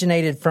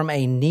originated from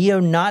a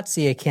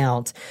neo-Nazi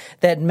account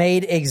that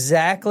made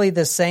exactly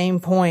the same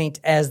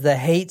point as the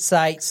hate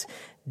sites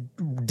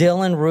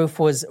Dylann Roof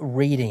was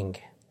reading.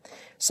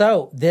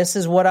 So this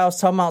is what I was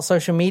talking about,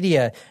 social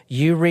media.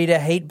 You read a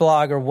hate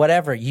blog or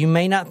whatever. You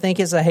may not think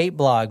it's a hate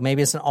blog.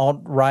 Maybe it's an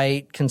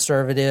alt-right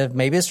conservative.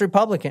 Maybe it's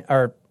Republican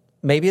or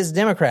maybe it's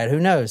Democrat. Who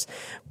knows?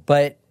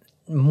 But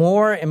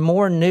more and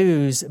more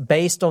news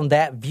based on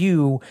that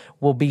view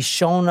will be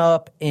shown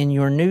up in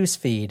your news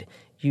feed.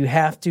 You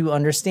have to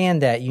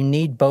understand that. You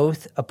need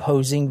both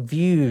opposing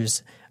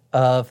views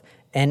of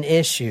an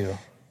issue.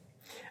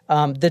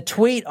 The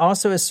tweet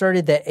also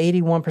asserted that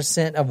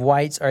 81% of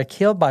whites are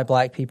killed by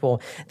black people.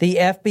 The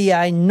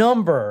FBI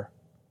number,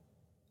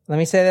 let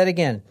me say that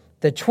again.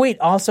 The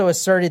tweet also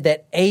asserted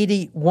that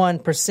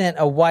 81%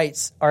 of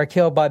whites are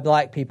killed by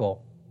black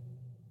people.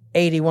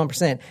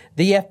 81%.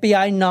 The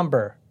FBI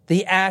number,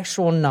 the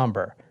actual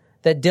number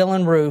that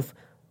Dylann Roof,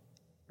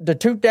 the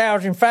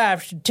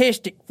 2005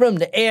 statistic from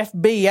the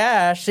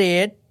FBI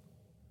said,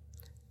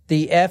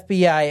 the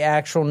FBI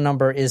actual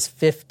number is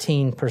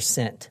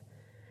 15%.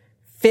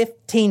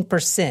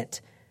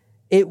 15%.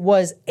 It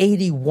was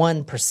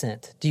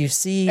 81%. Do you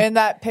see? In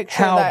that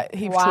picture that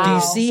he tweeted. Do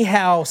you see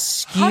how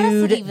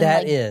skewed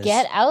that is?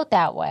 Get out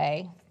that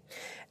way.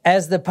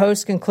 As the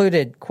post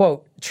concluded,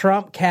 quote,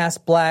 Trump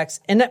cast blacks.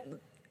 And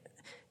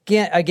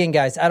again,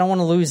 guys, I don't want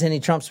to lose any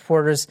Trump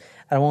supporters.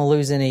 I don't want to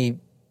lose any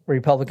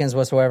Republicans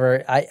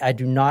whatsoever. I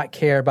do not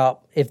care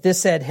about, if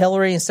this said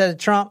Hillary instead of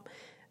Trump,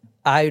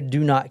 I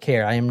do not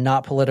care. I am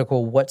not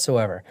political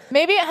whatsoever.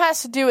 Maybe it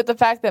has to do with the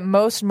fact that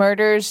most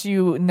murders,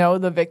 you know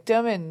the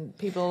victim, and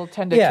people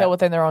tend to kill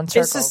within their own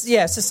circles.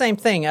 It's the same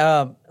thing.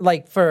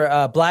 Like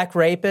for black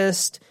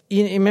rapist,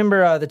 you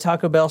remember the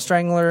Taco Bell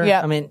strangler?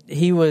 Yeah. I mean,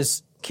 he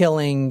was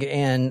killing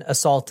and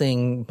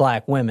assaulting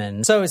black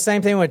women. So it's the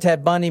same thing with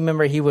Ted Bundy.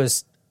 Remember, he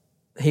was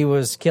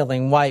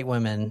killing white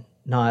women,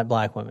 not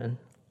black women.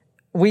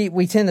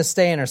 We tend to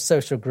stay in our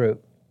social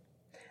group.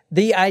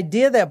 The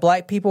idea that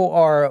black people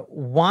are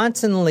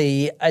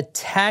wantonly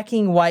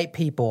attacking white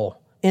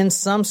people in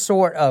some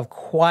sort of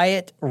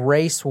quiet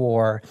race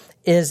war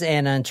is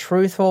an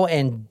untruthful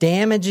and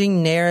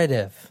damaging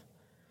narrative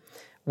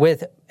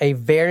with a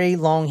very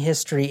long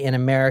history in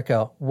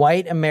America.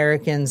 White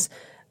Americans'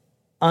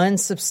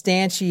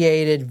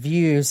 unsubstantiated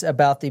views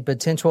about the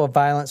potential of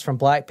violence from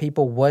black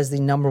people was the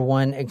number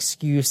one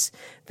excuse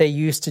they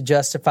used to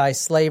justify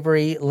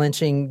slavery,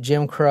 lynching,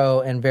 Jim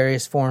Crow, and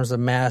various forms of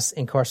mass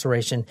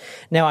incarceration.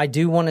 Now, I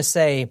do want to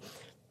say,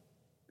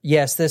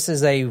 yes, this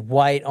is a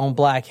white on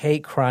black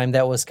hate crime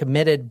that was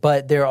committed,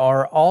 but there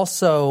are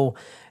also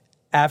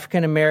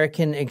African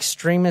American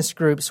extremist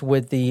groups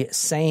with the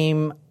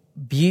same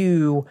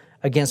view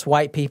against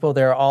white people.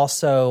 There are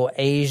also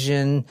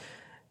Asian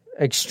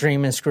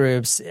extremist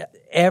groups.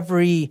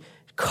 Every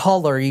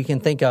color you can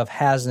think of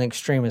has an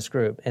extremist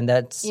group, and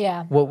that's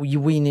what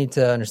we need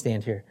to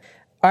understand here.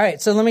 All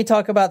right, so let me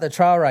talk about the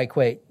trial right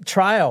quick.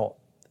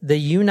 The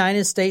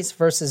United States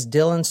versus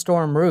Dylann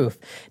Storm Roof.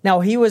 Now,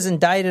 he was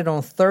indicted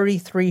on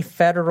 33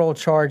 federal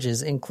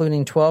charges,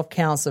 including 12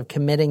 counts of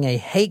committing a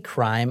hate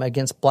crime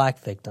against black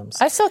victims.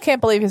 I still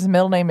can't believe his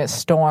middle name is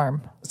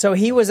Storm. So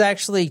he was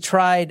actually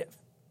tried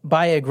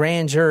by a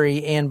grand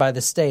jury and by the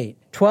state.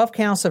 12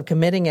 counts of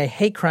committing a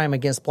hate crime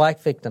against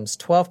black victims,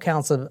 12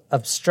 counts of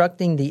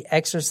obstructing the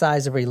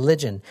exercise of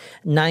religion,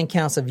 9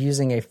 counts of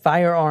using a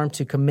firearm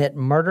to commit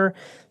murder.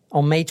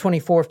 On May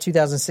 24,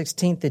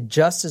 2016, the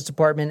Justice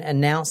Department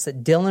announced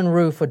that Dylann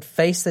Roof would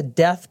face the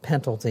death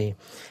penalty.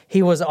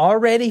 He was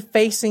already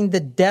facing the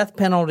death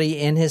penalty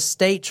in his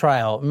state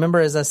trial. Remember,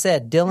 as I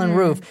said, Dylann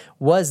Roof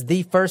was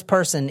the first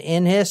person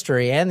in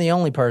history and the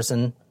only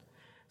person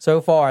so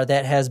far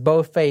that has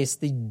both faced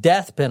the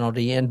death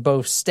penalty in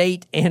both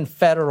state and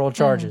federal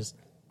charges.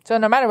 So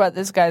no matter what,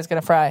 this guy's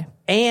going to fry.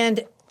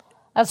 And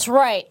that's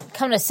right.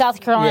 Come to South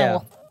Carolina,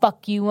 we'll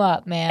fuck you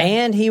up, man.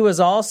 And he was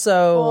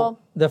also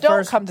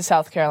don't come to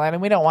South Carolina.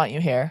 We don't want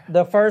you here.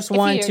 The first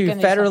one to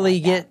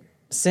federally get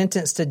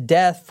sentenced to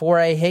death for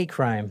a hate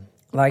crime.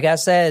 Like I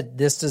said,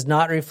 this does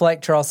not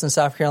reflect Charleston,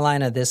 South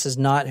Carolina. This is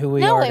not who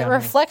we are. No, it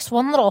reflects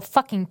one little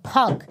fucking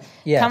punk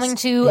coming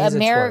to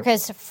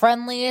America's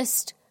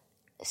friendliest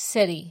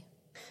city.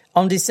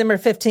 On December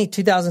 15,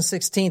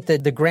 2016,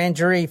 the grand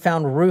jury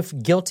found Roof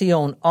guilty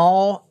on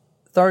all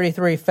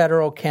 33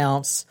 federal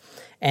counts,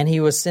 and he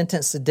was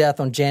sentenced to death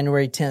on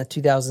January 10,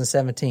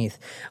 2017.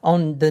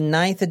 On the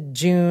 9th of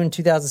June,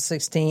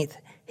 2016,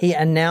 he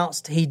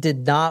announced he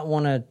did not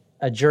want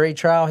a jury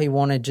trial. He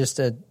wanted just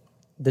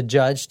the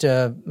judge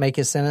to make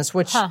his sentence,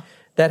 which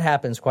that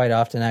happens quite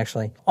often,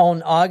 actually.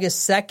 On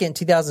August 2nd,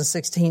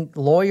 2016,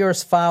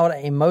 lawyers filed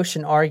a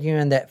motion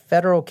arguing that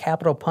federal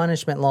capital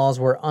punishment laws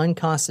were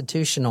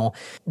unconstitutional.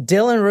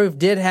 Dylann Roof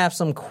did have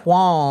some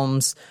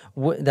qualms.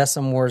 That's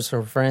some words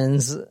for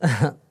friends.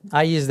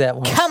 I use that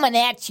one. Coming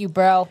at you,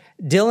 bro.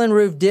 Dylann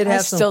Roof did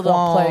have some qualms.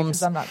 Don't play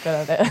because I'm not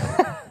good at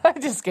it. I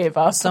just gave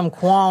up. Some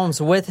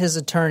qualms with his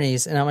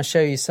attorneys, and I'm going to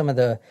show you some of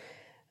the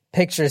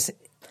pictures.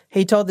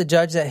 He told the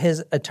judge that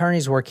his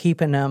attorneys were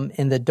keeping him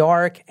in the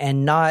dark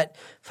and not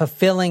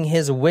fulfilling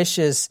his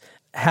wishes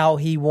how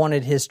he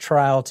wanted his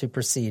trial to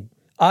proceed.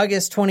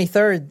 August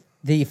 23rd,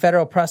 the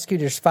federal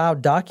prosecutors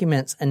filed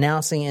documents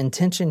announcing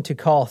intention to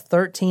call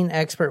 13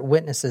 expert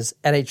witnesses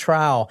at a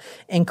trial,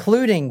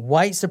 including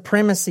white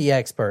supremacy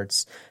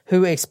experts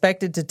who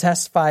expected to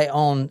testify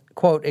on,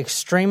 quote,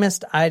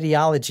 extremist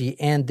ideology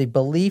and the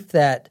belief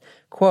that,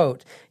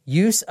 quote,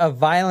 use of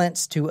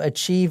violence to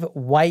achieve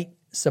white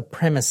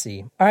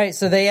supremacy. All right,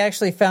 so they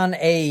actually found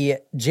a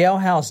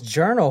jailhouse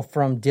journal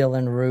from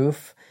Dylann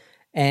Roof,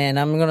 and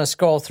I'm going to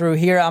scroll through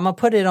here. I'm going to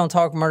put it on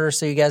Talk Murder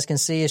so you guys can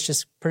see. It's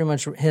just pretty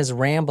much his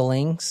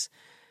ramblings.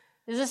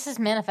 Is this his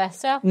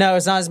manifesto? No,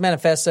 it's not his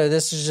manifesto.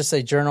 This is just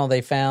a journal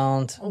they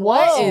found.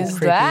 What is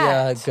creepy,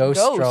 that?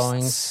 Ghost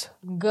drawings.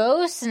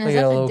 Ghosts? And is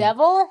that the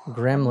devil?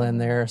 Gremlin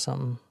there or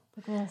something.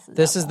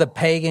 This is the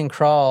pagan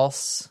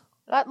cross.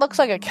 That looks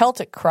like a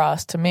Celtic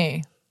cross to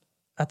me.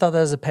 I thought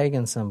that was a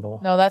pagan symbol.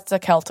 No, that's a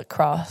Celtic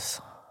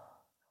cross.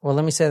 Well,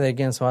 let me say that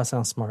again so I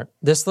sound smart.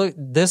 This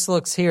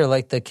looks here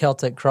like the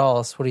Celtic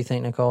cross. What do you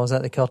think, Nicole? Is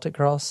that the Celtic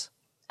cross?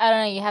 I don't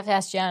know. You have to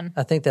ask Jen.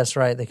 I think that's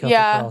right, the Celtic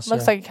cross.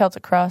 Looks like a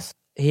Celtic cross.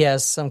 He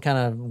has some kind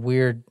of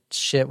weird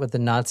shit with the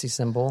Nazi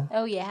symbol.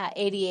 Oh, yeah.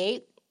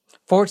 88.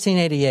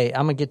 1488.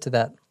 I'm going to get to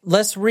that.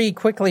 Let's read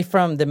quickly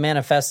from the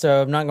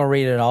manifesto. I'm not going to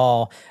read it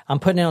all. I'm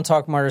putting it on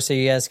Talk Murder so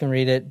you guys can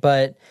read it.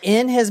 But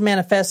in his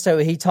manifesto,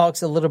 he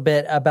talks a little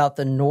bit about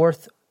the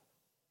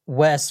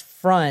Northwest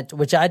Front,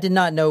 which I did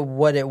not know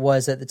what it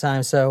was at the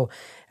time. So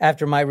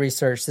after my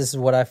research, this is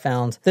what I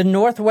found. The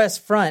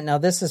Northwest Front, now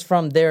this is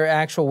from their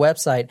actual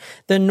website.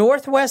 The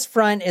Northwest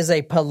Front is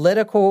a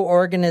political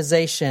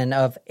organization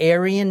of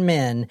Aryan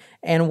men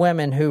and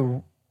women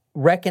who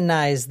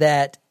recognize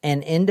that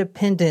an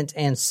independent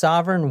and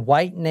sovereign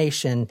white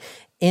nation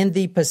in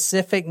the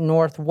Pacific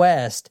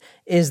Northwest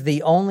is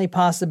the only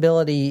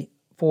possibility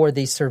for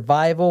the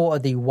survival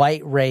of the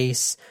white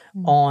race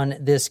on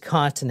this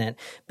continent.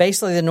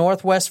 Basically, the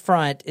Northwest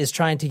Front is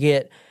trying to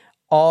get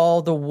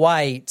all the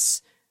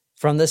whites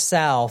from the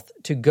South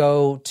to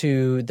go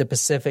to the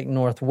Pacific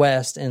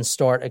Northwest and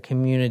start a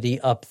community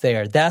up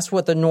there. That's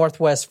what the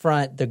Northwest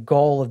Front, the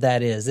goal of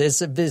that is.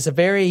 It's a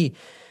very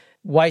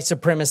white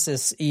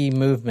supremacist-y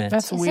movement.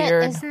 That's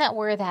weird. Isn't that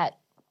where that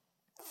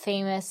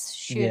famous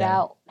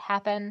shootout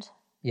happened?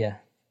 Yeah.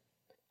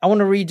 I want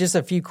to read just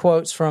a few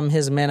quotes from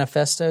his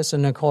manifesto. So,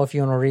 Nicole, if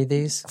you want to read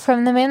these.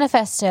 From the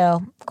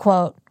manifesto,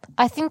 quote,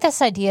 I think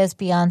this idea is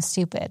beyond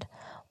stupid.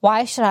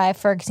 Why should I,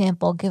 for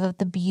example, give up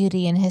the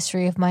beauty and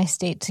history of my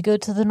state to go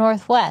to the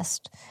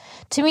Northwest?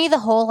 To me, the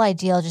whole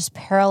ideal just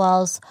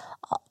parallels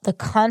the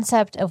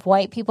concept of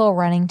white people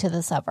running to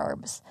the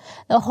suburbs.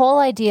 The whole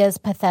idea is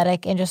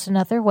pathetic and just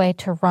another way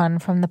to run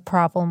from the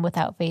problem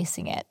without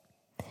facing it.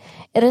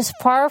 It is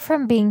far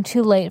from being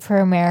too late for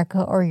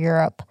America or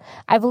Europe.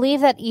 I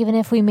believe that even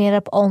if we made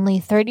up only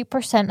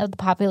 30% of the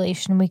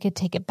population, we could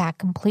take it back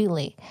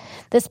completely.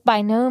 This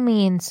by no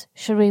means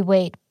should we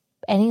wait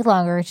any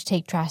longer to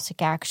take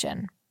drastic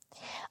action.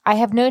 I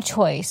have no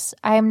choice.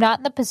 I am not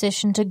in the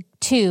position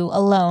to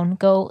alone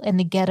go in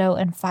the ghetto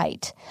and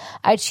fight.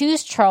 I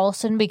choose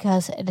Charleston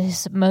because it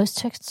is the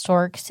most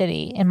historic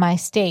city in my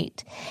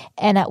state,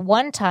 and at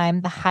one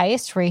time the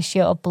highest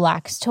ratio of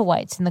blacks to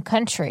whites in the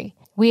country.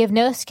 We have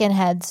no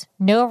skinheads,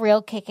 no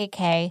real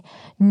KKK,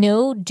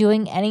 no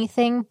doing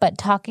anything but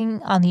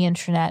talking on the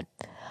internet.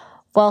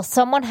 Well,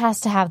 someone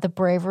has to have the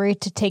bravery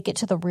to take it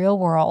to the real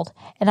world,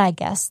 and I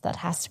guess that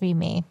has to be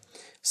me.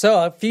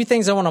 So a few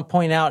things I want to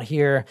point out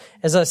here.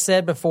 As I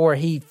said before,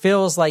 he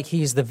feels like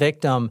he's the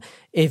victim.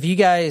 If you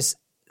guys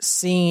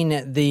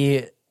seen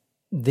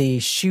the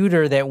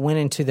shooter that went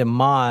into the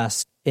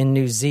mosque in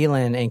New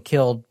Zealand and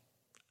killed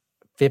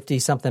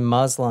 50-something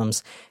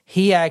Muslims,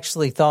 he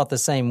actually thought the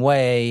same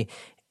way.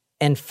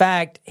 In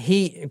fact,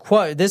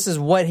 this is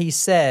what he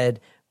said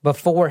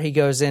before he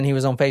goes in. He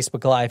was on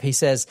Facebook Live. He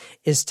says,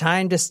 it's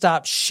time to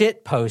stop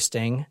shit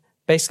posting.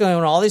 Basically,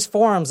 on all these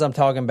forums I'm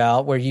talking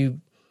about where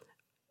you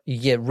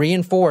get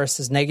reinforced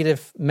as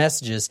negative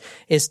messages,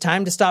 it's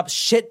time to stop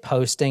shit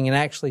posting and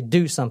actually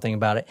do something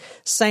about it.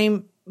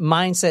 Same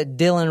mindset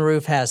Dylann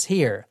Roof has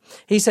here.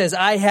 He says,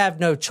 I have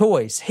no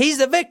choice. He's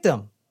the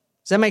victim.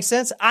 Does that make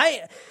sense?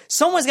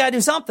 Someone's got to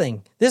do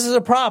something. This is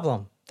a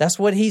problem. That's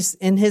what he's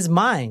in his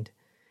mind.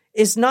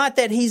 It's not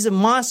that he's a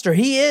monster.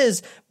 He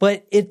is,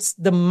 but it's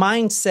the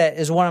mindset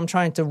is what I'm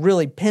trying to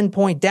really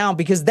pinpoint down,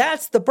 because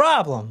that's the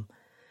problem.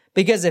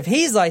 Because if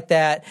he's like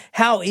that,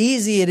 how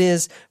easy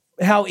is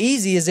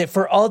it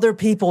for other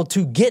people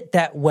to get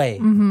that way?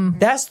 Mm-hmm.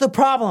 That's the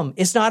problem.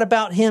 It's not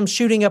about him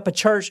shooting up a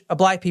church of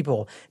black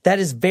people. That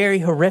is very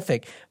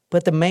horrific.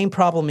 But the main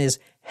problem is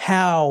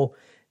how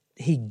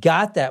he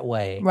got that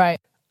way. Right.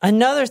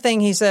 Another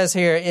thing he says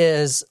here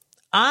is,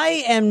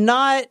 I am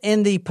not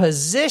in the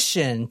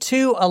position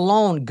to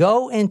alone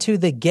go into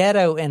the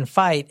ghetto and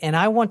fight. And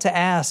I want to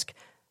ask,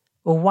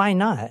 well, why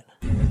not?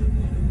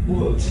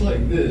 Well, it's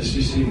like this,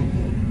 you see.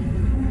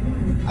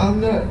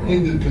 I'm not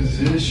in the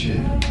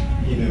position,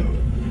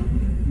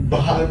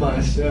 by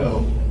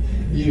myself,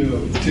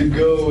 to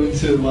go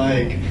into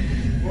like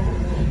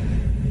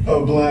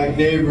a black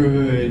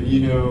neighborhood,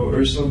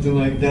 or something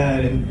like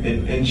that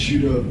and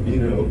shoot up,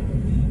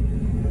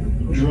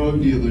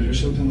 drug dealers or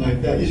something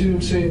like that. You see what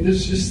I'm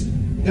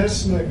saying?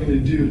 That's not going to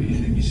do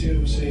anything. You see what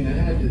I'm saying? I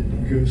had to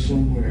go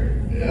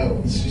somewhere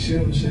else. You see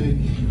what I'm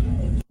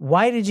saying?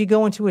 Why did you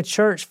go into a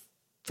church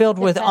filled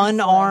with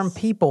unarmed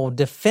people,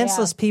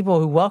 defenseless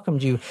people who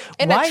welcomed you?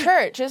 In a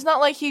church. It's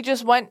not like he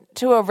just went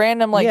to a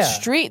random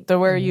street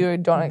where you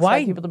don't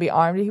expect people to be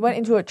armed. He went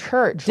into a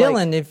church.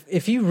 Dylan,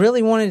 if you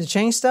really wanted to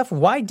change stuff,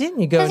 why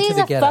didn't you go into the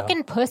ghetto? Because he's a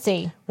fucking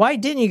pussy. Why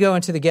didn't you go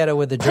into the ghetto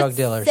with the drug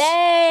dealers?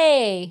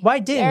 Why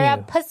didn't You're you?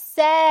 a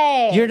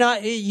pussy. You're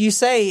not. You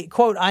say,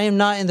 quote, I am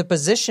not in the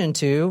position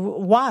to.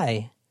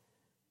 Why?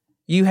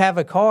 You have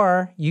a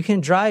car. You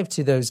can drive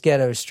to those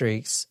ghetto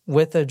streets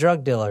with the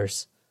drug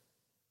dealers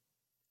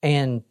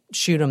and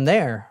shoot them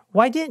there.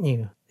 Why didn't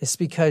you? It's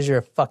because you're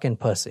a fucking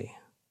pussy.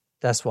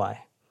 That's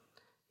why.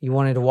 You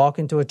wanted to walk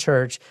into a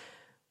church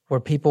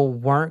where people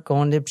weren't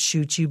going to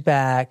shoot you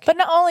back. But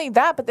not only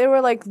that, but they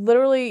were like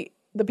literally,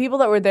 the people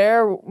that were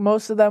there,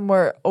 most of them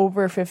were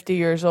over 50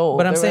 years old.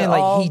 But I'm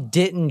saying he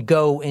didn't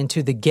go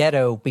into the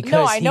ghetto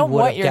because he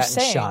would have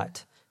gotten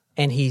shot.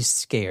 And he's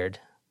scared.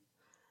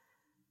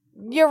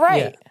 You're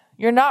right. Yeah.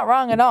 You're not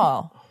wrong at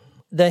all.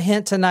 The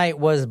hint tonight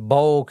was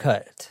bowl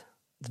cut.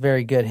 It's a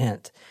very good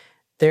hint.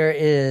 There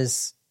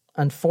is,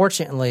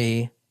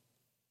 unfortunately,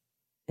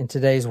 in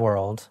today's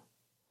world,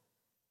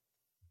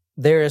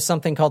 there is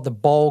something called the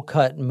bowl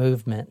cut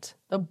movement.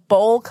 The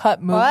bowl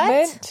cut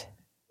movement? What?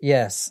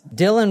 Yes.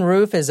 Dylann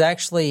Roof is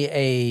actually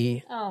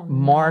a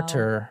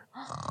martyr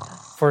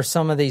for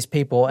some of these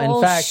people.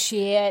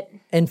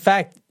 In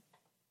fact,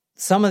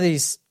 some of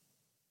these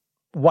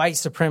white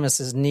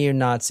supremacists,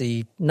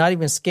 neo-Nazi, not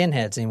even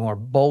skinheads anymore,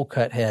 bowl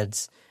cut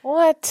heads.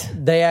 What?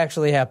 They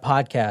actually have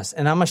podcasts.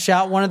 And I'm going to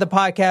shout one of the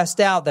podcasts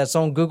out that's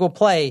on Google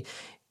Play.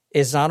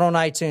 It's not on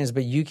iTunes,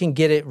 but you can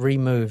get it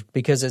removed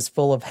because it's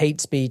full of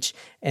hate speech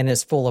and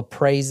it's full of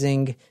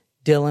praising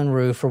Dylann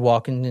Roof for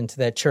walking into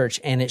that church,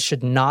 and it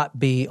should not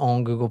be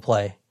on Google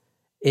Play.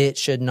 It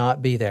should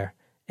not be there.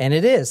 And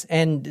it is.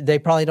 And they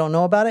probably don't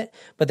know about it,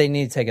 but they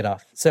need to take it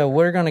off. So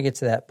we're going to get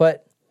to that.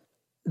 But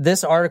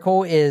this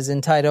article is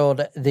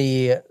entitled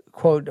the,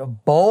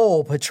 quote,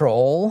 Bowl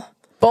Patrol.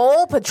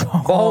 Bowl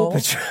Patrol. Bowl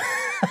Patrol.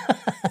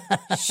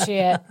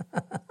 Shit.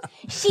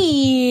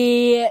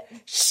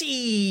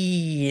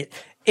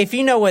 If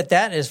you know what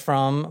that is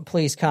from,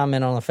 please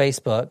comment on the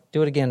Facebook.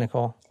 Do it again,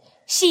 Nicole.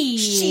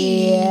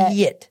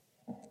 Shit.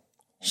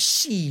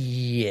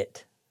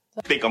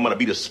 Think I'm gonna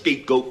be the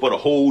scapegoat for the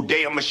whole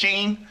damn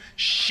machine?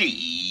 Shit.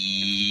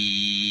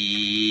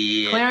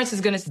 Clarence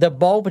is gonna. The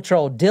Bowl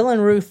Patrol. Dylann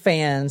Roof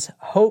fans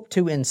hope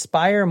to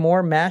inspire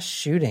more mass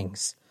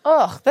shootings.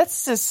 Ugh,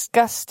 that's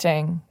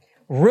disgusting.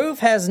 Roof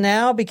has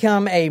now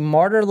become a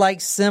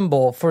martyr-like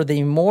symbol for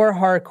the more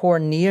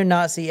hardcore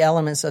neo-Nazi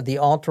elements of the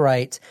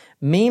alt-right.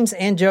 Memes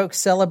and jokes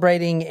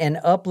celebrating and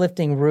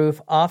uplifting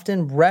Roof,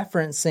 often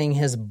referencing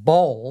his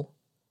bowl,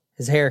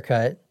 his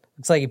haircut.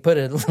 Looks like he put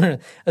a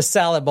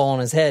salad bowl on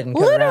his head and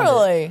cut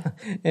literally. Around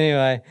it.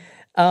 Anyway.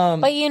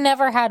 But you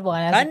never had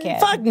one as a kid.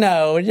 Fuck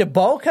no. Did you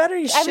bowl cutter?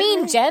 I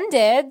mean, Jen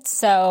did,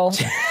 so.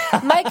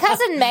 My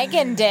cousin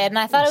Megan did, and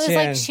I thought it was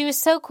like, she was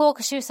so cool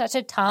because she was such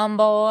a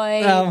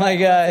tomboy. Oh my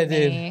God,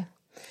 dude.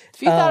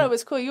 If you thought it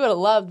was cool, you would have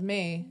loved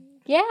me.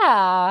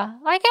 Yeah.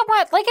 Like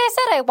I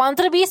said, I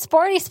wanted to be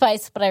Sporty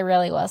Spice, but I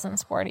really wasn't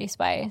Sporty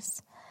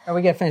Spice. Oh,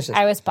 we got to finish this.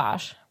 I was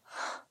posh.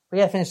 We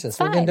got to finish this.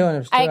 Fine. We've been doing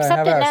it for I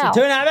accept it now.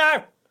 2.5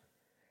 hours.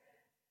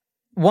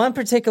 One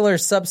particular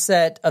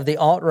subset of the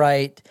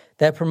alt-right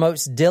that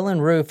promotes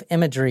Dylann Roof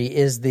imagery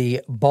is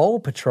the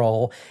Bowl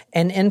Patrol,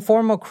 an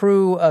informal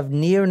crew of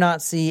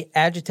neo-Nazi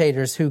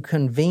agitators who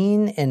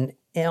convene in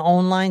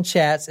online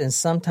chats and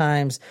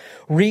sometimes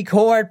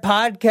record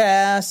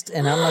podcasts.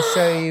 And I'm going to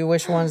show you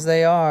which ones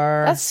they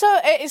are. That's so.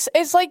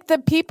 It's like the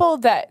people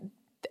that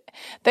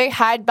they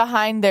hide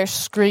behind their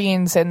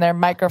screens and their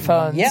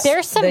microphones. Yes,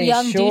 there's some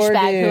young sure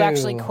douchebag do. who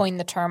actually coined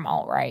the term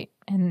alt-right,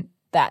 and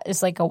that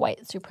is like a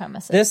white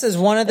supremacist. This is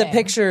one of the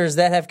pictures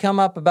that have come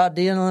up about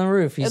Dylann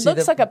Roof. It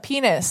looks like a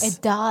penis.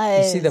 It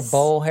does. You see the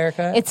bowl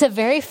haircut? It's a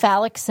very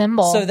phallic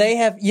symbol. So they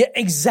have, yeah,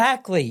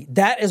 exactly.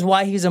 That is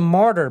why he's a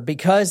martyr,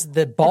 because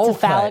the bowl It's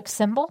a phallic cut.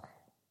 symbol?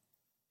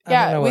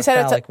 Yeah, we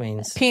said it's a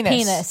means.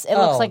 penis. It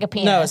looks like a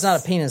penis. No, it's not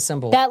a penis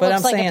symbol. That but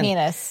looks I'm like saying a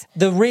penis.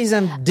 The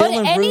reason Dylann But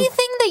Roof...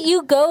 anything that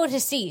you go to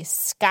see,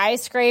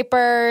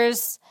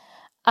 skyscrapers,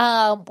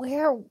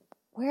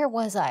 where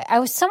was I? I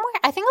was somewhere,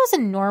 I think I was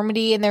in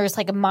Normandy, and there was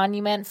like a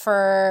monument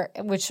for,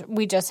 which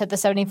we just hit the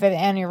 75th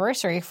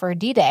anniversary for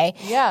D-Day.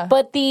 Yeah.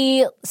 But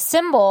the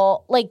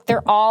symbol, like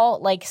they're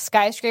all like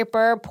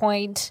skyscraper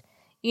point,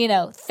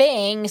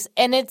 things,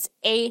 and it's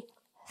a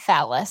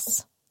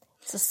phallus.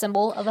 It's a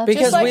symbol of a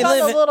Just like on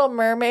the Little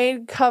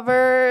Mermaid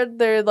cover,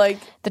 they're like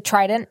the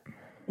trident.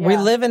 We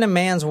live in a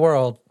man's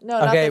world.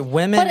 No, okay,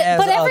 women as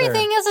but other.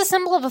 everything is a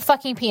symbol of a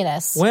fucking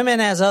penis. Women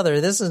as other.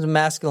 This is a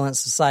masculine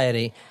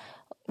society.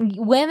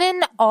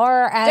 Women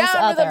are as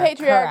down other. to the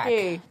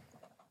patriarchy. Correct.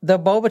 The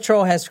Bowl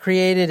Patrol has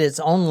created its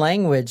own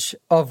language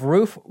of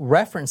roof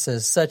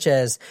references, such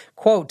as,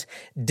 quote,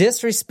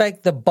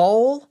 disrespect the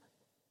bowl,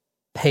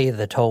 pay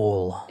the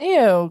toll.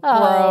 Ew,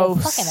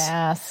 gross. Fucking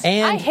ass.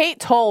 And I hate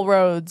toll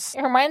roads.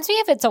 It reminds me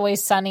of It's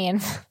Always Sunny in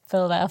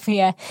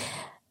Philadelphia.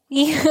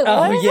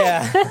 Oh,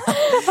 yeah.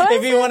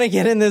 If you want to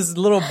get in this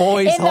little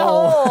boy's in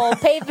hole. the hole.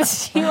 Pay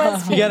the,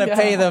 you got to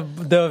pay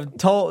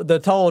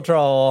the toll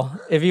troll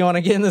if you want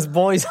to get in this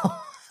boy's hole.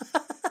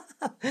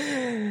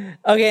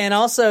 Okay, and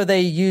also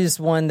they used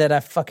one that I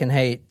fucking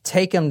hate.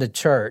 Take them to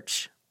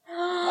church.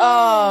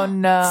 Oh,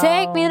 no.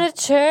 Take me to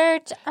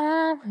church.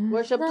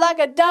 Worship like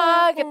a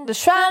dog at the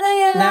shrine of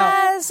your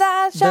lies.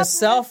 The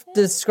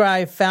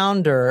self-described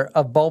founder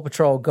of Bowl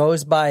Patrol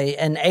goes by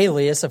an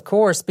alias, of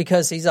course,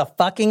 because he's a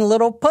fucking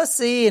little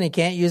pussy and he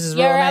can't use his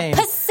real name. You're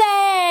a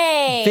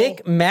pussy!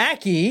 Vic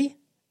Mackey,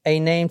 a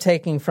name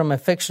taken from a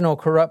fictional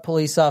corrupt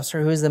police officer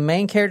who is the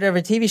main character of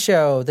a TV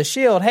show, The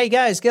Shield. Hey,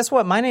 guys, guess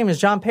what? My name is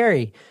John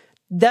Perry.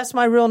 That's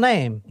my real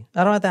name.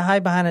 I don't have to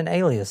hide behind an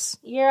alias.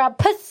 You're a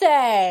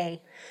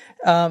pussy!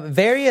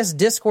 Various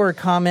Discord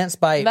comments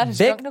by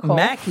Vic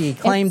Mackey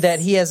claim that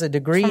he has a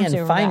degree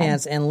in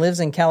finance and lives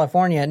in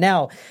California.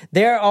 Now,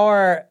 there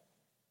are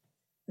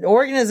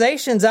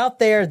organizations out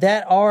there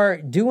that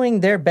are doing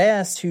their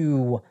best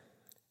to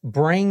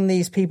bring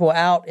these people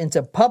out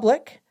into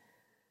public.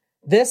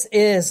 This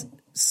is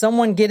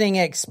someone getting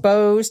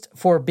exposed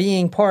for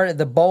being part of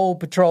the Bowl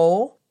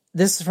Patrol.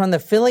 This is from the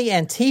Philly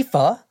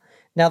Antifa.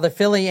 Now, the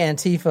Philly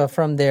Antifa,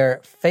 from their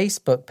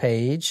Facebook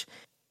page,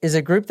 is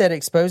a group that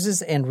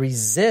exposes and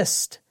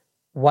resists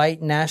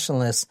white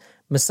nationalists,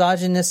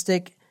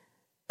 misogynistic,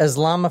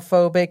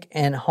 Islamophobic,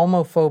 and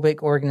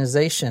homophobic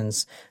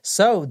organizations.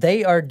 So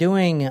they are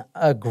doing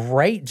a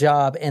great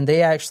job, and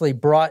they actually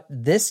brought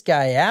this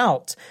guy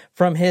out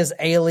from his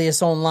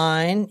alias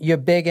online. You're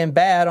big and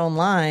bad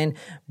online,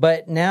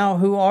 but now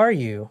who are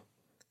you?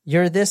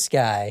 You're this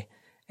guy.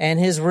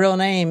 And his real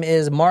name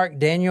is Mark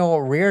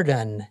Daniel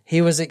Reardon.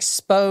 He was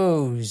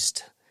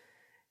exposed.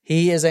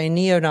 He is a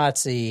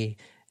neo-Nazi,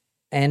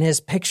 and his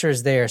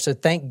picture's there. So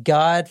thank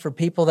God for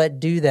people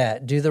that do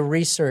that, do the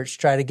research,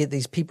 try to get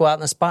these people out in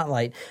the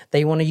spotlight.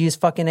 They want to use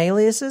fucking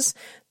aliases?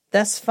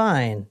 That's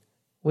fine.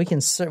 We can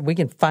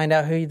find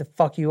out who the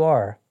fuck you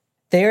are.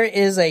 There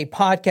is a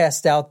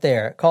podcast out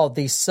there called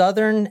the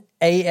Southern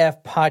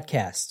AF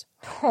Podcast.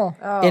 Oh.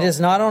 It is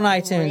not on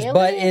iTunes, really?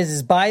 but it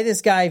is by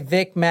this guy,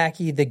 Vic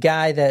Mackey, the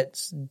guy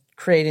that's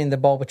creating the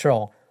Bowl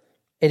Patrol.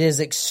 It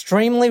is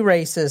extremely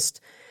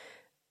racist.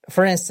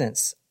 For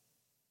instance,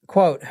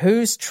 quote,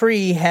 whose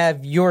tree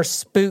have your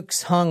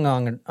spooks hung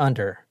on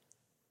under?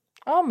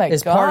 Oh my God.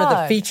 Is part of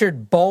the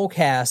featured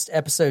Bowlcast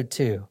episode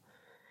 2.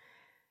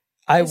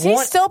 Is he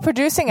still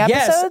producing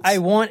episodes? Yes, I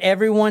want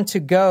everyone to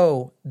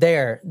go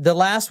there. The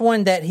last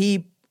one that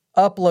he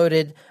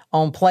uploaded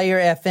on Player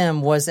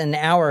FM was an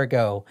hour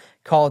ago,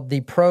 called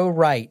the Pro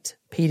Right.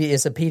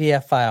 It's a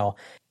PDF file.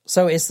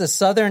 So it's the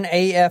Southern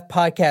AF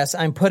Podcast.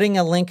 I'm putting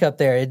a link up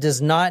there. It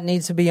does not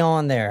need to be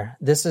on there.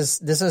 This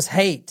is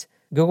hate.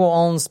 Google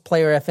owns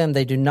Player FM.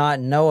 They do not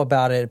know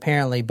about it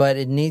apparently, but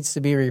it needs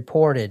to be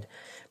reported.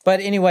 But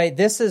anyway,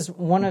 this is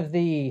one of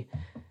the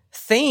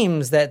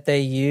themes that they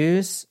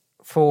use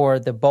for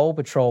the Bowl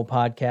Patrol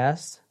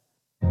podcast.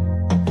 You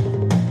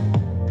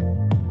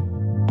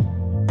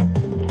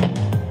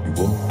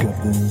woke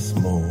up this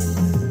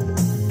morning,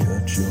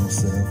 cut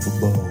yourself a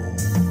bowl.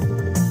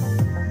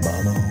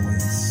 Mom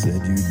always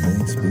said you'd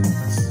make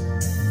spooks.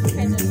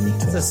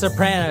 It's a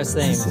Sopranos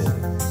theme.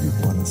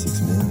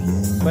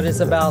 But it's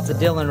about the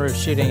Dylann Roof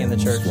shooting in the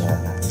church.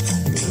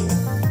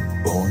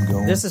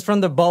 This is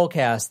from the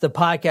Bowlcast, the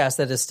podcast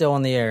that is still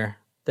on the air,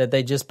 that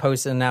they just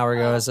posted an hour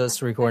ago as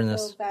us recording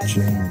this.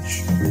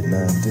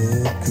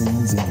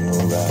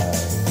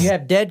 You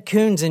have dead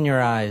coons in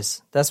your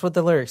eyes. That's what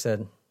the lyric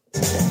said.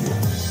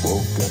 Woke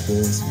up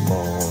this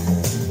morning,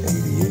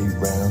 88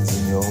 rounds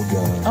in your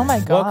gun. Oh my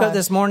God. Woke up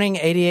this morning,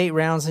 88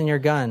 rounds in your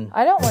gun.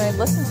 I don't want to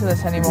listen to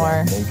this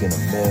anymore. Making a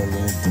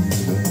melody,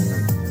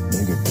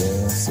 nigga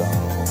death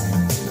song.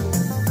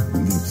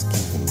 Lips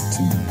keeping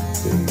tooth,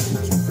 baby.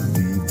 Can't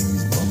believe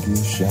these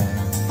monkeys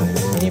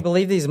shine. Can you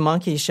believe these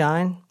monkeys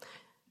shine?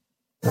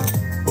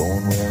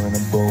 Born wearing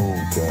a bowl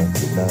cut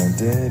with 9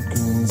 dead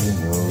coons in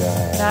your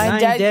eyes. 9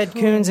 dead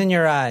coons in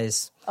your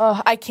eyes.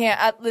 Oh, I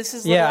can't. This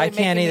is I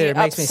can't either. It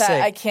makes me sick.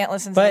 I can't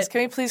listen to this.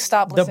 Can we please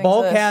stop listening to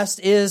this? The Bowlcast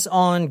is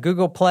on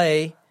Google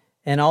Play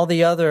and all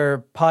the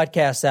other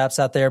podcast apps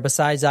out there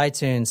besides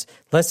iTunes.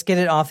 Let's get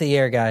it off the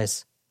air,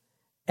 guys.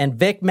 And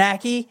Vic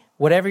Mackey,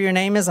 whatever your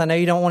name is, I know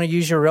you don't want to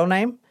use your real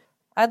name.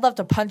 I'd love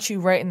to punch you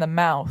right in the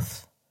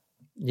mouth.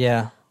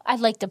 Yeah. I'd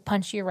like to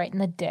punch you right in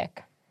the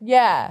dick.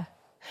 Yeah.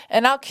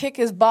 And I'll kick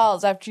his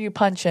balls after you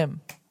punch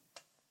him.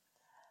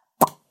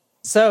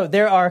 So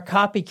there are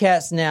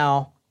copycats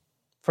now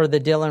for the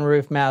Dylann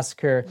Roof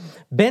Massacre.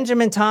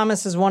 Benjamin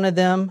Thomas is one of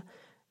them.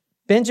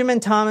 Benjamin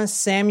Thomas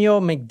Samuel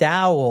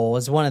McDowell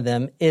is one of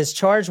them, is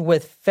charged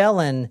with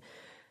felon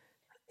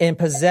in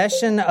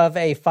possession of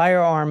a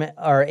firearm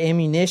or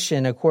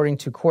ammunition, according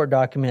to court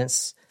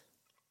documents.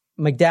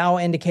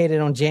 McDowell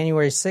indicated on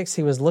January 6th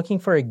he was looking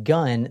for a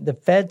gun, the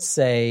feds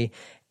say,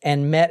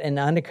 and met an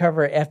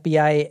undercover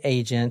FBI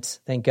agent,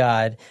 thank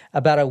God,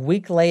 about a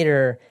week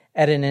later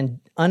at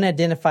an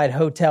unidentified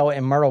hotel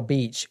in Myrtle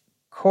Beach.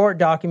 Court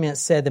documents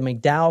said that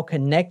McDowell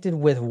connected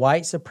with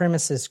white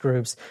supremacist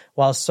groups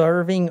while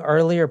serving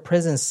earlier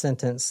prison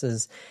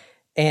sentences,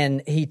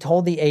 and he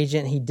told the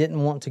agent he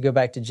didn't want to go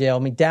back to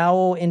jail.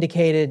 McDowell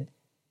indicated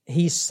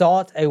he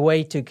sought a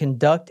way to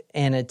conduct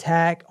an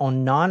attack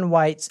on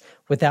non-whites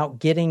without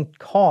getting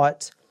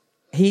caught.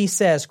 He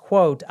says,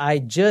 quote, I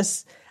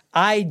just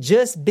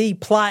be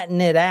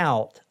plotting it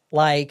out.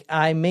 Like,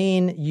 I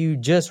mean, you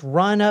just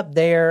run up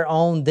there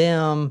on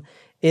them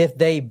if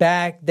they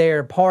back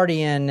their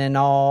partying and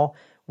all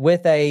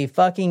with a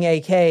fucking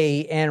AK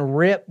and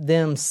rip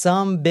them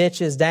some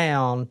bitches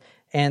down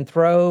and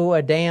throw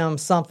a damn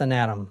something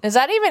at them. Is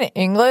that even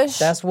English?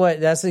 That's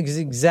the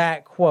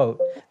exact quote.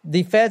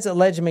 The feds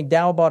allege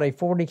McDowell bought a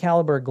 .40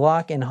 caliber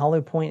Glock and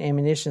hollow point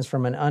ammunition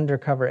from an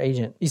undercover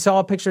agent. You saw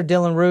a picture of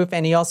Dylann Roof,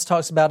 and he also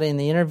talks about it in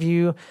the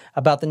interview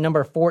about the number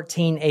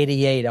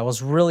 1488. I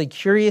was really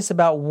curious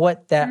about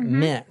what that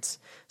meant,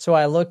 so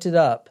I looked it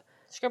up.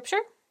 Scripture?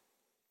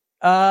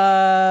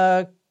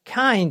 Kind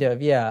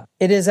of, yeah.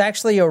 It is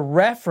actually a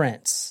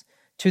reference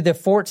to the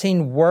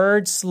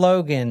 14-word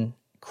slogan.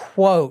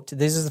 Quote,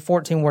 this is the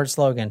 14-word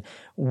slogan,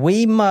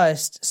 we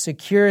must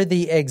secure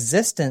the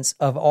existence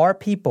of our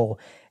people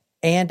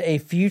and a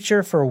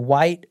future for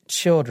white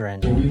children.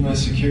 We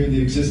must secure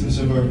the existence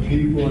of our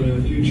people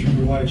and a future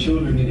for white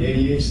children. In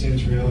 88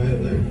 stands for Hail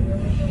Hitler.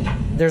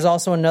 There's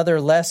also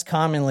another less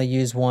commonly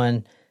used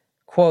one,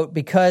 quote,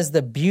 because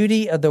the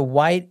beauty of the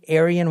white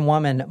Aryan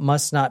woman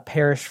must not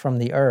perish from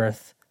the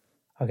earth.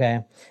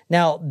 Okay.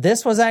 Now,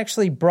 this was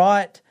actually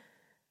brought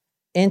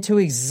into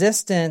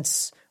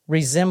existence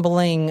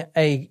resembling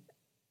a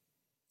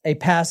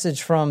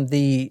passage from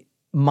the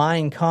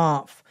Mein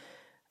Kampf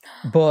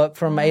book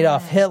from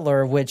Adolf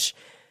Hitler, which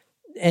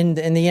in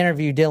the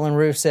interview, Dylann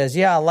Roof says,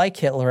 yeah, I like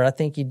Hitler. I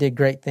think he did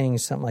great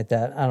things, something like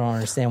that. I don't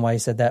understand why he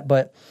said that,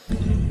 but...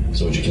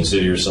 So would you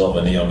consider yourself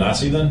a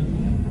neo-Nazi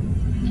then?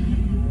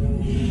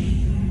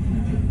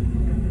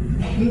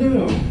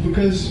 No,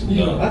 because,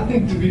 I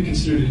think to be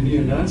considered a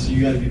neo-Nazi,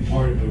 you got to be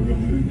part of a real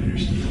movement or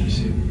something, you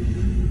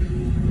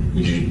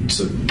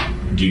see.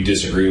 Do you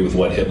disagree with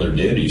what Hitler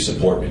did? Do you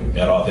support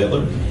Adolf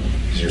Hitler?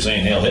 Because you're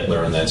saying Hail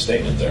Hitler in that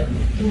statement there.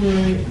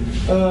 Right.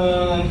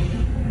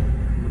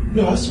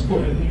 No, I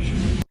support Hitler, sure.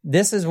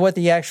 This is what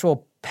the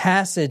actual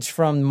passage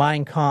from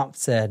Mein Kampf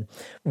said.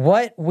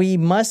 What we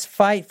must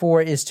fight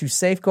for is to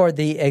safeguard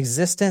the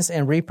existence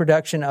and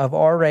reproduction of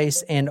our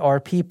race and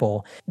our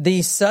people,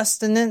 the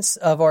sustenance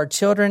of our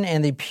children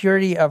and the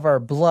purity of our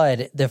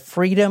blood, the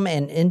freedom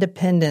and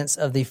independence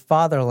of the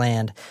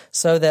fatherland,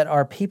 so that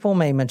our people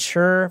may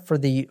mature for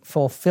the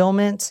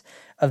fulfillment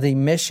of the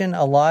mission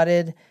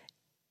allotted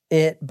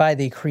it by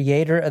the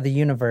creator of the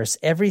universe.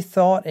 Every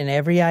thought and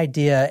every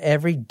idea,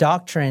 every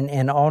doctrine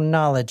and all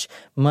knowledge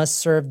must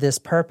serve this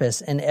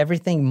purpose, and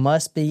everything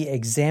must be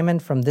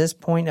examined from this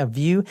point of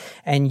view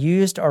and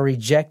used or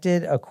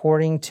rejected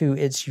according to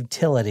its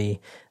utility.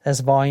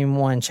 That's Volume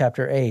 1,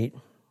 Chapter 8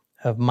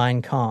 of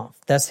Mein Kampf.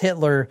 That's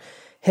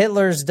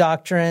Hitler's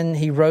doctrine.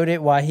 He wrote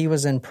it while he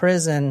was in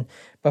prison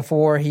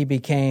before he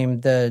became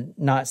the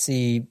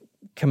Nazi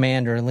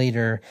commander and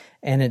leader,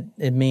 and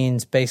it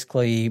means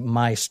basically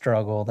my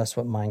struggle. That's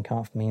what Mein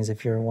Kampf means,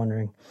 if you're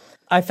wondering.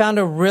 I found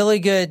a really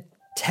good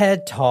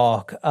TED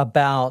Talk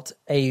about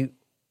a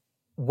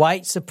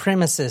white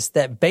supremacist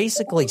that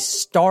basically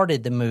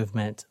started the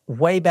movement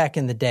way back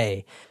in the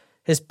day.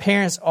 His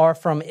parents are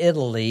from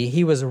Italy.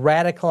 He was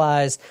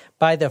radicalized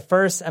by the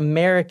first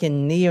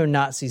American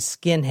neo-Nazi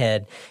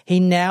skinhead. He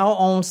now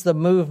owns the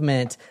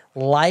movement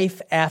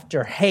Life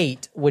After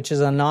Hate, which is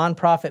a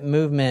nonprofit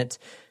movement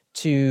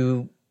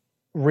to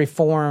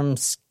reform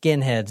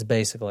skinheads,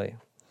 basically.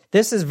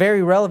 This is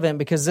very relevant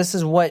because this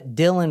is what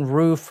Dylann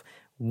Roof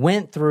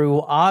went through,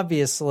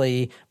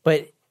 obviously,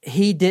 but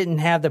he didn't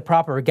have the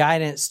proper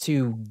guidance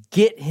to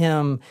get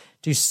him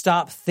to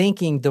stop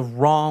thinking the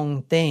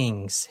wrong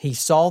things. He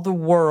saw the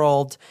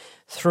world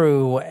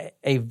through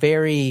a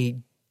very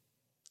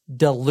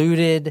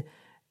diluted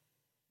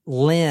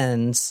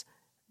lens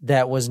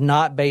that was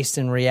not based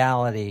in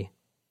reality.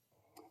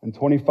 And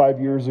 25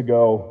 years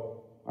ago,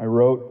 I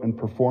wrote and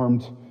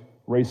performed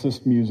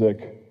racist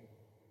music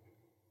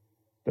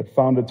that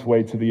found its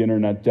way to the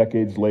internet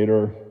decades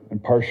later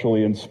and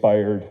partially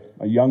inspired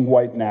a young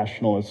white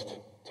nationalist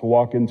to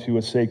walk into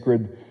a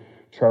sacred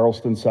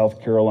Charleston,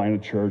 South Carolina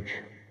church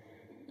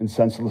and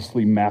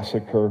senselessly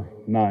massacre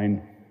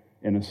 9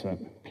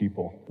 innocent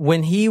people.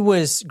 When he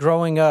was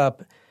growing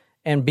up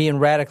and being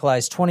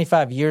radicalized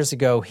 25 years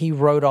ago, he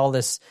wrote all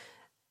this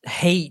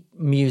hate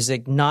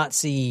music, not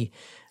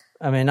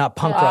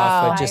punk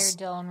rock, but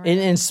just it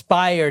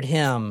inspired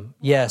him.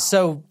 Yeah.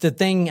 So the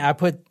thing I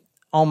put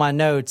on my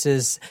notes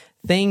is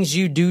things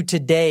you do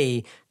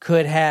today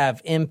could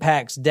have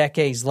impacts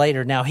decades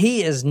later. Now,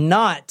 he is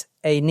not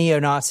a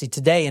neo-Nazi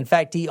today. In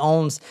fact, he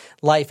owns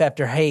Life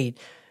After Hate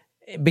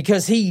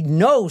because he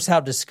knows how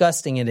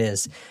disgusting it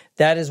is.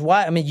 That is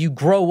why, you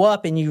grow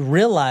up and you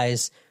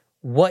realize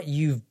what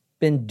you've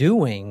been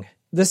doing.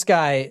 This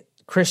guy,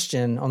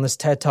 Christian, on this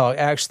TED Talk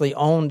actually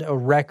owned a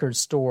record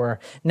store.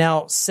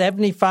 Now,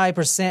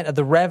 75% of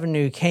the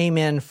revenue came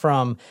in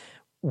from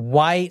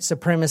white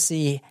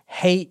supremacy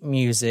hate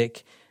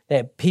music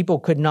that people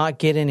could not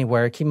get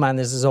anywhere. Keep in mind,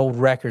 this is old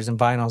records and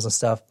vinyls and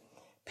stuff.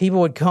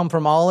 People would come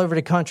from all over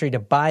the country to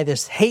buy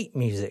this hate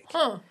music.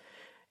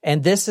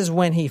 And this is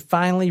when he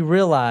finally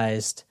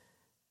realized,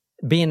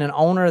 being an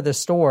owner of the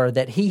store,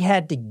 that he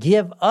had to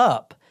give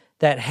up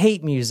that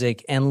hate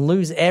music and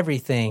lose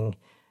everything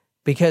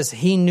because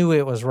he knew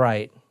it was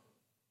right.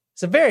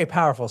 It's a very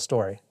powerful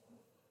story.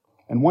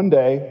 And one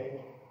day,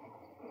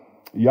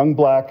 a young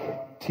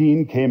black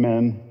teen came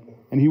in,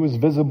 and he was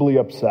visibly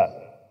upset.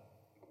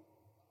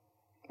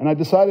 And I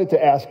decided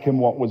to ask him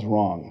what was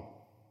wrong.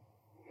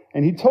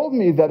 And he told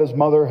me that his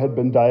mother had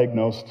been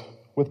diagnosed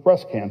with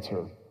breast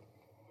cancer.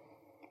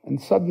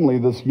 And suddenly,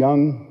 this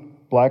young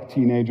black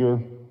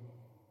teenager,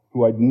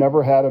 who I'd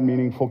never had a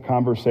meaningful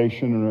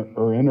conversation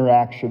or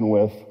interaction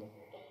with,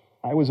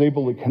 I was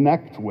able to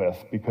connect with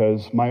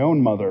because my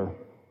own mother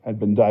had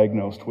been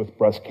diagnosed with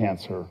breast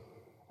cancer,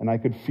 and I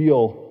could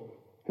feel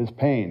his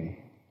pain.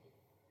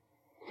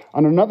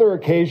 On another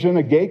occasion,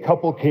 a gay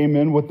couple came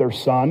in with their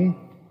son,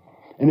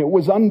 and it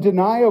was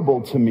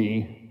undeniable to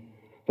me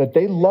that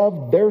they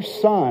loved their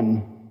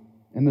son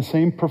in the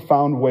same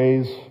profound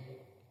ways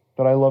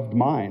that I loved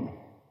mine.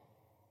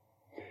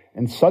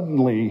 And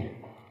suddenly,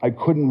 I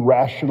couldn't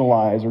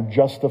rationalize or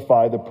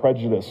justify the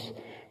prejudice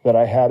that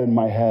I had in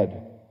my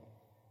head.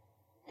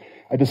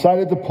 I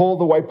decided to pull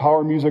the white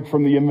power music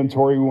from the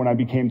inventory when I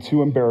became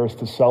too embarrassed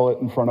to sell it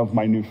in front of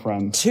my new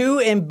friends. Too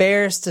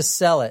embarrassed to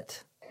sell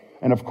it.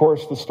 And of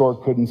course, the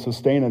store couldn't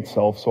sustain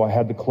itself, so I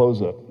had to close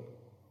it.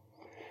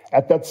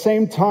 At that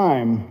same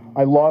time,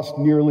 I lost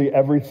nearly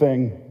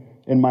everything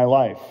in my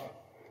life.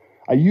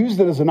 I used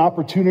it as an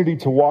opportunity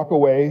to walk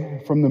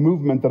away from the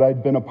movement that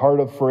I'd been a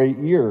part of for 8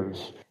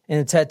 years. In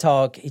the TED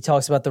Talk, he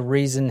talks about the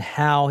reason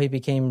how he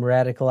became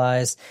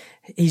radicalized.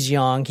 He's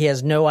young. He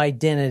has no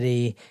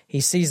identity.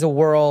 He sees the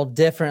world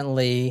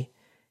differently.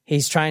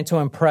 He's trying to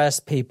impress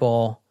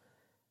people.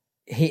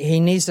 He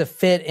needs to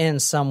fit in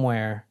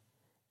somewhere.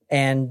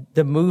 And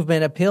the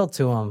movement appealed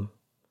to him.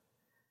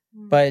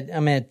 But, I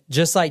mean,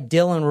 just like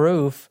Dylann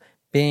Roof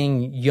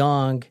being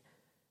young,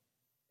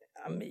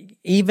 I mean,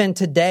 even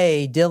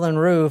today, Dylann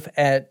Roof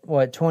at,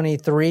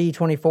 23,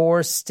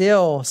 24,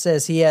 still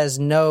says he has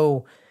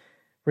no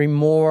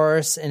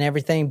remorse and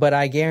everything, but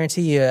I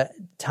guarantee you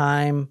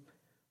time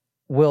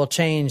will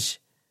change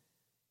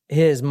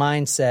his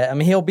mindset. I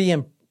mean, he'll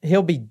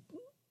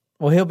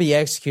be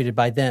executed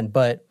by then,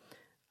 but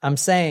I'm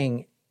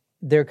saying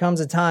there comes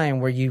a time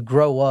where you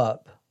grow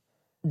up.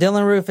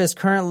 Dylann Roof is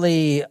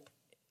currently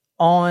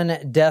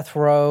on death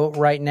row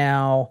right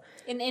now.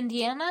 In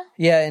Indiana?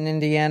 Yeah, in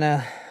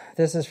Indiana.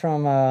 This is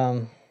from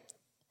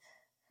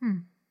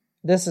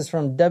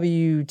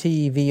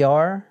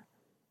WTVR.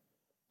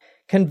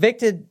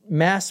 Convicted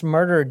mass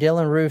murderer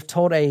Dylann Roof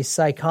told a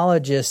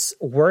psychologist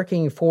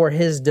working for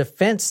his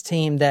defense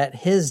team that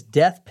his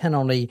death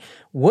penalty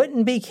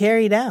wouldn't be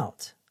carried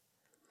out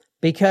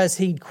because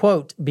he'd,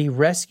 quote, be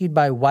rescued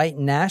by white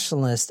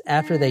nationalists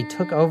after they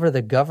took over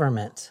the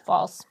government.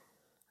 False.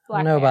 I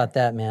don't know about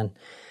that, man.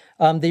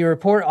 The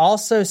report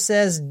also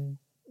says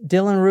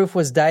Dylann Roof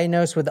was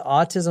diagnosed with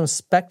autism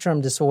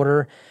spectrum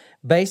disorder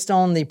based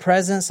on the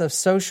presence of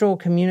social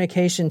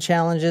communication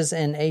challenges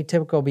and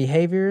atypical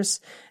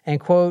behaviors, and,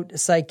 quote,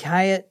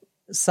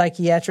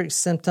 psychiatric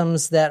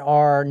symptoms that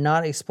are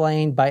not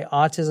explained by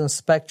autism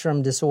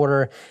spectrum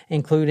disorder,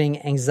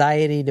 including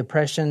anxiety,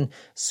 depression,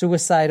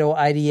 suicidal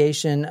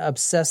ideation,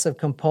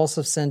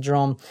 obsessive-compulsive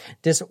syndrome,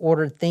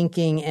 disordered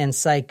thinking, and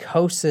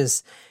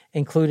psychosis,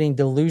 including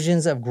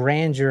delusions of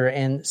grandeur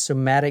and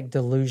somatic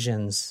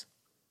delusions.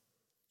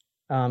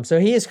 So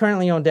he is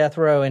currently on death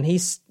row, and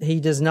he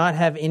does not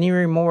have any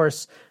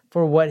remorse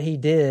for what he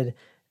did,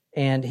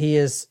 and he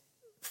is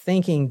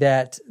thinking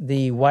that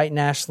the white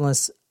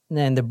nationalists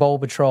and the Bowl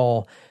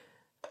Patrol,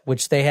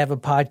 which they have a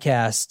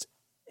podcast,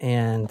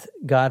 and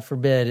God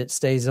forbid it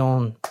stays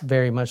on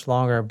very much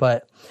longer.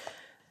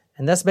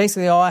 And that's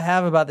basically all I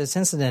have about this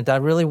incident. I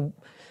really,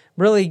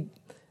 really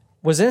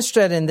was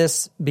interested in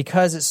this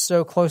because it's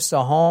so close to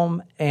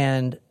home,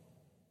 and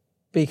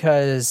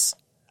because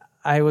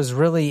I was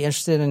really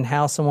interested in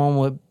how someone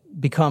would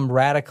become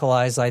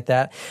radicalized like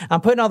that. I'm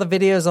putting all the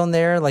videos on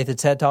there, like the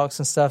TED Talks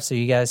and stuff, so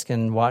you guys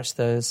can watch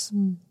those.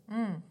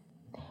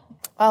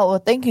 Oh, well,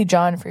 thank you,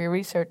 John, for your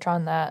research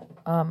on that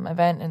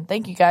event. And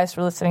thank you guys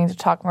for listening to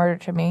Talk Murder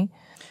to Me.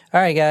 All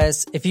right,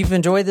 guys. If you've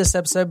enjoyed this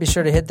episode, be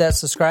sure to hit that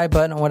subscribe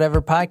button on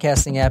whatever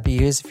podcasting app you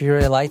use. If you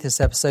really like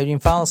this episode, you can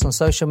follow us on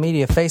social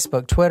media,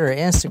 Facebook, Twitter,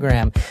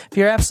 Instagram. If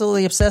you're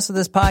absolutely obsessed with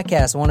this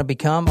podcast and want to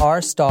become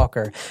our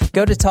stalker,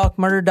 go to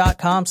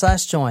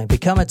talkmurder.com/join.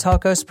 Become a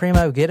Talko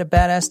Supremo. Get a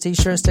badass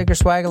t-shirt, sticker,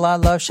 swag, a lot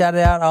of love, shout it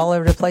out all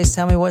over the place.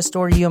 Tell me what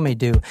story you want me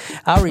to do.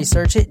 I'll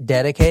research it,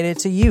 dedicate it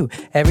to you.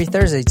 Every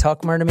Thursday,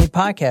 Talk Murder to Me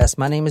podcast.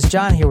 My name is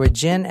John, here with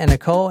Jen and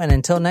Nicole. And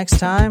until next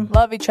time,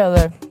 love each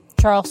other.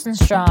 Charleston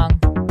strong.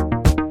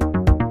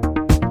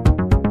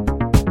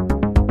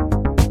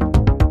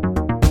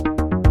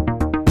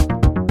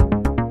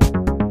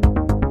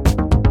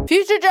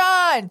 Future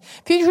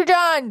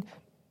John.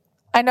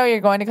 I know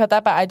you're going to cut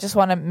that, but I just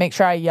want to make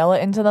sure I yell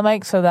it into the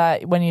mic so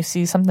that when you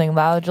see something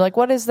loud, you're like,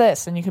 what is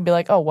this? And you can be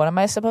like, oh, what am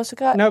I supposed to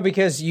cut? No,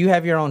 because you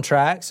have your own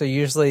track. So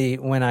usually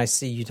when I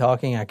see you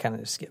talking, I kind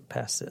of just skip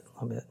past it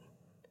a little bit.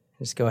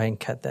 Just go ahead and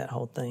cut that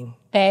whole thing.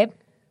 Babe,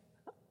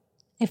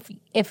 if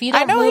you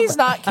don't I know he's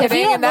not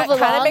kidding, and that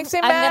kind of makes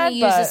him mad. I'm going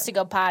to use this to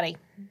go potty.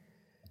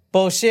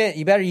 Bullshit.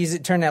 You better use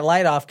it, turn that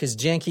light off, because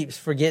Jen keeps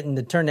forgetting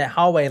to turn that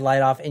hallway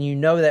light off, and you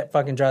know that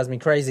fucking drives me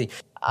crazy.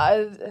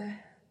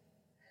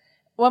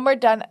 When we're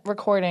done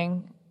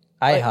recording,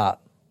 IHOP.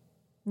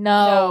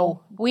 No,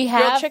 we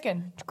have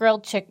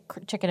grilled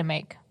chicken to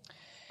make.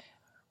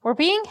 We're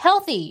being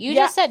healthy. You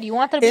just said you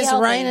want them to be healthy.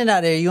 It's raining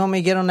out there. You want me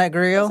to get on that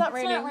grill? It's not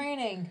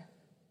raining.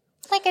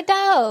 Like a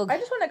dog. I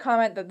just want to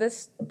comment that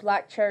this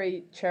black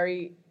cherry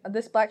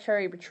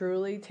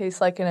truly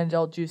tastes like an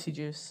adult juicy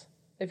juice.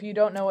 If you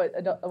don't know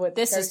what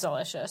this is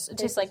delicious. It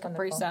tastes like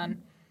Capri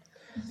Sun.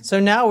 So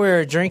now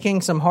we're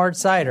drinking some hard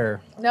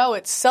cider. No,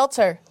 it's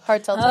seltzer.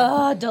 Hard seltzer.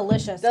 Oh,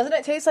 delicious. Doesn't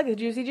it taste like a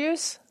juicy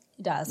juice?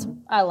 It does.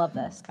 I love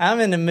this. I'm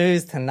in the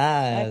mood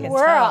tonight.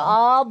 We're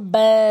all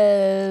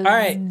buzzed. All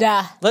right.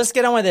 Let's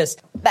get on with this.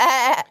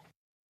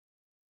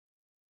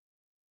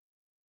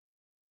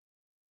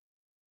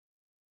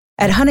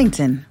 At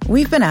Huntington,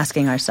 we've been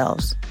asking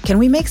ourselves, can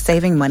we make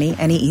saving money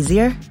any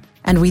easier?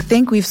 And we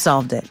think we've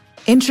solved it.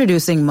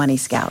 Introducing Money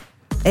Scout.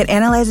 It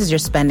analyzes your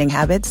spending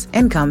habits,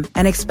 income,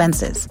 and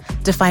expenses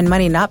to find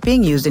money not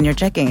being used in your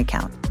checking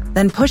account,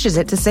 then pushes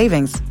it to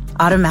savings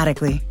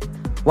automatically.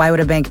 Why would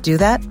a bank do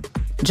that?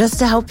 Just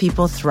to help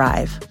people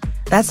thrive.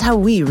 That's how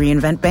we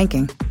reinvent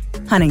banking.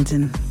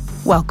 Huntington,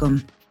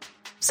 welcome.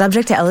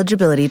 Subject to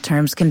eligibility,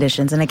 terms,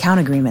 conditions, and account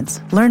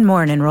agreements. Learn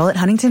more and enroll at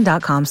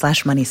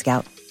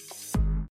huntington.com/moneyscout.